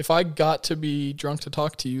 if I got to be drunk to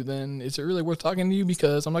talk to you, then is it really worth talking to you?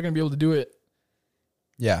 Because I'm not going to be able to do it.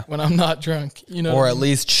 Yeah. When I'm not drunk, you know. Or at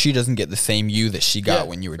least she doesn't get the same you that she got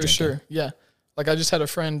when you were drinking. For sure. Yeah. Like I just had a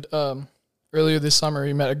friend earlier this summer.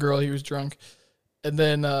 He met a girl. He was drunk, and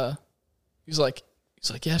then he's like,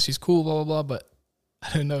 yeah, she's cool, blah blah blah. But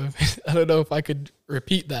I don't know if I could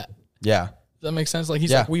repeat that. Yeah. Does that make sense? Like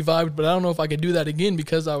he's like, we vibed, but I don't know if I could do that again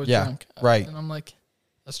because I was drunk. Right. And I'm like,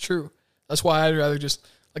 that's true. That's why I'd rather just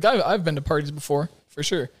like I've been to parties before for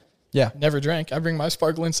sure. Yeah. Never drank. I bring my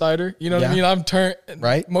sparkling cider. You know what I mean? I'm turned.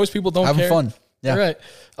 Right. Most people don't Having care. fun. Yeah. Right.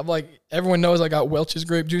 I'm like, everyone knows I got Welch's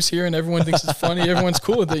grape juice here and everyone thinks it's funny. Everyone's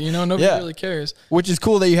cool with it. You know, nobody really cares. Which is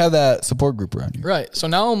cool that you have that support group around you. Right. So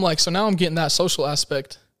now I'm getting that social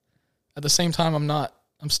aspect. At the same time,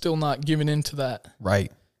 I'm still not giving into that.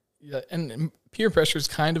 Right. Yeah. And peer pressure is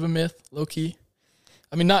kind of a myth, low key.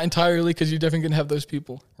 I mean, not entirely because you're definitely going to have those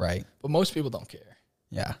people. Right. But most people don't care.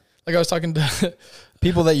 Yeah. Like I was talking to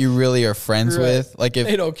people that you really are friends with. Like if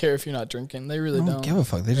they don't care if you're not drinking. They really don't give a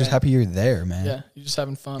fuck. They're just happy you're there, man. Yeah. You're just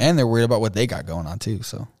having fun. And they're worried about what they got going on too.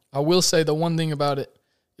 So I will say the one thing about it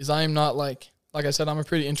is I am not like I said, I'm a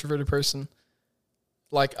pretty introverted person.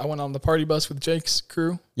 Like I went on the party bus with Jake's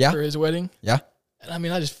crew for his wedding. Yeah. And I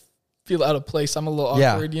mean, I just feel out of place. I'm a little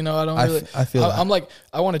awkward, you know. I don't really. I feel. I'm like,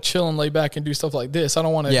 I want to chill and lay back and do stuff like this. I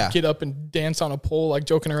don't want to get up and dance on a pole, like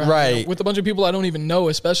joking around, you know, with a bunch of people I don't even know,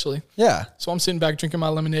 especially. Yeah. So I'm sitting back drinking my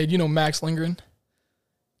lemonade. You know Max Lindgren?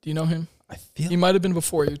 Do you know him? I feel he might have been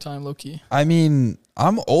before your time, low key. I mean,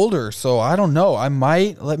 I'm older, so I don't know. I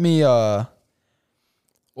might let me. Well,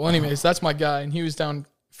 anyways, that's my guy, and he was down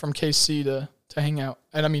from KC to hang out.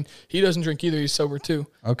 And I mean, he doesn't drink either. He's sober too.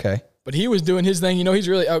 Okay. But he was doing his thing. You know, he's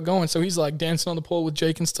really outgoing. So he's like dancing on the pole with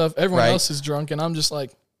Jake and stuff. Everyone else is drunk, and I'm just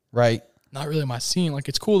like, not really my scene. Like,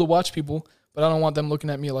 it's cool to watch people, but I don't want them looking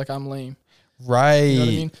at me like I'm lame. Right. You know what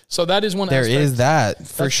I mean? So that is one aspect. There is that.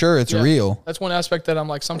 For sure, it's real. That's one aspect that I'm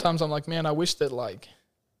like, sometimes I'm like, man, I wish that, like,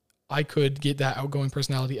 I could get that outgoing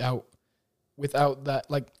personality out without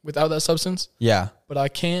that substance. Yeah. But I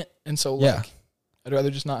can't, and so, like, I'd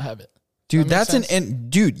rather just not have it. Dude,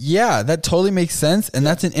 that totally makes sense. And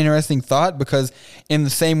that's an interesting thought, because in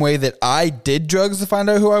the same way that I did drugs to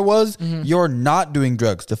find out who I was, you're not doing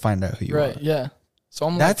drugs to find out who you are. Right, yeah.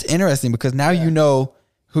 So that's interesting, because now you know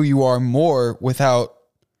who you are more without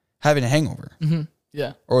having a hangover. Mm-hmm.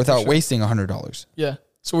 Yeah. Or without wasting $100. Yeah.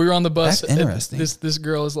 So we were on the bus. That's interesting. This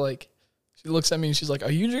girl is like, she looks at me and she's like,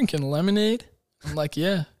 "Are you drinking lemonade?" I'm like,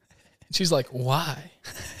 "Yeah." And she's like, "Why?"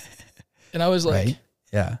 And I was like,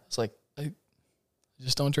 yeah. It's like, I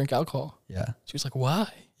just don't drink alcohol. Yeah. She was like, "Why?"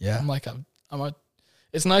 Yeah. I'm like,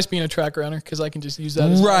 it's nice being a track runner, because I can just use that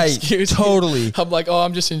as my excuse. Totally. I'm like, oh,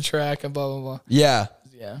 I'm just in track and blah, blah, blah. Yeah.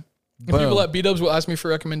 Yeah. And people at B-Dubs will ask me for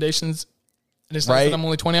recommendations, and it's like that I'm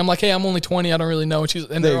only 20. I'm like, hey, I'm only 20. I don't really know.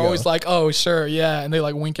 And they're always like, oh, sure, yeah. And they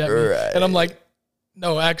like wink at me. And I'm like,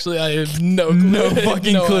 no, actually, I have no clue. No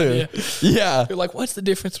fucking clue. Idea. Yeah. They're like, what's the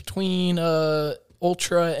difference between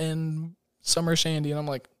Ultra and Summer Shandy? And I'm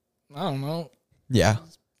like, I don't know. Yeah.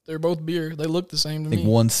 They're both beer. They look the same to me.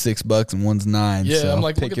 One's $6 and one's $9. Yeah, so I'm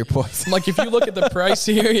like, pick your poison. I'm like, if you look at the price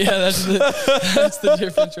here, that's the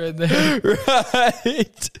difference right there.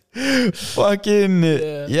 Right. Fucking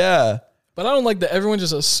yeah. But I don't like that everyone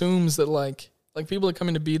just assumes that like people that come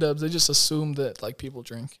into B-Dubs, they just assume that like people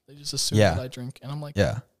drink. They just assume that I drink, and I'm like,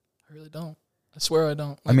 I really don't. I swear I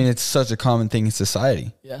don't. Like, I mean, it's such a common thing in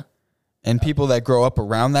society. Yeah. And people that grow up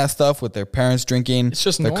around that stuff with their parents drinking, it's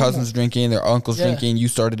just their cousins drinking, their uncles drinking. You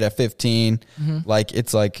started at 15. Mm-hmm. Like,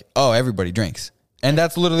 it's like, oh, everybody drinks. And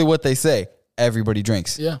that's literally what they say. Everybody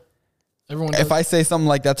drinks. Yeah. Everyone does. If I say something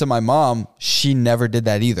like that to my mom, she never did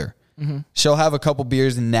that either. Mm-hmm. She'll have a couple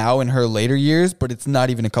beers now in her later years, but it's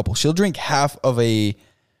not even a couple. She'll drink half of a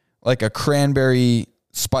cranberry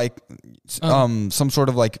spike, some sort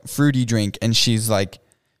of like fruity drink. And she's like,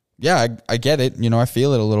 yeah, I get it. You know, I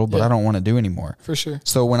feel it a little, but I don't want to do anymore. For sure.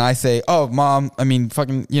 So when I say, oh, Mom, I mean,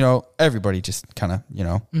 fucking, you know, everybody just kind of, you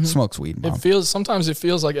know, smokes weed, Mom. Sometimes it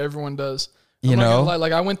feels like everyone does. You know?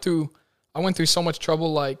 Like I went through so much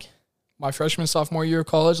trouble, like my freshman, sophomore year of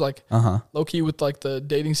college, like low key with like the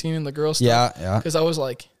dating scene and the girl stuff. Yeah, yeah. Because I was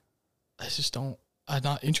like, I'm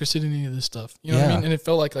not interested in any of this stuff. You know what I mean? And it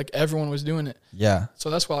felt like everyone was doing it. Yeah.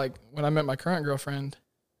 So that's why, like, when I met my current girlfriend,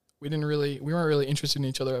 we weren't really interested in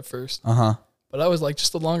each other at first. But I was like,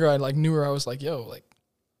 just the longer I like knew her, I was like, yo, like,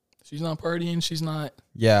 she's not partying, she's not.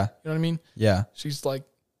 Yeah. You know what I mean? Yeah. She's like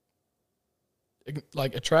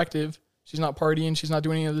attractive. She's not partying. She's not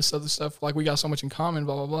doing any of this other stuff. Like, we got so much in common,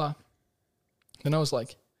 blah, blah, blah. Then I was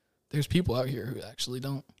like, there's people out here who actually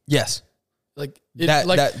don't. Yes. Like,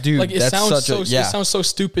 it sounds so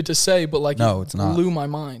stupid to say, but like, no, it's not. Blew my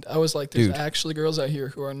mind. I was like, there's actually girls out here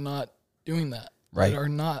who are not doing that. Right. Are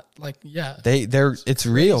not like, it's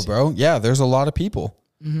real, bro. Yeah. There's a lot of people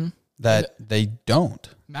that they don't.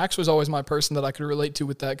 Max was always my person that I could relate to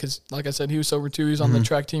with that. Cause like I said, he was sober too. He was on the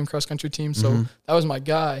track team, cross country team. So that was my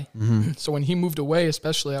guy. So when he moved away,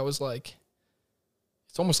 especially, I was like,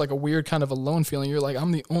 it's almost like a weird kind of alone feeling. You're like,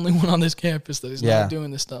 I'm the only one on this campus that is not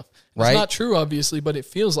doing this stuff. It's not true, obviously, but it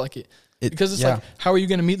feels like it. Because it's like, how are you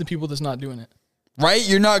going to meet the people that's not doing it? Right?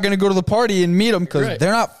 You're not going to go to the party and meet them because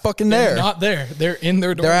they're not fucking there. They're not there. They're in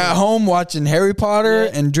their dorm. They're at home watching Harry Potter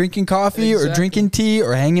and drinking coffee or drinking tea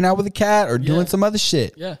or hanging out with a cat or doing some other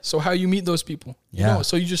shit. Yeah. So how you meet those people? You know,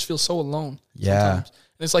 so you just feel so alone sometimes.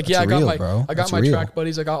 And it's like, I got my track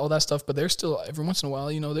buddies. I got all that stuff, but they're still, every once in a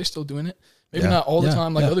while, you know, they're still doing it. Maybe not all the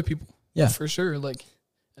time like other people. Yeah. For sure. Like,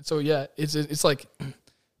 and so, it's like,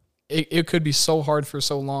 it could be so hard for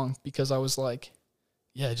so long because I was like,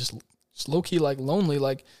 just low key, like lonely.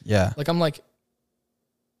 Like, like I'm like,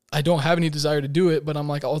 I don't have any desire to do it, but I'm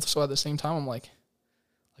like, also at the same time, I'm like,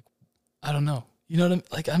 I don't know. You know what I'm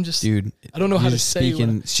like? I'm just, dude, I don't know how to say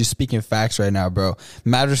it. She's speaking facts right now, bro.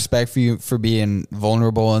 Mad respect for you for being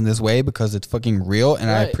vulnerable in this way because it's fucking real.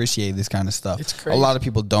 And I appreciate this kind of stuff. It's crazy. A lot of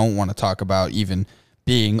people don't want to talk about even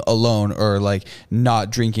being alone or like not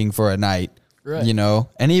drinking for a night, you know?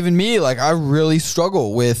 And even me, like I really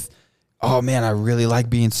struggle with, oh man, I really like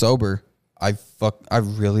being sober. I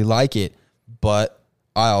really like it, but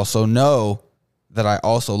I also know that I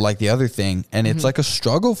also like the other thing, and it's like a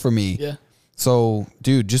struggle for me. Yeah. So,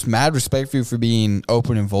 dude, just mad respect for you for being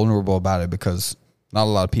open and vulnerable about it, because not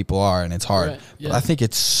a lot of people are, and it's hard. Right. Yeah. But I think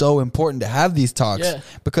it's so important to have these talks,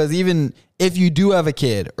 because even if you do have a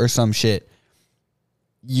kid or some shit,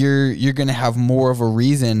 you're going to have more of a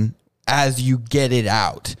reason as you get it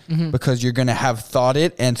out, because you're going to have thought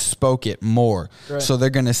it and spoke it more. Right. So they're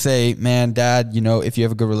going to say, man, Dad, you know, if you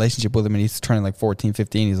have a good relationship with him and he's turning like 14,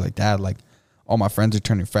 15, he's like, Dad, like all my friends are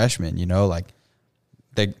turning freshmen, you know, like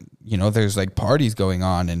they, you know, there's like parties going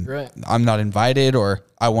on and I'm not invited, or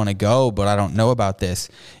I want to go, but I don't know about this.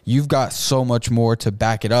 You've got so much more to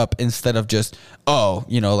back it up, instead of just, oh,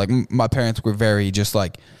 you know, like my parents were very just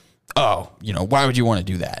like, oh, you know, why would you want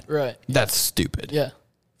to do that? Right. That's stupid. Yeah.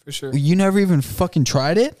 For sure. You never even fucking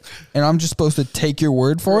tried it, and I'm just supposed to take your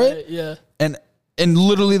word for it? Yeah. And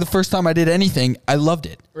literally the first time I did anything, I loved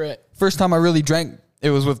it. Right. First time I really drank, it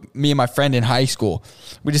was with me and my friend in high school.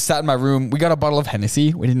 We just sat in my room. We got a bottle of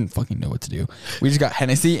Hennessy. We didn't fucking know what to do. We just got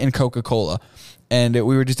Hennessy and Coca-Cola. And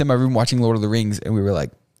we were just in my room watching Lord of the Rings, and we were like,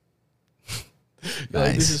 nice.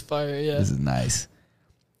 Like, this is fire, yeah. This is nice.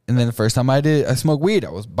 And then the first time I smoked weed, I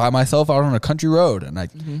was by myself out on a country road, and I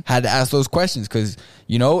had to ask those questions, because,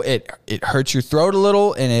 you know, it hurts your throat a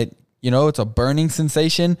little, and it, you know, it's a burning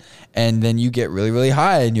sensation, and then you get really, really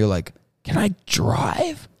high, and you're like, can I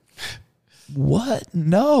drive? What?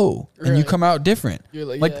 No. Right. And you come out different. You're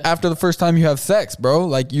like after the first time you have sex, bro,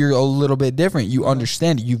 like you're a little bit different. You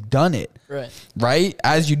understand it. You've done it. Right?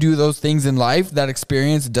 As you do those things in life, that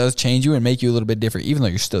experience does change you and make you a little bit different, even though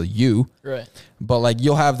you're still you. Right. But like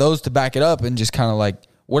you'll have those to back it up, and just kind of like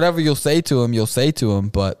whatever you'll say to him, you'll say to him.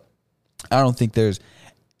 But I don't think there's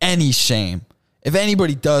any shame. If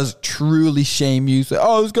anybody does truly shame you, say,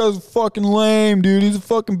 oh, this guy's fucking lame, dude. He's a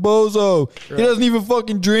fucking bozo. Right. He doesn't even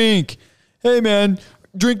fucking drink. Hey, man,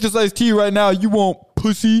 drink this iced tea right now. You won't,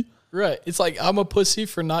 pussy. Right. It's like, I'm a pussy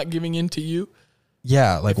for not giving in to you.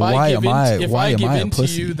 Yeah, like, why am I a pussy? If I give in to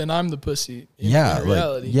you, then I'm the pussy. In reality.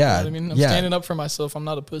 Like, yeah. You know what I mean? I'm standing up for myself. I'm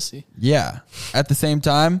not a pussy. Yeah. At the same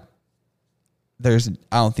time, I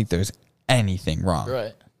don't think there's anything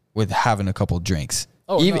wrong with having a couple drinks.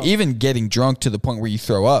 Oh, even getting drunk to the point where you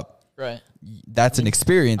throw up. Right. That's an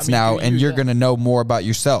experience now, and you're going to know more about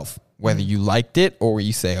yourself, whether you liked it or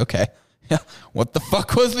you say, okay, what the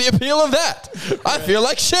fuck was the appeal of that? I feel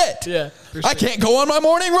like shit. Yeah. Sure. I can't go on my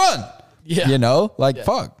morning run. Yeah. You know, like,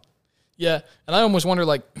 fuck. Yeah. And I almost wonder,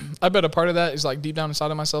 like, I bet a part of that is like deep down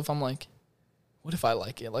inside of myself, I'm like, what if I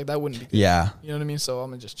like it? Like, that wouldn't be good. Yeah. You know what I mean? So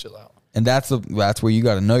I'm going to just chill out. And that's where you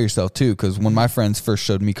got to know yourself too. Cause when my friends first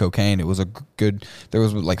showed me cocaine, it was there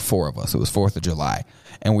was like 4 of us. It was 4th of July.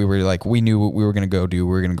 And we were like, we knew what we were going to go do.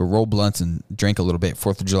 We were going to go roll blunts and drink a little bit.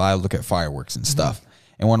 4th of July, look at fireworks and stuff.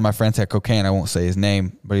 And one of my friends had cocaine. I won't say his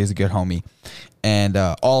name, but he's a good homie. And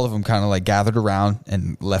all of them kind of like gathered around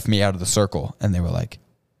and left me out of the circle. And they were like,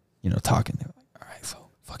 you know, talking. They were like, all right, so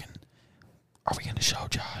fucking, are we going to show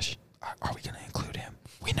Josh? Are we going to include him?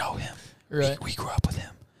 We know him. Right. We grew up with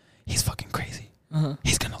him. He's fucking crazy.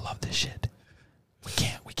 He's going to love this shit. We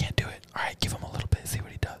can't do it. All right, give him a little bit, see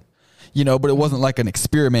what he does. You know, but it wasn't like an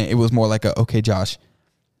experiment. It was more like okay, Josh,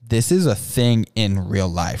 this is a thing in real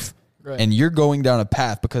life. Right. And you're going down a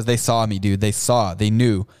path, because they saw me, dude. They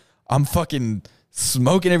knew. I'm fucking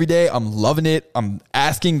smoking every day. I'm loving it. I'm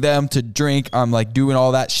asking them to drink. I'm like doing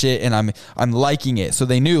all that shit, and I'm liking it. So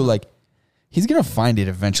they knew, like, he's going to find it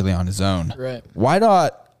eventually on his own. Right. Why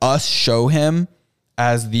not us show him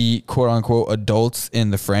as the quote unquote adults in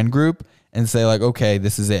the friend group and say like, okay,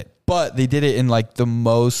 this is it. But they did it in like the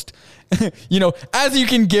most, you know, as you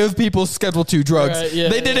can give people Schedule II drugs,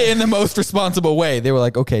 they did it in the most responsible way. They were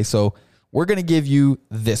like, okay, so we're going to give you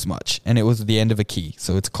this much. And it was the end of a key.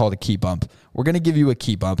 So it's called a key bump. We're going to give you a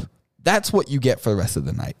key bump. That's what you get for the rest of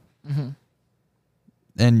the night.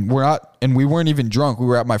 And we weren't even drunk. We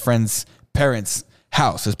were at my friend's parents'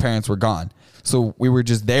 house. His parents were gone. So we were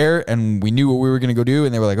just there, and we knew what we were going to go do.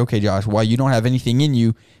 And they were like, okay, Josh, while you don't have anything in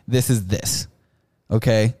you, this is this.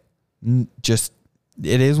 Okay? Just,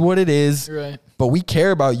 it is what it is. Right. But we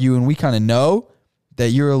care about you, and we kind of know that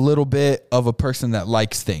you're a little bit of a person that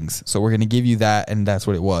likes things. So we're going to give you that, and that's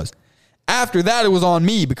what it was. After that, it was on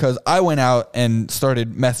me, because I went out and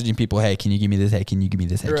started messaging people, hey, can you give me this? Hey, can you give me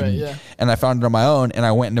this? Hey, And I found it on my own, and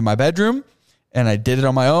I went into my bedroom, and I did it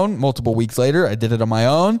on my own. Multiple weeks later, I did it on my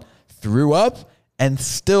own, threw up, and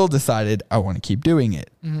still decided I want to keep doing it.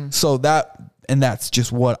 So that's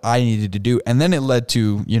just what I needed to do. And then it led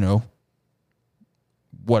to, you know,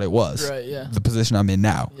 what it was. Right, yeah. The position I'm in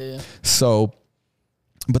now. Yeah. So,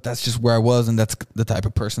 but that's just where I was, and that's the type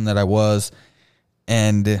of person that I was.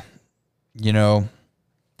 And, you know,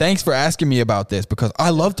 Thanks for asking me about this because I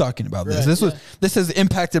love talking about this. This has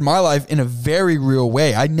impacted my life in a very real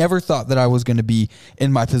way. I never thought that I was going to be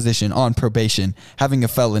in my position on probation, having a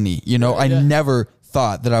felony. You know, I never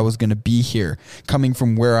thought that I was going to be here coming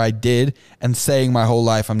from where I did and saying my whole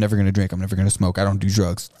life, I'm never going to drink. I'm never going to smoke. I don't do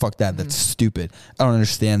drugs. Fuck that. That's stupid. I don't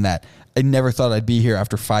understand that. I never thought I'd be here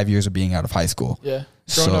after 5 years of being out of high school. Yeah.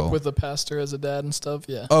 Growing up with a pastor as a dad and stuff.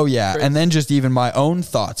 Yeah. Oh yeah. Crazy. And then just even my own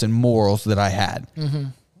thoughts and morals that I had.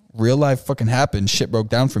 Real life fucking happened. Shit broke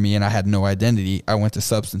down for me and I had no identity. I went to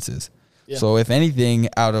substances. Yeah. So if anything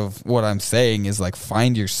out of what I'm saying is like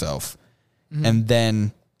find yourself and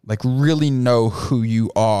then like really know who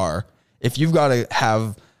you are. If you've got to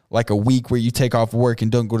have like a week where you take off work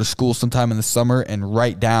and don't go to school sometime in the summer and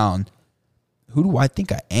write down, who do I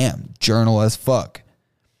think I am? Journal as fuck.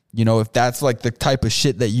 You know, if that's like the type of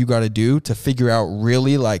shit that you got to do to figure out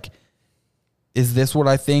really like, is this what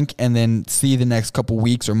I think? And then see the next couple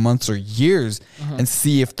weeks or months or years and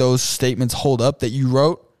see if those statements hold up that you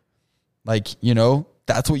wrote. Like, you know,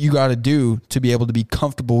 that's what you got to do to be able to be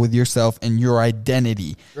comfortable with yourself and your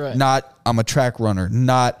identity. Right. Not I'm a track runner,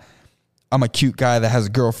 not I'm a cute guy that has a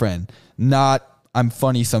girlfriend, not I'm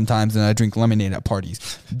funny sometimes and I drink lemonade at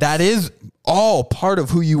parties. That is all part of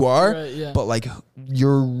who you are, but like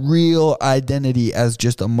your real identity as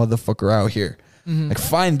just a motherfucker out here. Like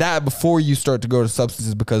find that before you start to go to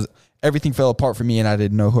substances because everything fell apart for me and I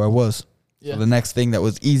didn't know who I was. Yeah. So the next thing that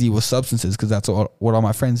was easy was substances because that's what all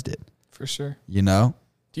my friends did. For sure. You know?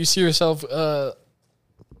 Do you see yourself ever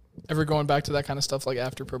going back to that kind of stuff like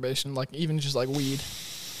after probation, like even just like weed?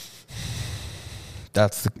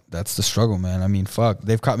 That's the struggle, man. I mean, fuck.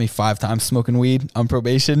 They've caught me 5 times smoking weed on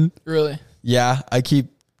probation. Really? Yeah. I keep,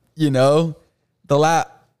 you know,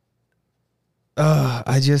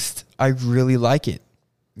 I really like it.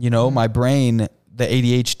 You know, my brain, the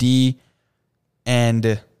ADHD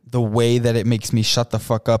and the way that it makes me shut the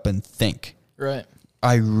fuck up and think. Right.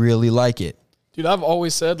 I really like it. Dude, I've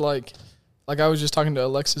always said like I was just talking to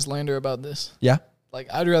Alexis Lander about this. Yeah.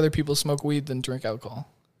 Like I'd rather people smoke weed than drink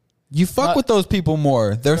alcohol. You fuck with those people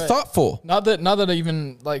more. They're thoughtful. Not that I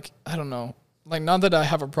even like, I don't know. Like not that I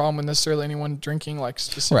have a problem with necessarily anyone drinking like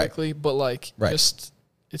specifically, but like it's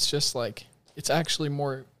just like it's actually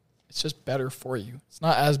more, it's just better for you. It's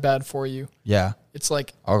not as bad for you. Yeah. It's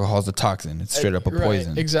like alcohol's a toxin. It's straight up a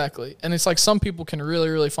poison. Exactly. And it's like some people can really,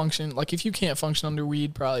 really function. Like if you can't function under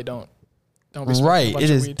weed, probably don't be right. It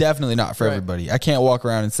is definitely not for everybody. I can't walk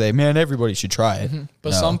around and say, man, everybody should try it.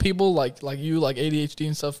 But some people like you, like ADHD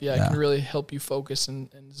and stuff, it can really help you focus and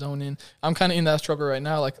zone in. I'm kind of in that struggle right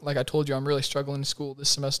now. Like I told you, I'm really struggling in school this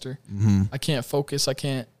semester. I can't focus. I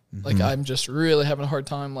can't. Like I'm just really having a hard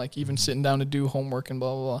time, like even sitting down to do homework and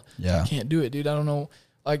blah, blah, blah. Yeah. I can't do it, dude. I don't know.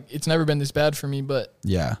 Like it's never been this bad for me, but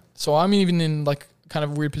yeah. So I'm even in like kind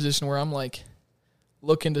of a weird position where I'm like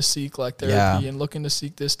looking to seek like therapy and looking to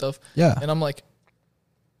seek this stuff. Yeah. And I'm like,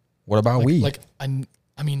 what about weed? Like I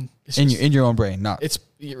mean, it's in your own brain, not. It's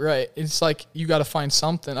right. It's like you got to find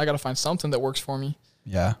something. I got to find something that works for me.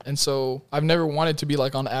 Yeah. And so I've never wanted to be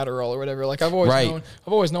like on Adderall or whatever. Like I've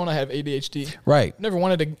always known I have ADHD. Right. Never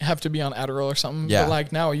wanted to have to be on Adderall or something. Yeah. But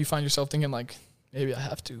like now you find yourself thinking like maybe I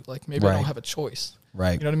have to. Like maybe I don't have a choice.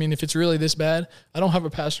 Right. You know what I mean? If it's really this bad, I don't have a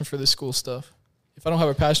passion for this school stuff. If I don't have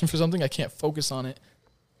a passion for something, I can't focus on it.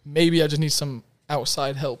 Maybe I just need some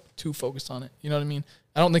outside help to focus on it. You know what I mean?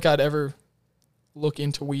 I don't think I'd ever look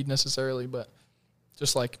into weed necessarily, but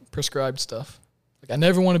just like prescribed stuff. Like I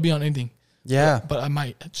never want to be on anything. Yeah. But I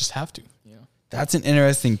might just have to, you know. That's an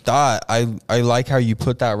interesting thought. I like how you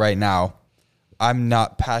put that right now. I'm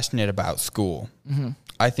not passionate about school.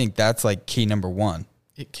 I think that's like key number one.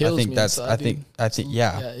 It kills me inside. I think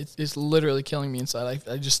yeah. Yeah, it's literally killing me inside.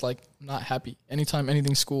 I just like not happy anytime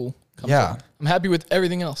anything school comes up. I'm happy with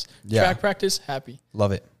everything else. Yeah. Track practice, happy.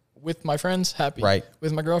 Love it. With my friends, happy. Right.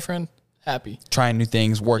 With my girlfriend, happy. Trying new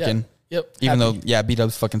things, working. Yeah. Yep. Even though,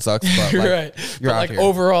 B-dubs fucking sucks. But like, right. You're but out like here.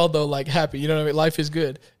 Overall, though, like happy. You know what I mean? Life is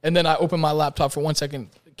good. And then I open my laptop for 1 second,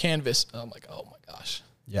 Canvas. And I'm like, oh my gosh.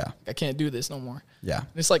 Yeah. Like, I can't do this no more. Yeah. And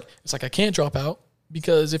it's like I can't drop out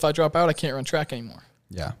because if I drop out, I can't run track anymore.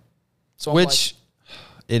 Yeah. So which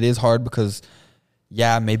it is hard because,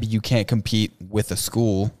 maybe you can't compete with a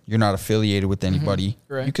school. You're not affiliated with anybody.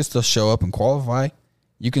 Right. You can still show up and qualify.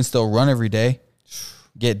 You can still run every day.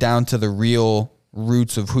 Get down to the real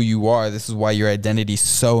roots of who you are. This is why your identity is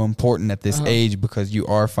so important at this age because you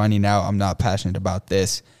are finding out I'm not passionate about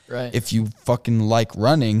this. Right. If you fucking like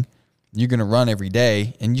running, you're going to run every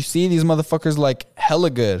day. And you see these motherfuckers like hella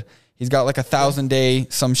good. He's got like 1,000-day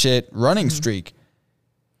some shit running streak.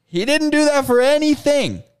 He didn't do that for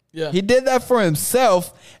anything. Yeah. He did that for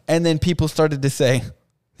himself. And then people started to say,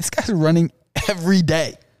 This guy's running every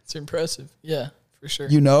day. It's impressive. Yeah, for sure.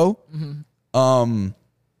 You know?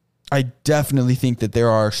 I definitely think that there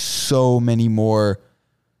are so many more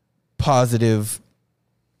positive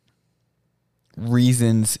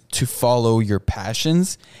reasons to follow your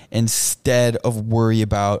passions instead of worry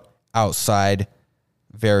about outside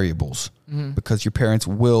variables, because your parents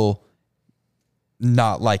will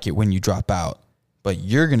not like it when you drop out, but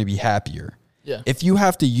you're going to be happier. Yeah. If you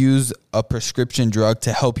have to use a prescription drug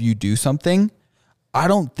to help you do something, I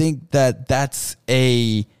don't think that that's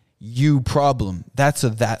a you problem. That's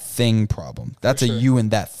a that thing problem. That's a you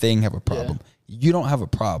and that thing have a problem. Yeah. You don't have a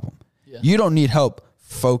problem. Yeah. You don't need help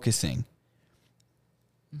focusing.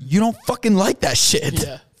 You don't fucking like that shit.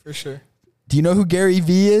 Yeah, for sure. Do you know who Gary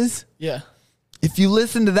Vee is? Yeah. If you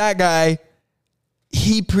listen to that guy,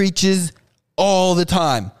 he preaches all the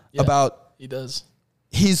time about... He does.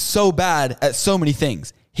 He's so bad at so many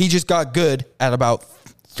things. He just got good at about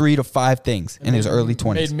 3 to 5 things in his early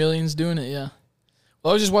 20s. Made millions doing it, yeah.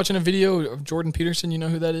 Well, I was just watching a video of Jordan Peterson. You know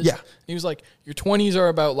who that is? Yeah. He was like, your 20s are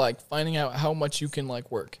about like finding out how much you can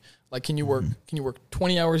like work. Like, can you work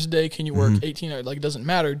 20 hours a day? Can you work 18 hours? Like, it doesn't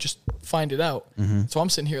matter. Just find it out. So I'm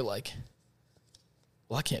sitting here like,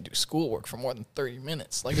 well, I can't do schoolwork for more than 30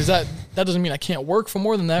 minutes. Like, that doesn't mean I can't work for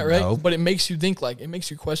more than that, right? No. But it makes you think, like, it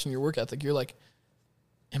makes you question your work ethic. You're like,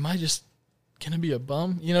 am I just going to be a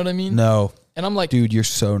bum? You know what I mean? No. And I'm like, dude, you're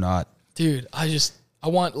so not. Dude, I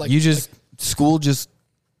want like... School just...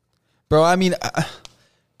 Bro, I mean...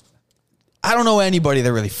 I don't know anybody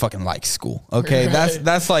that really fucking likes school, okay? Right.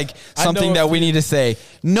 That's like something that we need to say.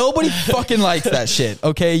 Nobody fucking likes that shit,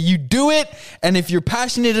 okay? You do it, and if you're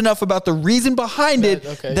passionate enough about the reason behind it,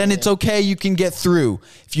 then it's okay, you can get through.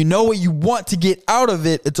 If you know what you want to get out of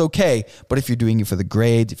it, it's okay. But if you're doing it for the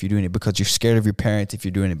grades, if you're doing it because you're scared of your parents, if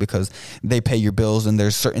you're doing it because they pay your bills and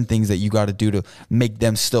there's certain things that you got to do to make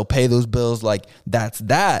them still pay those bills, like that's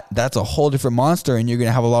a whole different monster, and you're going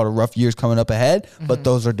to have a lot of rough years coming up ahead, but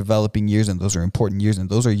those are developing years, and those are important years, and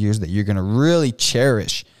those are years that you're going to really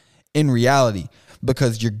cherish in reality,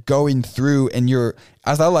 because you're going through and you're,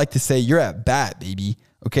 as I like to say, you're at bat, baby.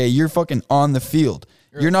 Okay. You're fucking on the field.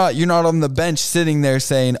 You're not on the bench sitting there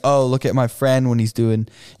saying, oh, look at my friend when he's doing,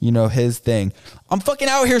 his thing. I'm fucking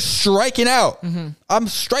out here striking out. I'm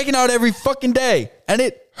striking out every fucking day, and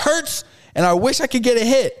it hurts, and I wish I could get a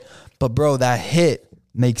hit, but bro, that hit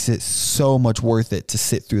makes it so much worth it to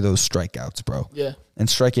sit through those strikeouts, bro. Yeah. And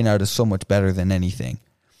striking out is so much better than anything.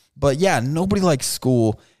 But yeah, nobody likes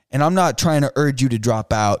school. And I'm not trying to urge you to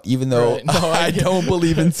drop out, even though I don't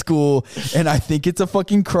believe in school. And I think it's a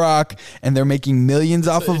fucking crock. And they're making millions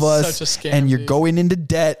off of us. Such a scam, and you're going into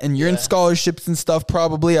debt. And you're in scholarships and stuff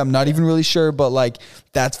probably. I'm not even really sure. But like,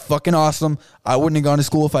 that's fucking awesome. I wouldn't have gone to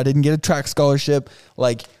school if I didn't get a track scholarship.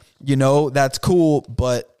 Like, that's cool.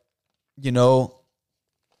 But,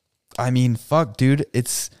 I mean, fuck, dude.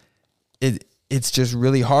 It's just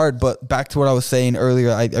really hard. But back to what I was saying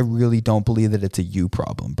earlier, I really don't believe that it's a you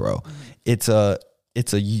problem, bro. It's a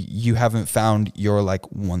you haven't found your like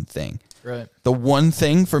one thing. Right. The one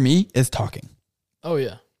thing for me is talking. Oh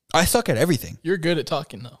yeah. I suck at everything. You're good at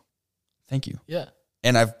talking though. Thank you. Yeah.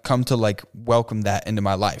 And I've come to like welcome that into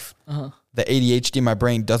my life. The ADHD in my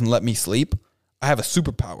brain doesn't let me sleep. I have a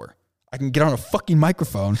superpower. I can get on a fucking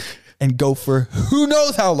microphone and go for who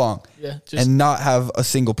knows how long. Yeah. And not have a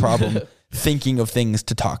single problem thinking of things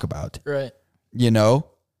to talk about. Right.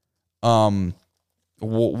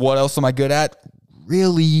 What else am I good at?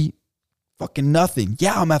 Really fucking nothing.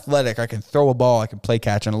 Yeah, I'm athletic. I can throw a ball. I can play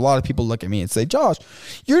catch. And a lot of people look at me and say, Josh,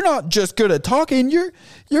 you're not just good at talking.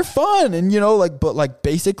 You're fun. And but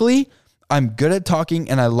basically I'm good at talking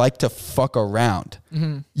and I like to fuck around,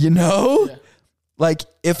 Yeah. Like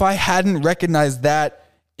if I hadn't recognized that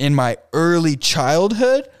in my early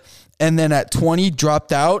childhood, and then at 20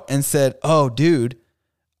 dropped out and said, oh, dude,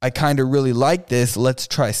 I kind of really like this. Let's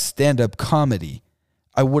try stand-up comedy.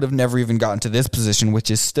 I would have never even gotten to this position, which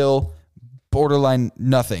is still borderline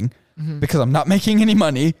nothing because I'm not making any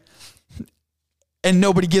money and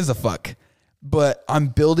nobody gives a fuck. But I'm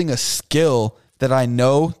building a skill that I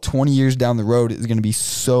know 20 years down the road is going to be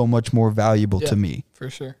so much more valuable to me. For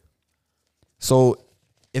sure. So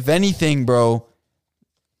if anything, bro,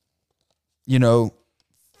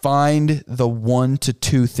 find the 1 to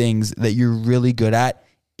 2 things that you're really good at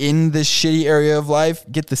in this shitty area of life.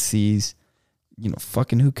 Get the C's.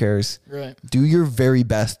 Fucking who cares? Right. Do your very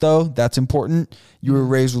best though. That's important. You were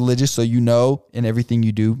raised religious, so in everything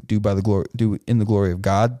you do in the glory of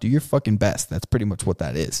God. Do your fucking best. That's pretty much what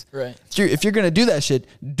that is. Right. If you're gonna do that shit,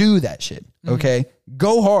 okay?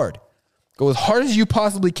 Go hard. Go as hard as you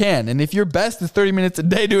possibly can. And if your best is 30 minutes a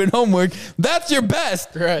day doing homework, that's your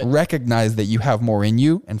best. Right. Recognize that you have more in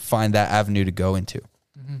you and find that avenue to go into.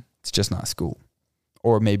 Mm-hmm. It's just not school.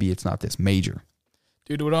 Or maybe it's not this major.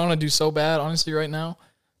 Dude, what I want to do so bad, honestly, right now,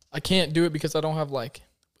 I can't do it because I don't have, like,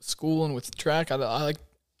 school and with track. I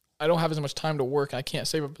don't have as much time to work. I can't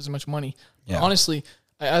save up as much money. Yeah. But honestly,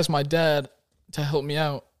 I asked my dad to help me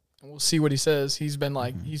out. And we'll see what he says. He's been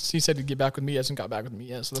like, he said he'd get back with me. He hasn't got back with me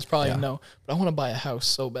yet. So that's probably a no. But I want to buy a house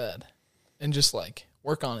so bad and just like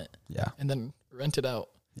work on it. Yeah. And then rent it out.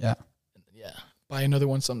 Yeah. And then, buy another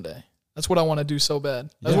one someday. That's what I want to do so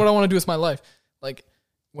bad. That's what I want to do with my life. Like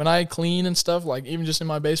when I clean and stuff, like even just in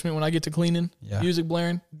my basement, when I get to cleaning, music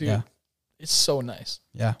blaring, dude, it's so nice.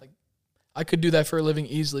 Yeah. Like I could do that for a living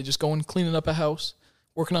easily. Just going cleaning up a house,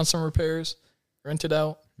 working on some repairs, rent it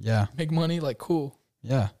out. Yeah. Make money. Like cool.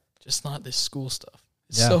 Yeah. Just not this school stuff.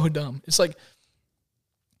 It's so dumb. It's like,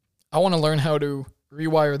 I want to learn how to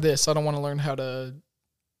rewire this. I don't want to learn how to,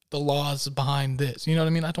 the laws behind this. You know what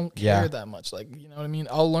I mean? I don't care that much. Like, you know what I mean?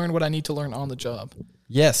 I'll learn what I need to learn on the job.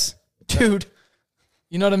 Yes. Dude.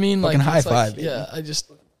 You know what I mean? Fucking like high five. Like, I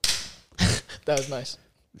just, that was nice.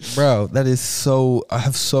 Bro, that is so, I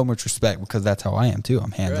have so much respect because that's how I am too.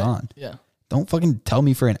 I'm hands on. Yeah. Don't fucking tell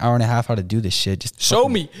me for an hour and a half how to do this shit. Just show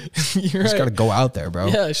me. You're just gotta go out there, bro.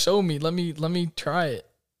 Yeah, show me. Let me try it.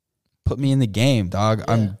 Put me in the game, dog. Yeah.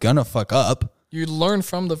 I'm gonna fuck up. You learn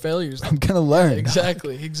from the failures. I'm gonna learn. Yeah,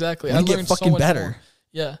 exactly. I learned get fucking so better. More.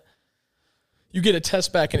 Yeah. You get a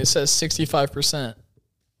test back and it says 65%,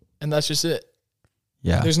 and that's just it.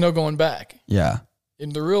 Yeah. There's no going back. Yeah. In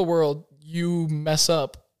the real world, you mess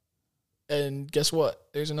up, and guess what?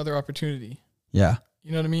 There's another opportunity. Yeah.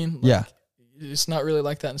 You know what I mean? Like, yeah. It's not really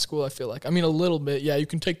like that in school, I feel like. I mean, a little bit. Yeah, you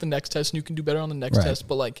can take the next test and you can do better on the next test.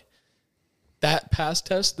 But, like, that past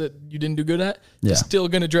test that you didn't do good at is still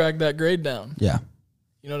going to drag that grade down. Yeah.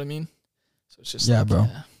 You know what I mean? So it's just bro.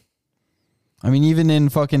 Yeah. I mean, even in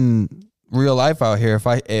fucking real life out here,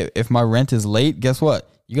 if my rent is late, guess what?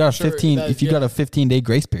 You got a 15-day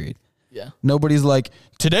grace period. Yeah. Nobody's like,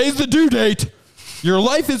 today's the due date. Your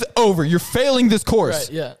life is over. You're failing this course.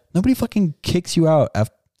 Right, yeah. Nobody fucking kicks you out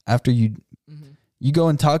after you... You go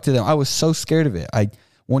and talk to them. I was so scared of it.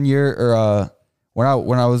 One year when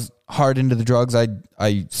I was hard into the drugs, I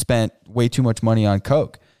spent way too much money on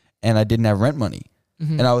coke, and I didn't have rent money,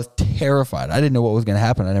 and I was terrified. I didn't know what was going to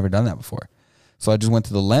happen. I'd never done that before, so I just went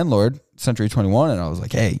to the landlord, Century 21, and I was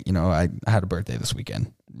like, "Hey, I had a birthday this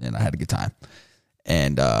weekend, and I had a good time,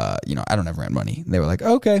 and I don't have rent money." And they were like,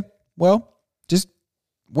 "Okay, well, just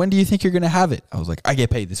when do you think you're going to have it?" I was like, "I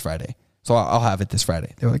get paid this Friday, so I'll have it this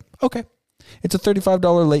Friday." They were like, "Okay." It's a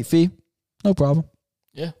 $35 late fee. No problem.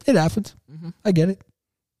 Yeah. It happens. Mm-hmm. I get it.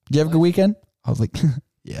 Did you have a good weekend? I was like,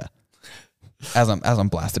 yeah. As I'm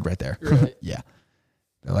blasted right there. Right. Yeah.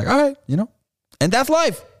 They're like, all right, and that's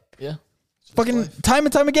life. Yeah. Fucking life. Time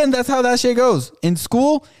and time again, that's how that shit goes. In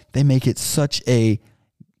school, they make it such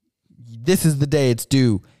this is the day it's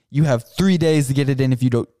due. You have 3 days to get it in if you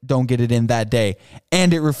don't get it in that day.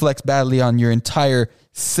 And it reflects badly on your entire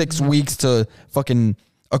 6 weeks to fucking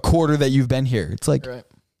a quarter that you've been here. It's like,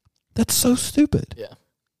 that's so stupid. Yeah.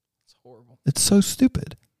 It's horrible. It's so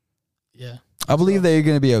stupid. Yeah. I believe that you're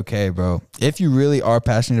going to be okay, bro. If you really are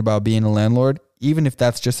passionate about being a landlord, even if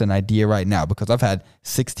that's just an idea right now, because I've had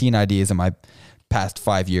 16 ideas in my past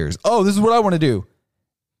 5 years. Oh, this is what I want to do.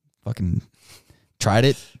 Fucking tried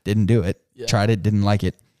it, didn't do it. Yeah. Tried it, didn't like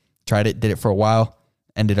it. Tried it, did it for a while,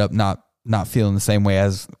 ended up not feeling the same way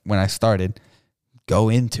as when I started. Go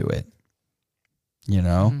into it.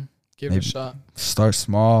 Give it a shot. Start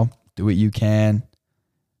small. Do what you can.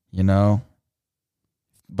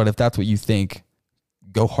 But if that's what you think,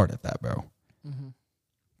 go hard at that, bro. Mm-hmm.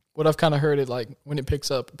 What I've kind of heard, like when it picks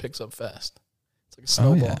up fast. It's like a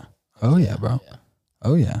snowball. Oh yeah, bro. Yeah.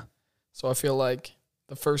 Oh yeah. So I feel like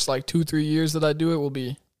the first 2-3 years that I do it will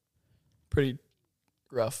be pretty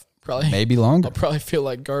rough. Probably maybe longer. I'll probably feel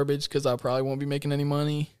like garbage because I probably won't be making any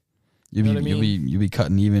money. You'll be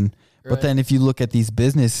cutting even. Right. But then if you look at you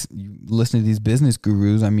listen to these business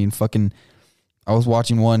gurus, I mean, I was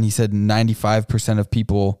watching one, he said 95% of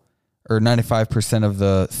people, or 95% of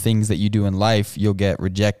the things that you do in life, you'll get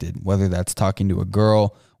rejected, whether that's talking to a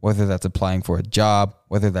girl, whether that's applying for a job,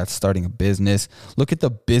 whether that's starting a business. Look at the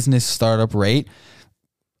business startup rate.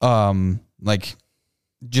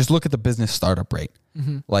 Just look at the business startup rate.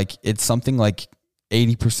 Mm-hmm. Like it's something like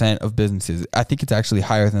 80% of businesses. I think it's actually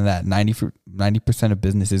higher than that. 90% of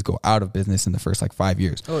businesses go out of business in the first 5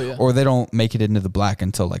 years. Oh yeah. Or they don't make it into the black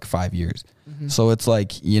until 5 years. Mm-hmm. So it's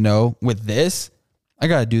with this, I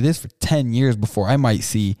got to do this for 10 years before I might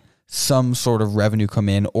see some sort of revenue come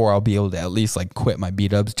in, or I'll be able to at least like quit my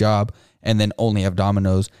B-dubs job and then only have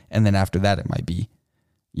Domino's. And then after that, it might be,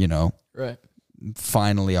 you know, right.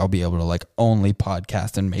 Finally, I'll be able to like only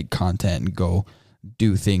podcast and make content and go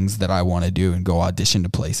do things that I want to do and go audition to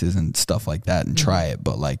places and stuff like that and try it.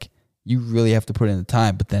 But like, you really have to put in the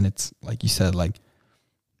time. But then it's like you said, like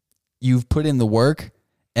you've put in the work.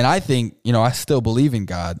 And I think, you know, I still believe in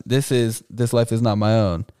God. This life is not my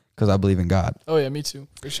own because I believe in God. Oh yeah, me too,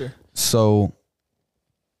 for sure. So,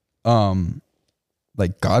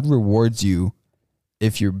 like God rewards you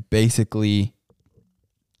if you're basically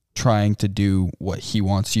trying to do what he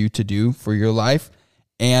wants you to do for your life.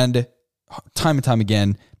 And time and time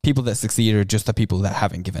again, people that succeed are just the people that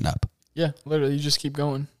haven't given up. Yeah, literally, you just keep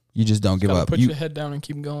going. You just don't give up. Put your head down and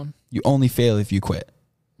keep going. You only fail if you quit.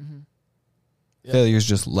 Mm-hmm. Yeah. Failure's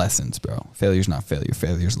just lessons, bro. Failure's not failure.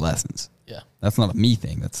 Failure's lessons. Yeah. That's not a me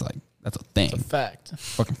thing. That's a thing. It's a fact.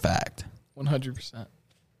 Fucking fact. 100%.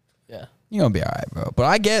 Yeah. You're going to be all right, bro. But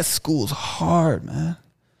I guess school's hard, man.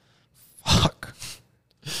 Fuck.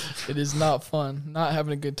 It is not fun. Not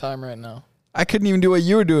having a good time right now. I couldn't even do what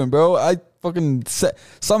you were doing, bro. I fucking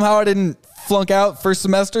somehow I didn't flunk out first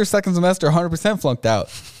semester, second semester, 100% flunked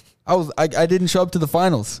out. I didn't show up to the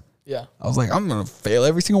finals. Yeah. I was like, I'm going to fail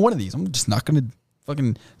every single one of these. I'm just not going to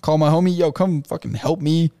fucking call my homie, yo, come fucking help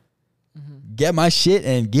me get my shit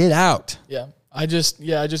and get out. Yeah. I just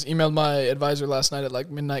emailed my advisor last night at like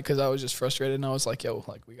midnight because I was just frustrated and I was like, yo,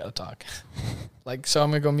 like we got to talk. Like, so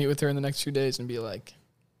I'm going to go meet with her in the next 2 days and be like,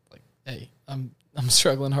 hey, I'm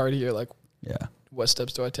struggling hard here. Like, yeah, what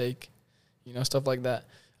steps do I take? You know, stuff like that.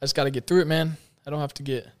 I just got to get through it, man. I don't have to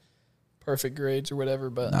get perfect grades or whatever,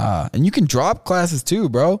 but and you can drop classes too,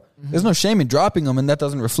 bro. There's no shame in dropping them, and that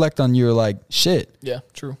doesn't reflect on your like shit. Yeah,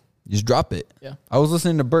 true. You just drop it. Yeah. I was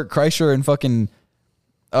listening to Bert Kreischer and fucking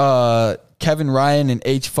Kevin Ryan and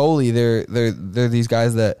H. Foley. They're these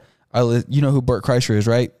guys that you know who Bert Kreischer is,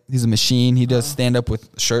 right? He's a machine. He does stand up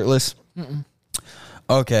with shirtless.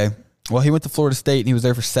 Okay. Well, he went to Florida State and he was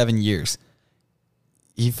there for 7 years.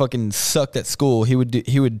 He fucking sucked at school. He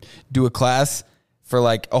would do a class for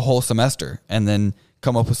like a whole semester and then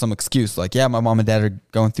come up with some excuse like, yeah, my mom and dad are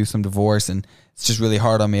going through some divorce and it's just really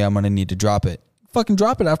hard on me. I'm going to need to drop it. Fucking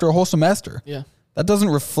drop it after a whole semester. Yeah. That doesn't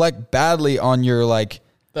reflect badly on your like.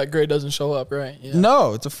 That grade doesn't show up, right? Yeah.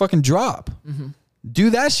 No, it's a fucking drop.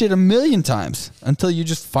 Do that shit a million times until you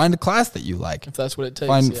just find a class that you like. If that's what it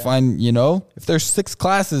takes. Find, you know, if there's 6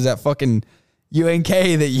 classes at fucking UNK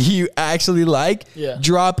that you actually like,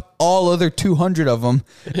 drop all other 200 of them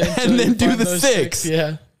and then do the 6.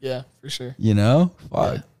 Yeah, for sure. You know?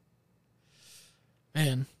 Fuck. Yeah.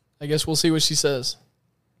 Man, I guess we'll see what she says.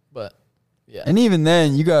 But, yeah. And even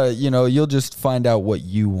then, you gotta, you know, you'll just find out what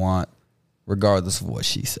you want regardless of what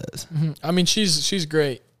she says. I mean, she's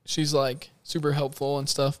great. She's like super helpful and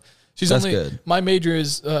stuff. That's good. My major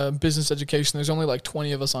is business education. There's only like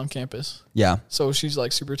 20 of us on campus. Yeah. So she's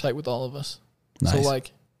like super tight with all of us. Nice. So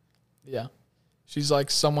like, yeah, she's like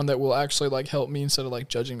someone that will actually like help me instead of like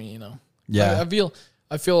judging me, you know? Yeah.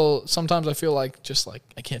 I feel sometimes I feel like just like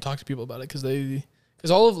I can't talk to people about it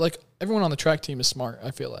because all of like everyone on the track team is smart.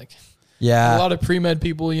 I feel like. Yeah. A lot of pre-med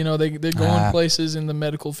people, you know, they go in places in the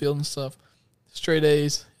medical field and stuff, straight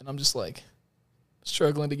A's, and I'm just like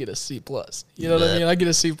struggling to get a C+. You know what I mean? I get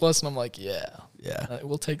a C+, and I'm like, yeah,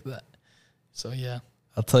 we'll take that. So yeah.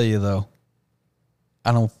 I'll tell you though,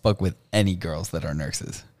 I don't fuck with any girls that are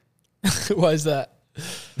nurses. Why is that?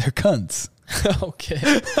 They're cunts.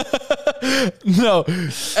 Okay. No.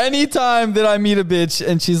 Anytime that I meet a bitch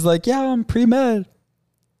and she's like, yeah, I'm pre-med,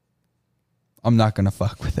 I'm not going to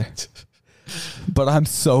fuck with her. But I'm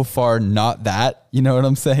so far not that. You know what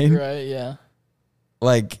I'm saying? Right, yeah.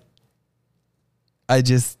 Like, I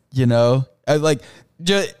just, you know,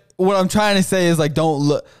 what I'm trying to say is like, don't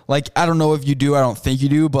look, like, I don't know if you do, I don't think you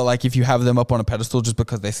do, but like if you have them up on a pedestal just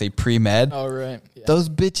because they say pre-med, oh, right. Yeah. Those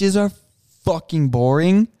bitches are fucking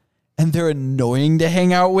boring and they're annoying to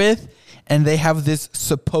hang out with and they have this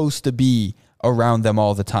supposed to be around them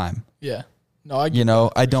all the time. Yeah.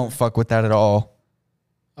 No, I don't fuck with that at all.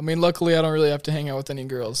 I mean, luckily I don't really have to hang out with any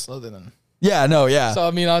girls other than. Yeah, no, yeah. So, I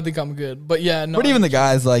mean, I think I'm good. But yeah, no. But even the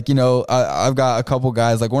guys, like, you know, I've got a couple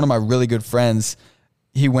guys, like one of my really good friends,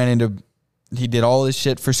 he did all this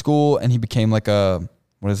shit for school and he became like an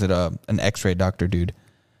x-ray doctor, dude.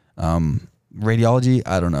 Radiology?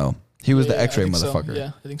 I don't know. He was the x-ray motherfucker. So.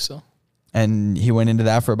 Yeah, I think so. And he went into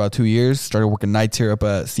that for about 2 years, started working nights here up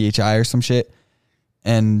at CHI or some shit.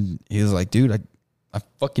 And he was like, dude, I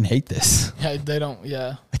fucking hate this. Yeah, they don't,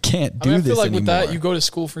 yeah. I can't do this anymore. I feel like with that, you go to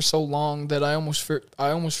school for so long that I almost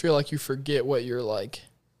feel like you forget what you're like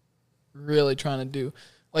really trying to do.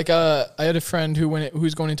 Like I had a friend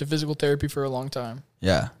who's going into physical therapy for a long time.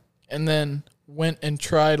 Yeah. And then went and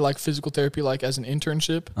tried like physical therapy like as an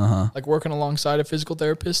internship, like working alongside a physical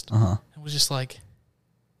therapist. And was just like,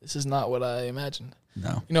 this is not what I imagined.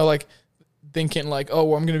 No. You know, like thinking like, oh,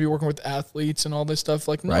 well, I'm going to be working with athletes and all this stuff.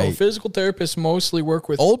 Like, no, right. Physical therapists mostly work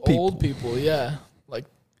with old people. Yeah. Like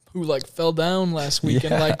who like fell down last week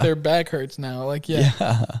and like their back hurts now. Like,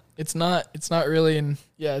 it's not really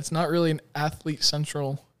an athlete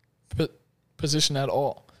central position at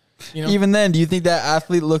all. You know? Even then, do you think that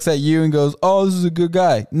athlete looks at you and goes, oh, this is a good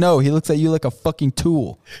guy? No, he looks at you like a fucking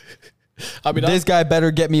tool. I mean, this guy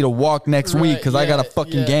better get me to walk next week because I got a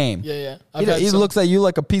fucking game. Yeah. He looks at you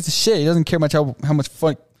like a piece of shit. He doesn't care much how much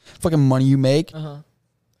fucking money you make.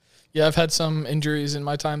 Yeah, I've had some injuries in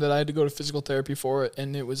my time that I had to go to physical therapy for it,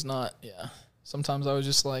 and it was not, Sometimes I was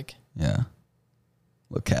just like... Yeah.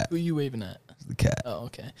 Look, cat. Who are you waving at? The cat. Oh,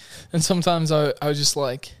 okay. And sometimes I was just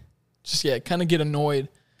like... kind of get annoyed.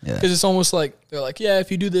 Yeah. Because it's almost like, they're like, yeah, if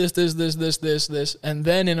you do this, and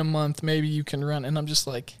then in a month, maybe you can run. And I'm just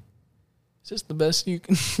like, is this the best you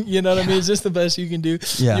can, you know what I mean? Is this the best you can do?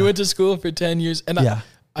 Yeah. You went to school for 10 years. And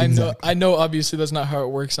I know obviously that's not how it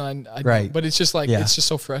works. And right. But it's just like, it's just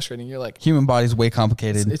so frustrating. You're like, human body's way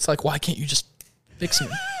complicated. It's like, why can't you just fix me?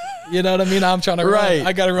 You know what I mean? I'm trying to run.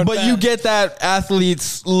 I got to run But fast. you get that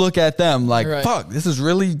athletes look at them like, fuck, this is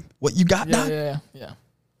really what you got done? Yeah.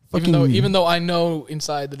 Even though I know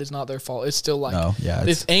inside that it's not their fault, it's still like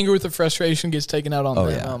this anger with the frustration gets taken out on them.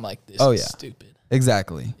 And I'm like, this is stupid.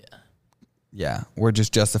 Exactly. Yeah. We're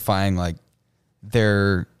just justifying like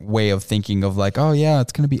their way of thinking of like, oh yeah,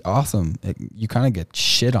 it's gonna be awesome. You kind of get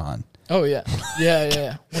shit on. Oh yeah.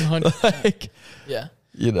 100%. Like,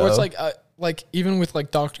 you know, or it's like even with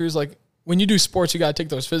like doctors, like when you do sports, you gotta take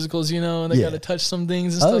those physicals, you know, and they gotta touch some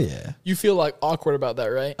things and stuff. Oh yeah. You feel like awkward about that,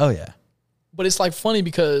 right? Oh yeah. But it's like funny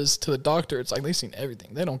because to the doctor, it's like they've seen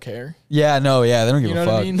everything. They don't care. Yeah, no, they don't give a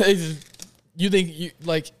fuck. You know what I mean? You think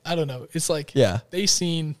like I don't know. It's like they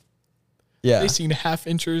seen half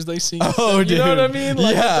inches. They seen dude. You know what I mean?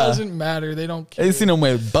 Like it doesn't matter. They don't care. They seen them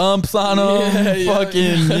with bumps on them.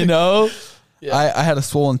 Fucking, you know. Yeah. I had a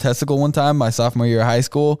swollen testicle one time my sophomore year of high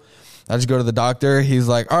school. I just go to the doctor. He's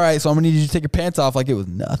like, all right, so I'm gonna need you to take your pants off like it was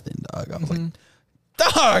nothing, dog. I was like,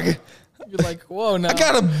 dog. You're like, whoa, now. I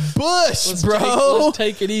got a bush, bro. Let's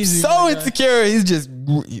take it easy. So insecure. He's just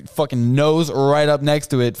fucking nose right up next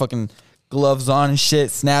to it. Fucking gloves on and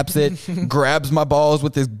shit. Snaps it. Grabs my balls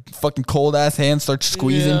with his fucking cold ass hand. Starts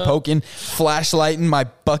squeezing, poking, flashlighting my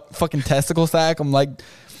fucking testicle sack. I'm like,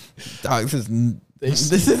 dog, this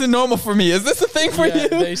isn't normal for me. Is this a thing for you?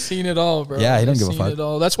 They seen it all, bro. Yeah, he don't give a fuck. It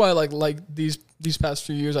all. That's why like these past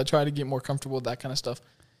few years, I try to get more comfortable with that kind of stuff.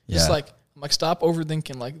 Just like, I'm like, stop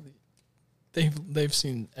overthinking. Like, they've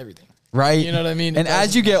seen everything. Right. You know what I mean? And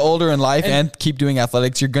as you get older in life and keep doing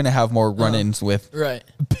athletics, you're going to have more run-ins with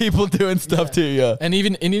people doing stuff to you. And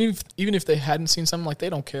even if they hadn't seen something, like, they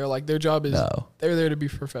don't care. Like, their job is they're there to be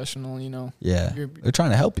professional, you know. Yeah. They're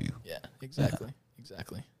trying to help you. Yeah, exactly.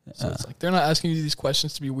 Exactly. So it's like they're not asking you these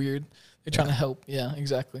questions to be weird. They're trying to help. Yeah,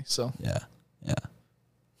 exactly. So Yeah.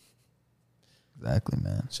 Exactly,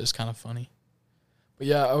 man. It's just kind of funny. But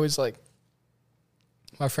yeah, I always like,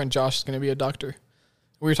 my friend Josh is going to be a doctor.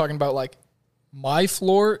 We were talking about like, my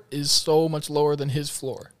floor is so much lower than his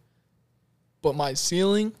floor. But my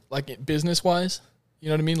ceiling, like business wise, you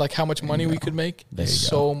know what I mean? Like how much money we could make is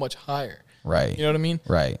so much higher. Right. You know what I mean?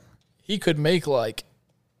 Right. He could make like,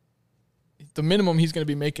 the minimum he's going to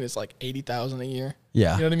be making is like $80,000 a year.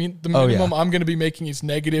 Yeah. You know what I mean? The minimum I'm going to be making is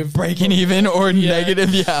negative. Breaking even or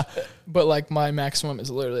negative. Yeah. But like my maximum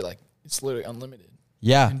is literally like, it's literally unlimited.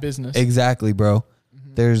 Yeah. In business. Exactly, bro.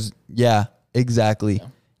 There's, exactly. Yeah.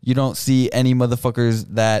 You don't see any motherfuckers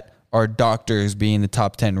that are doctors being the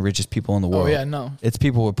top 10 richest people in the world. Oh, yeah, no. It's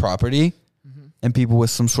people with property and people with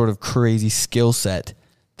some sort of crazy skill set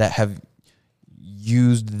that have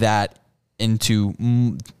used that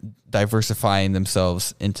into diversifying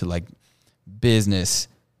themselves into like business,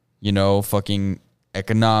 you know, fucking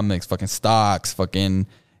economics, fucking stocks, fucking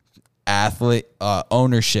athlete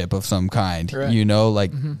ownership of some kind, you know,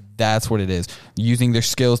 like that's what it is. Using their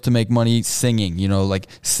skills to make money singing, you know, like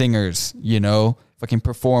singers, you know, fucking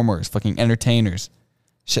performers, fucking entertainers,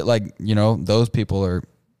 shit like, you know, those people are,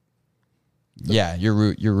 your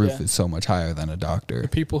roof is so much higher than a doctor. The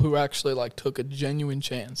people who actually like took a genuine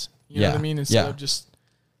chance, you know what I mean? Instead of just,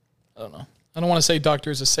 I don't know. I don't want to say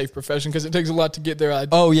doctor is a safe profession because it takes a lot to get there. I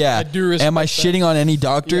do respect Am I shitting on any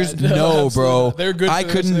doctors? No, bro. They're good. I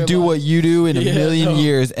couldn't do what you do in a million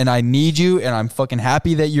years, and I need you, and I'm fucking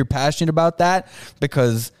happy that you're passionate about that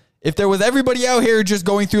because If there was everybody out here just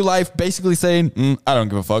going through life basically saying, I don't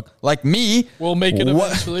give a fuck, like me. We'll make it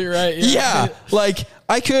eventually, right? Yeah. Like,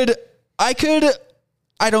 I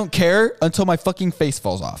don't care until my fucking face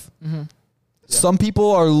falls off. Mm-hmm. Yeah. Some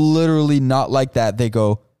people are literally not like that. They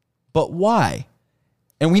go, but why?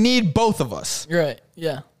 And we need both of us. Right.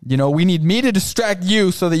 Yeah. You know, we need me to distract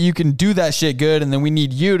you so that you can do that shit good. And then we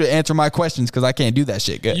need you to answer my questions because I can't do that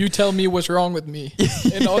shit good. You tell me what's wrong with me.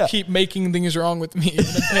 And I'll keep making things wrong with me and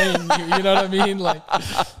paying you. You know what I mean? Like,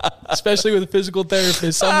 especially with a physical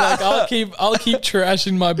therapist. I'm like, I'll keep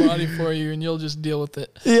trashing my body for you and you'll just deal with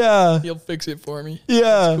it. Yeah. You'll fix it for me.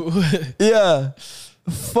 Yeah. Cool. Yeah.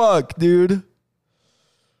 Fuck, dude.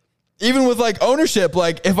 Even with like ownership,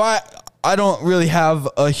 like if I don't really have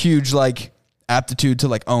a huge like aptitude to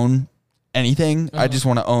like own anything. I just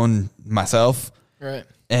want to own myself. Right.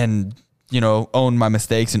 And, you know, own my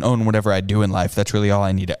mistakes and own whatever I do in life. That's really all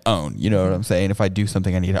I need to own. You know what I'm saying? If I do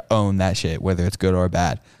something, I need to own that shit, whether it's good or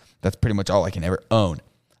bad. That's pretty much all I can ever own.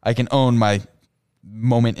 I can own my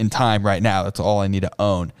moment in time right now. That's all I need to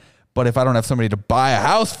own. But if I don't have somebody to buy a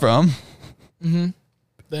house from, then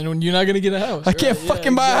you're not going to get a house. I can't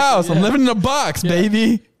fucking buy a house. Yeah. I'm living in a box,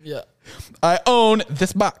 baby. Yeah. I own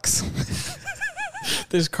this box.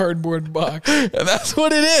 This cardboard box. And that's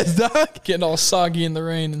what it is, dog. Getting all soggy in the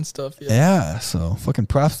rain and stuff. Yeah. So fucking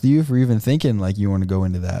props to you for even thinking like you want to go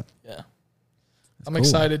into that. Yeah. I'm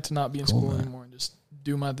excited to not be in school anymore and just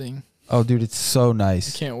do my thing. Oh, dude, it's so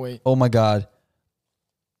nice. I can't wait. Oh my God.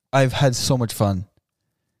 I've had so much fun.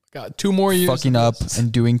 Got 2 more years. Fucking up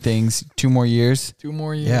and doing things. 2 more years. 2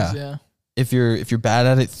 more years, yeah. If you're bad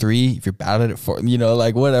at it, 3. If you're bad at it, 4. You know,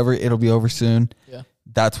 like whatever. It'll be over soon. Yeah.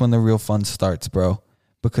 That's when the real fun starts, bro.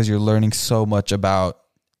 Because you're learning so much about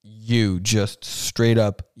you, just straight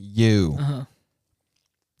up you. Uh-huh.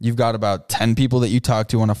 You've got about 10 people that you talk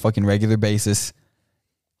to on a fucking regular basis,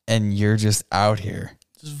 and you're just out here.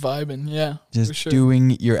 Just vibing, yeah. Just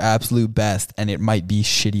doing your absolute best, and it might be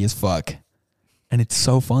shitty as fuck. And it's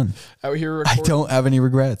so fun. Out here recording. I don't have any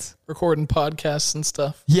regrets. Recording podcasts and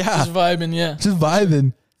stuff. Yeah. Just vibing, yeah. Just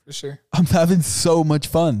vibing. For sure. I'm having so much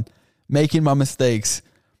fun. Making my mistakes.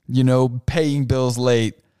 You know, paying bills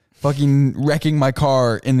late. Fucking wrecking my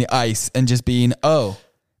car in the ice. And just being, oh,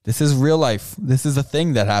 this is real life. This is a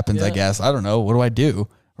thing that happens, I guess. I don't know. What do I do?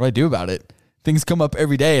 What do I do about it? Things come up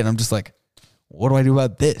every day and I'm just like, what do I do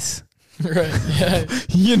about this? Right. Yeah.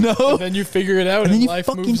 You know? And then you figure it out and then you life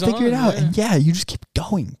fucking moves figure it out. Yeah. And yeah, you just keep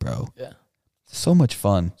going, bro. Yeah. So much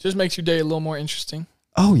fun. Just makes your day a little more interesting.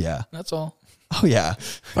 Oh, yeah. That's all. Oh, yeah.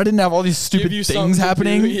 If I didn't have all these stupid things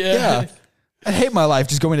happening. Yeah. I'd hate my life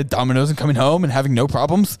just going to Domino's and coming home and having no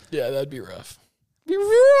problems. Yeah, that'd be rough.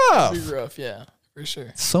 That'd be rough, yeah. For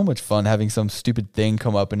sure. So much fun having some stupid thing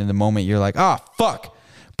come up and in the moment you're like, fuck.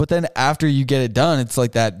 But then after you get it done, it's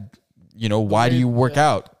like that, you know, why do you work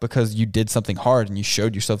out? Because you did something hard and you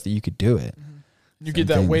showed yourself that you could do it. Mm-hmm. You get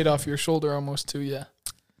that weight off your shoulder almost too, yeah.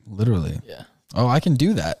 Literally. Yeah. Oh, I can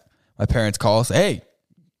do that. My parents call, say, hey,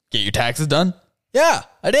 get your taxes done? Yeah,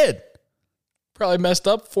 I did. Probably messed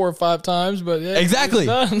up 4 or 5 times, but yeah. Exactly.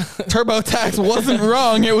 TurboTax wasn't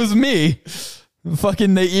wrong. It was me.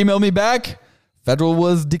 Fucking they emailed me back. Federal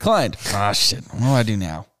was declined. Shit. What do I do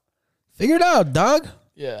now? Figure it out, dog.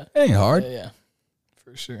 Yeah. It ain't hard. Yeah.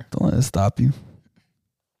 For sure. Don't let it stop you.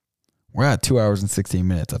 We're at 2 hours and 16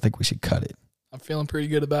 minutes. I think we should cut it. I'm feeling pretty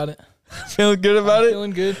good about it. Feeling good about it?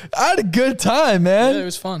 Feeling good. I had a good time, man. Yeah, it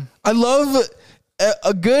was fun. I love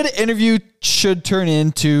a good interview should turn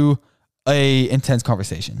into a intense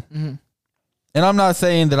conversation. Mm-hmm. And I'm not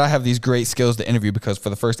saying that I have these great skills to interview because for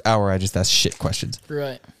the first hour, I just asked shit questions.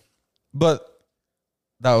 Right. But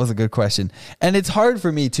that was a good question. And it's hard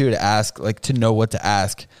for me too to ask, like to know what to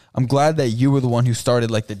ask. I'm glad that you were the one who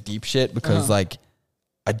started like the deep shit because like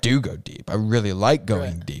I do go deep. I really like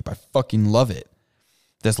going deep. I fucking love it.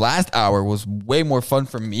 This last hour was way more fun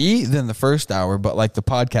for me than the first hour, but like the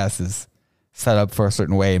podcast is set up for a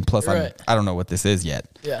certain way. And plus I don't know what this is yet.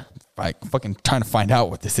 Yeah. Like fucking trying to find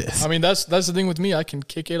out what this is. I mean, that's the thing with me. I can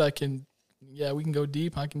kick it. We can go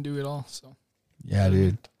deep. I can do it all. So yeah,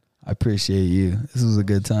 dude. I appreciate you. This was a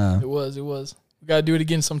good time. It was. We got to do it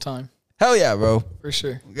again sometime. Hell yeah, bro. For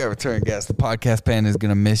sure. We got to return guests. The podcast pan is going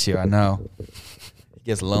to miss you. I know. He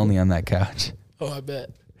gets lonely on that couch. Oh, I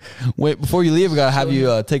bet. Wait, before you leave, we got to have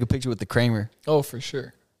you take a picture with the Kramer. Oh, for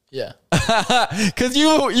sure. Yeah. Because you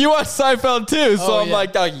watch Seinfeld too. So I'm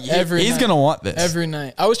like, dog, he's going to want this. Every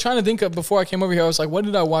night. I was trying to think of, before I came over here, I was like, what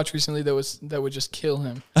did I watch recently that would just kill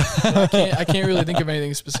him? I can't really think of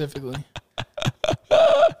anything specifically.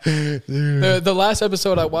 The last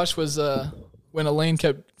episode I watched was when Elaine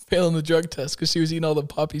kept failing the drug test because she was eating all the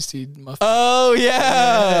poppy seed muffins. Oh,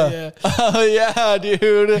 yeah. Oh, yeah,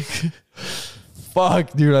 dude.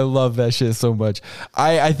 Fuck, dude, I love that shit so much.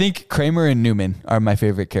 I think Kramer and Newman are my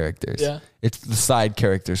favorite characters. Yeah. It's the side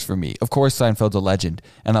characters for me. Of course, Seinfeld's a legend,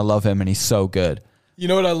 and I love him, and he's so good. You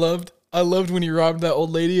know what I loved? I loved when he robbed that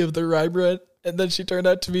old lady of the rye bread, and then she turned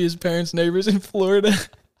out to be his parents' neighbors in Florida,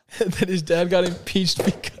 and then his dad got impeached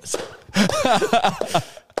because...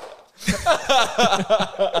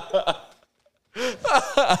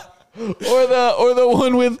 Or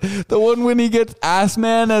the one when he gets ass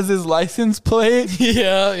man as his license plate.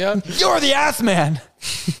 Yeah. You're the ass man.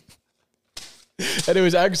 And it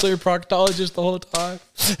was actually a proctologist the whole time.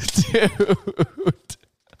 Dude.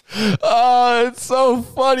 Oh, it's so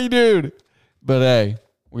funny, dude. But hey,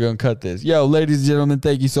 we're gonna cut this. Yo, ladies and gentlemen,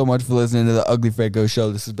 thank you so much for listening to the Ugly Franco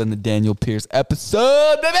Show. This has been the Daniel Peirce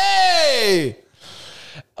episode, baby.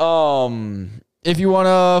 If you want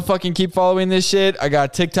to fucking keep following this shit, I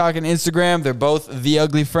got TikTok and Instagram. They're both The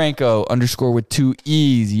Ugly Franco _, with 2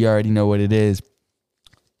 E's. You already know what it is.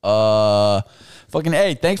 Fucking,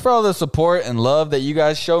 hey, thanks for all the support and love that you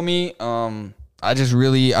guys show me.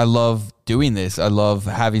 I love doing this. I love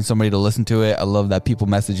having somebody to listen to it. I love that people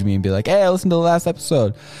message me and be like, hey, I listened to the last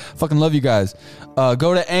episode. Fucking love you guys.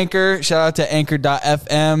 Go to Anchor. Shout out to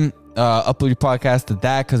anchor.fm. Upload your podcast to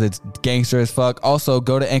that because it's gangster as fuck. Also,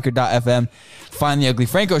 go to anchor.fm, find the Ugly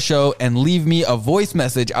Franco Show, and leave me a voice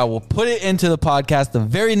message. I will put it into the podcast the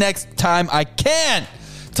very next time I can.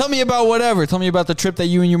 Tell me about whatever. Tell me about the trip that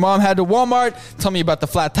you and your mom had to Walmart. Tell me about the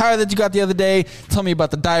flat tire that you got the other day. Tell me about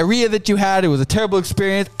the diarrhea that you had. It was a terrible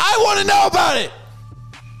experience. I want to know about it.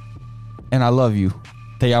 And I love you.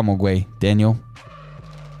 Te amo, güey. Daniel.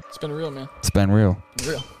 It's been real, man. It's been real.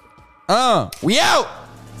 Real. We out.